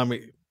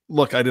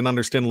look, I didn't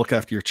understand look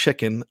after your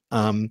chicken.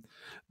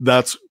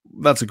 That's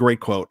a great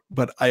quote.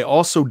 But I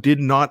also did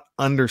not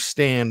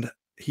understand.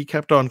 He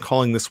kept on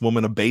calling this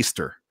woman a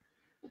baster.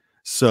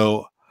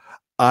 So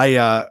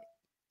I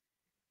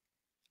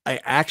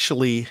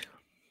actually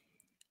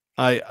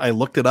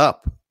looked it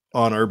up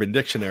on Urban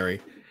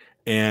Dictionary,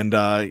 and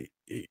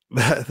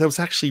that was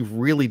actually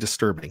really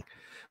disturbing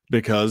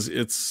because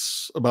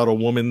it's about a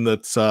woman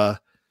that's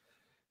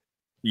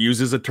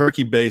uses a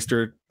turkey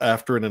baster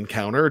after an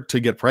encounter to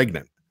get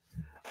pregnant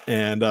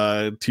and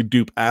to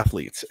dupe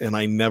athletes. And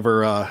I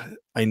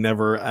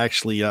never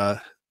actually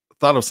thought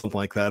of something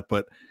like that,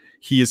 but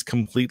he is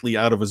completely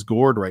out of his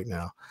gourd right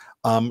now.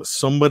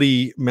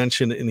 Somebody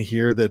mentioned in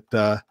here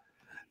that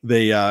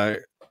they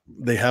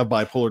have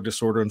bipolar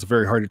disorder and it's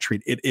very hard to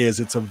treat. It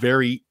is. It's a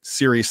very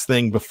serious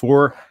thing.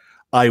 Before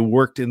I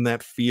worked in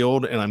that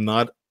field, and I'm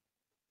not,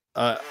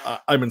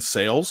 I'm in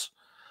sales.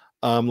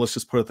 Let's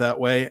just put it that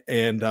way.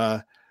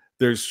 And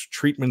there's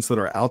treatments that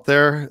are out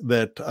there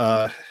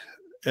that,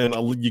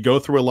 and you go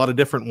through a lot of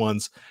different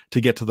ones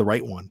to get to the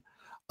right one.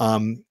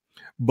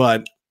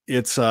 But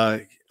it's,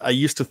 I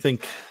used to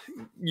think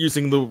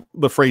using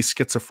the phrase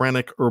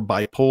schizophrenic or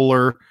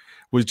bipolar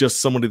was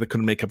just somebody that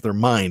couldn't make up their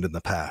mind in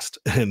the past.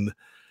 And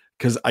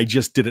because I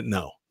just didn't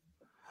know.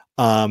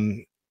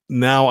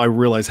 Now I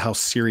realize how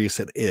serious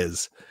it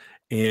is.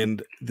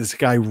 And this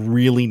guy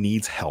really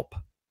needs help.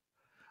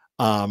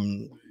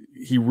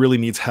 He really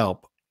needs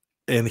help.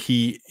 And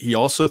he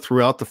also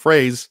threw out the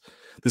phrase,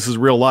 this is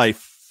real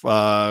life,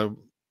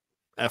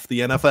 F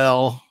the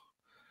NFL.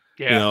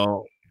 Yeah. You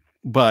know,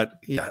 but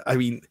yeah, I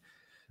mean,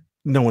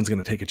 no one's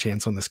going to take a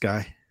chance on this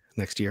guy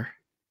next year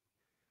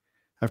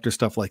after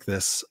stuff like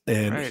this.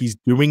 And he's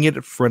doing it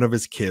in front of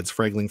his kids.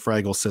 Fragling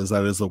Fraggle says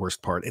that is the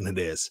worst part, and it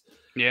is.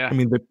 Yeah. I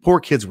mean, the poor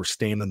kids were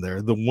standing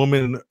there. The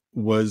woman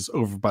was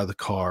over by the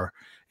car,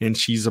 and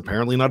she's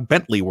apparently not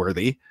Bentley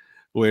worthy,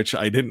 which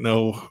I didn't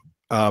know,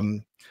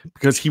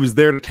 because she was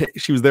there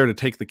to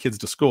take the kids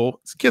to school.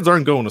 These kids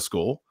aren't going to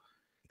school.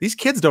 These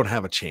kids don't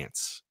have a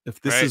chance if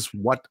this is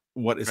what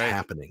is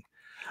happening.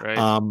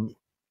 Right.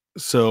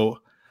 So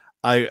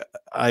I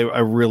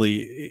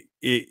really,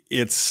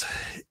 it's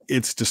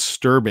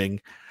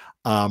disturbing,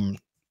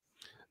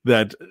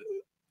 that,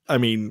 I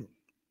mean,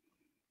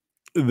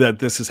 that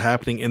this is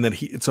happening and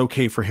that it's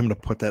okay for him to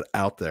put that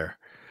out there.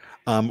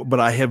 But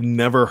I have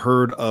never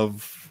heard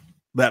of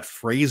that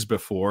phrase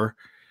before.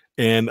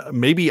 And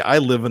maybe I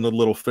live in a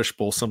little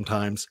fishbowl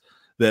sometimes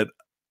that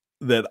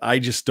I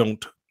just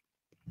don't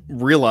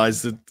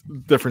realize that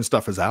different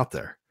stuff is out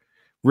there.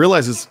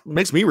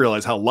 Makes me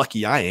realize how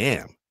lucky I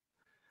am.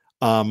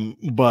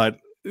 But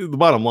the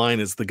bottom line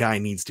is the guy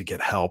needs to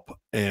get help,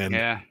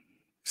 and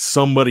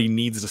somebody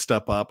needs to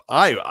step up.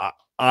 I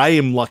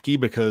am lucky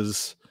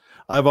because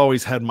I've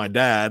always had my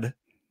dad,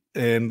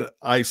 and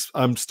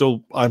I'm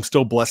still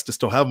blessed to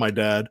still have my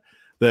dad,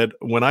 that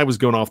when I was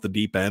going off the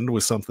deep end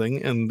with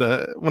something, and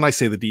when I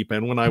say the deep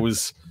end, when I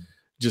was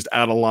just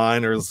out of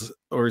line, or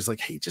he's like,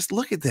 hey, just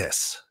look at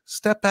this,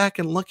 step back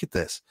and look at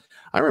this.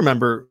 I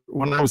remember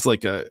when I was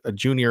like a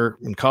junior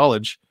in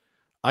college,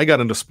 I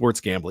got into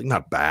sports gambling.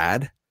 Not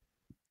bad.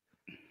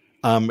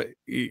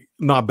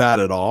 Not bad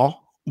at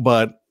all,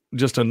 but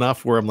just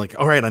enough where I'm like,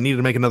 all right, I need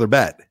to make another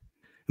bet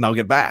and I'll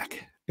get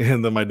back.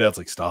 And then my dad's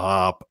like,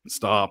 stop.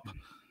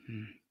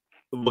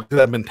 Look at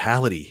that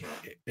mentality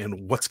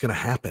and what's going to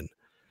happen.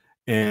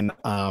 And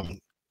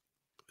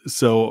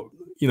so,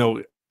 you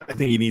know, I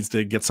think he needs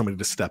to get somebody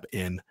to step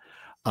in.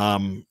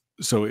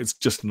 So it's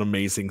just an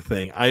amazing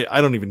thing. I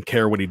don't even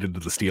care what he did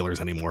to the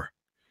Steelers anymore.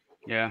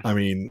 Yeah. I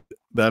mean,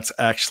 that's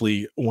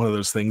actually one of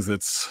those things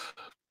that's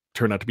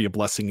turned out to be a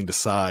blessing in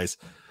disguise.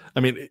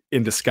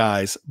 In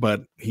disguise,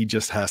 but he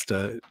just has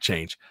to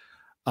change.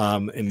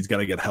 And he's got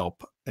to get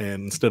help.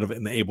 And instead of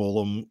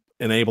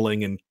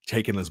enabling and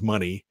taking his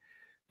money,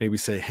 maybe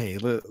say, hey,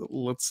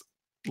 let's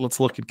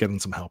look at getting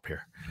some help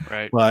here.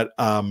 Right.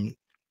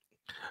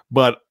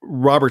 but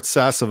Robert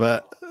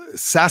Sasavets,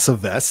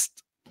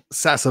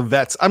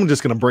 I'm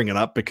just going to bring it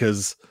up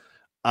because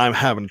I'm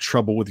having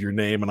trouble with your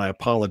name and I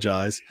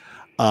apologize.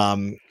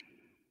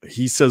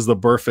 He says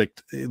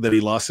that he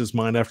lost his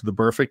mind after the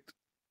perfect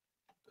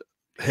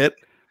hit.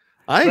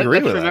 I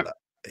agree with that.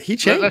 He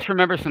changed. Let's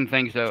remember some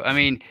things, though. I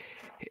mean,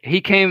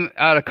 he came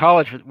out of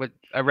college with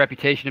a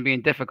reputation of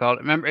being difficult.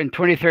 Remember in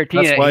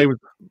 2013, that's why he was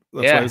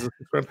a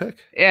sixth-round pick.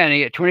 Yeah,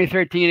 and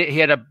 2013 he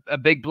had a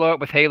big blow up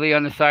with Haley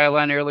on the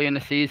sideline early in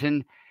the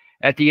season.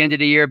 At the end of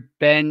the year,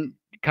 Ben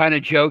kind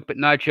of joked, but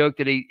not joked,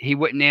 that he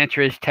wouldn't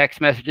answer his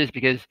text messages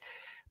because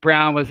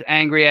Brown was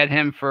angry at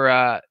him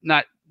for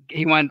not.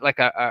 He wanted like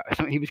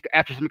he was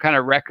after some kind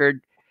of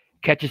record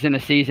catches in the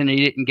season and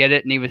he didn't get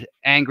it, and he was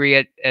angry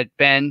at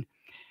Ben.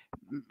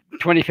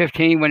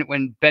 2015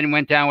 when Ben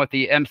went down with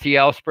the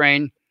MCL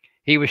sprain,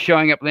 he was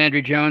showing up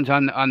Landry Jones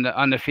on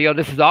the field.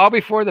 This is all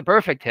before the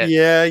perfect hit.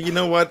 Yeah, you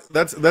know what?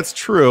 That's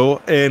true.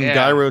 And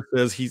Gyro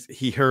says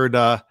he heard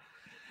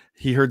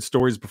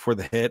stories before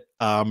the hit.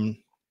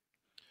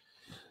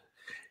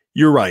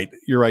 You're right,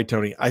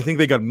 Tony. I think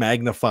they got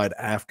magnified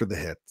after the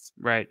hits.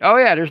 Right. Oh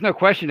yeah, there's no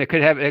question. It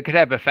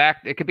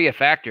could be a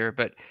factor,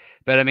 but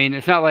I mean,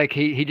 it's not like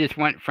he just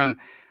went from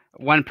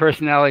one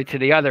personality to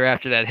the other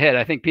after that hit.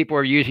 I think people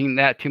are using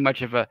that too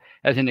much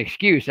as an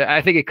excuse.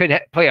 I think it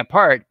could play a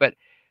part, but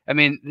I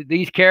mean,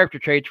 these character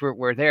traits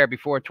were there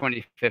before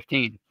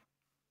 2015.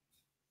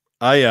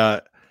 I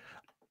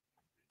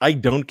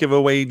don't give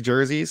away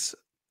jerseys.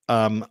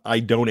 I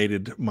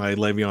donated my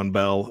Le'Veon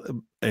Bell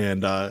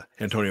and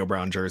Antonio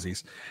Brown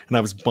jerseys, and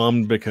I was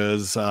bummed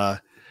because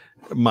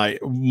my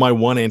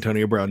one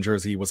Antonio Brown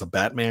jersey was a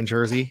Batman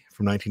jersey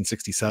from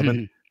 1967.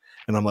 Mm-hmm.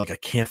 And I'm like, I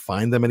can't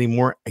find them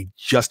anymore. I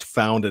just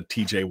found a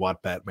TJ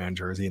Watt Batman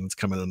jersey, and it's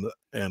coming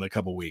in a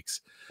couple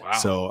weeks. Wow.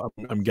 So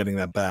I'm getting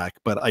that back.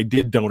 But I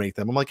did donate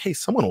them. I'm like, hey,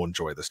 someone will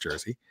enjoy this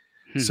jersey.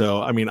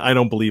 So, I mean, I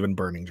don't believe in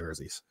burning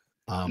jerseys.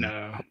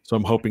 No. So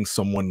I'm hoping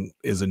someone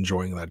is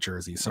enjoying that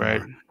jersey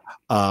somewhere.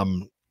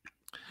 Right.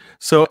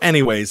 So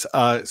anyways,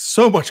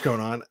 so much going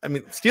on. I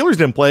mean, Steelers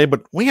didn't play,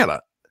 but we had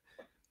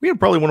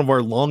probably one of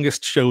our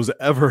longest shows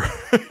ever.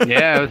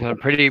 Yeah, it was a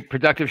pretty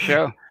productive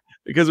show.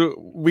 Because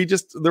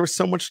there was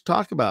so much to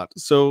talk about.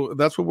 So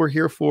that's what we're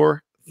here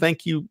for.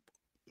 Thank you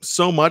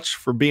so much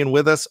for being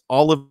with us,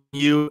 all of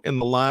you in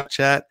the live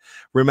chat.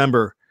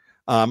 Remember,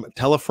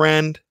 tell a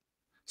friend,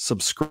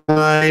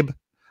 subscribe,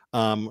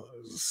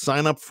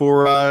 sign up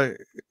for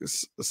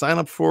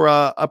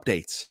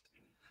updates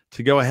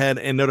to go ahead,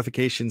 and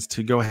notifications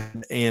to go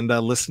ahead and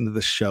listen to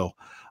the show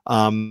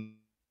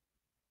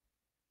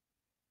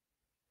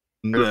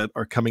that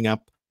are coming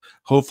up.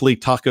 Hopefully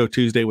Taco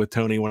Tuesday with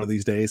Tony one of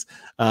these days.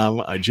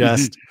 But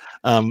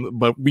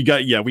we got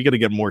to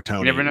get more Tony.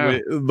 You never know.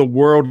 The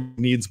world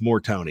needs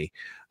more Tony.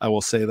 I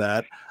will say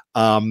that.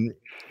 And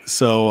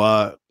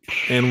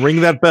ring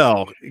that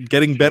bell.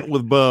 Getting Bent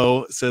with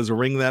Bo says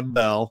ring that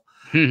bell.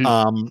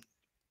 And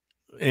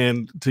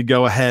to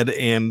go ahead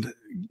and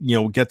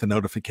get the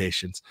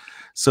notifications.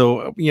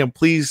 So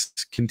please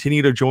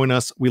continue to join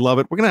us. We love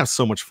it. We're gonna have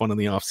so much fun in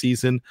the off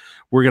season.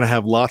 We're gonna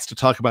have lots to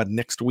talk about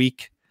next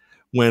week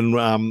when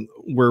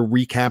we're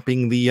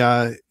recapping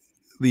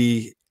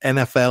the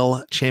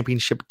NFL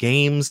championship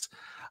games.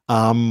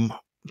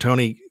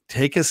 Tony,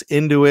 take us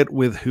into it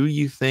with who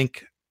you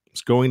think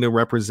is going to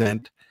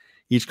represent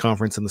each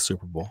conference in the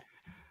Super Bowl.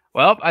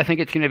 Well, I think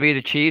it's going to be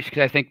the Chiefs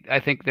because I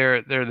think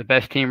they're the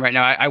best team right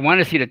now. I want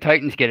to see the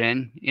Titans get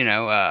in,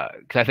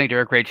 because I think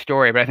they're a great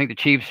story. But I think the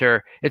Chiefs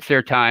it's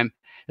their time.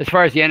 As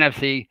far as the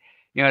NFC,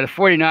 the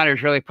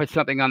 49ers really put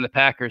something on the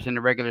Packers in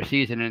the regular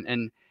season,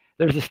 and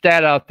there's a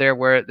stat out there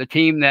where the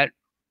team that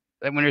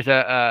when there's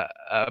a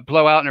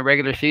blowout in a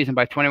regular season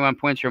by 21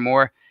 points or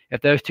more,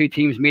 if those two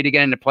teams meet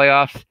again in the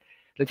playoffs,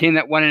 the team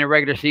that won in a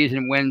regular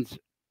season wins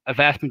a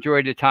vast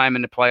majority of the time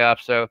in the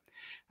playoffs. So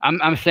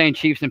I'm saying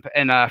Chiefs and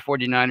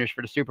 49ers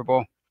for the Super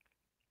Bowl.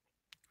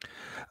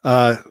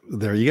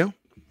 There you go.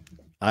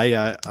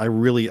 I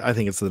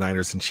think it's the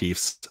Niners and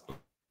Chiefs.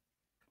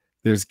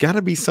 There's got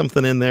to be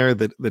something in there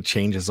that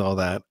changes all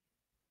that.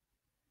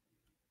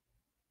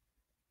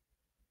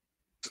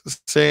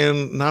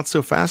 Saying not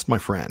so fast, my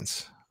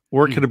friends.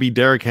 Or could it be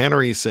Derrick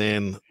Henry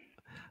saying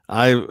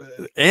and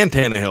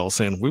Tannehill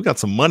saying we've got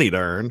some money to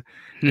earn,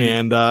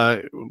 and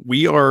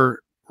we are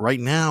right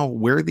now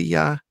we're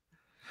the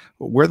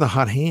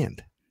hot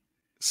hand.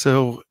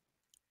 So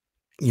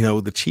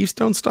the Chiefs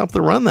don't stop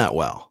the run that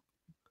well,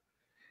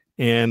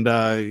 and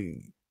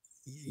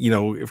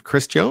if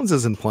Chris Jones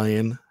isn't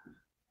playing,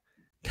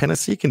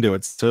 Tennessee can do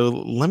it. So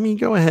let me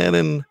go ahead,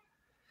 and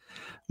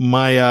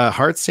my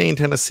heart's saying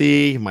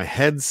Tennessee, my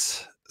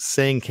head's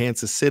saying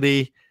Kansas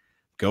City.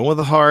 Going with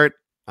the heart,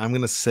 I'm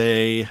going to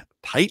say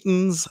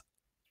Titans,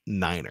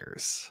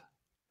 Niners.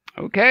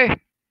 Okay.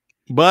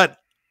 But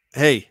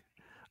hey,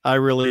 I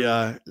really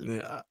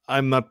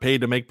I'm not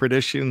paid to make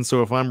predictions,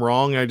 so if I'm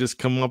wrong, I just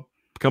come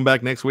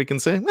back next week and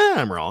say,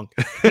 I'm wrong.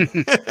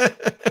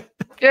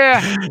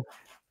 Yeah.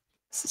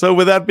 So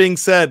with that being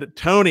said,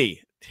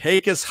 Tony,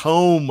 take us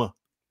home.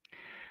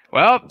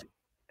 Well,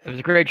 It was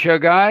a great show,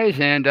 guys.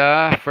 And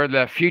for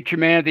the future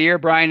man of the year,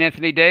 Brian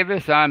Anthony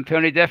Davis, I'm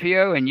Tony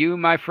Defio, and you,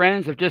 my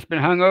friends, have just been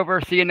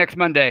hungover. See you next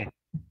Monday.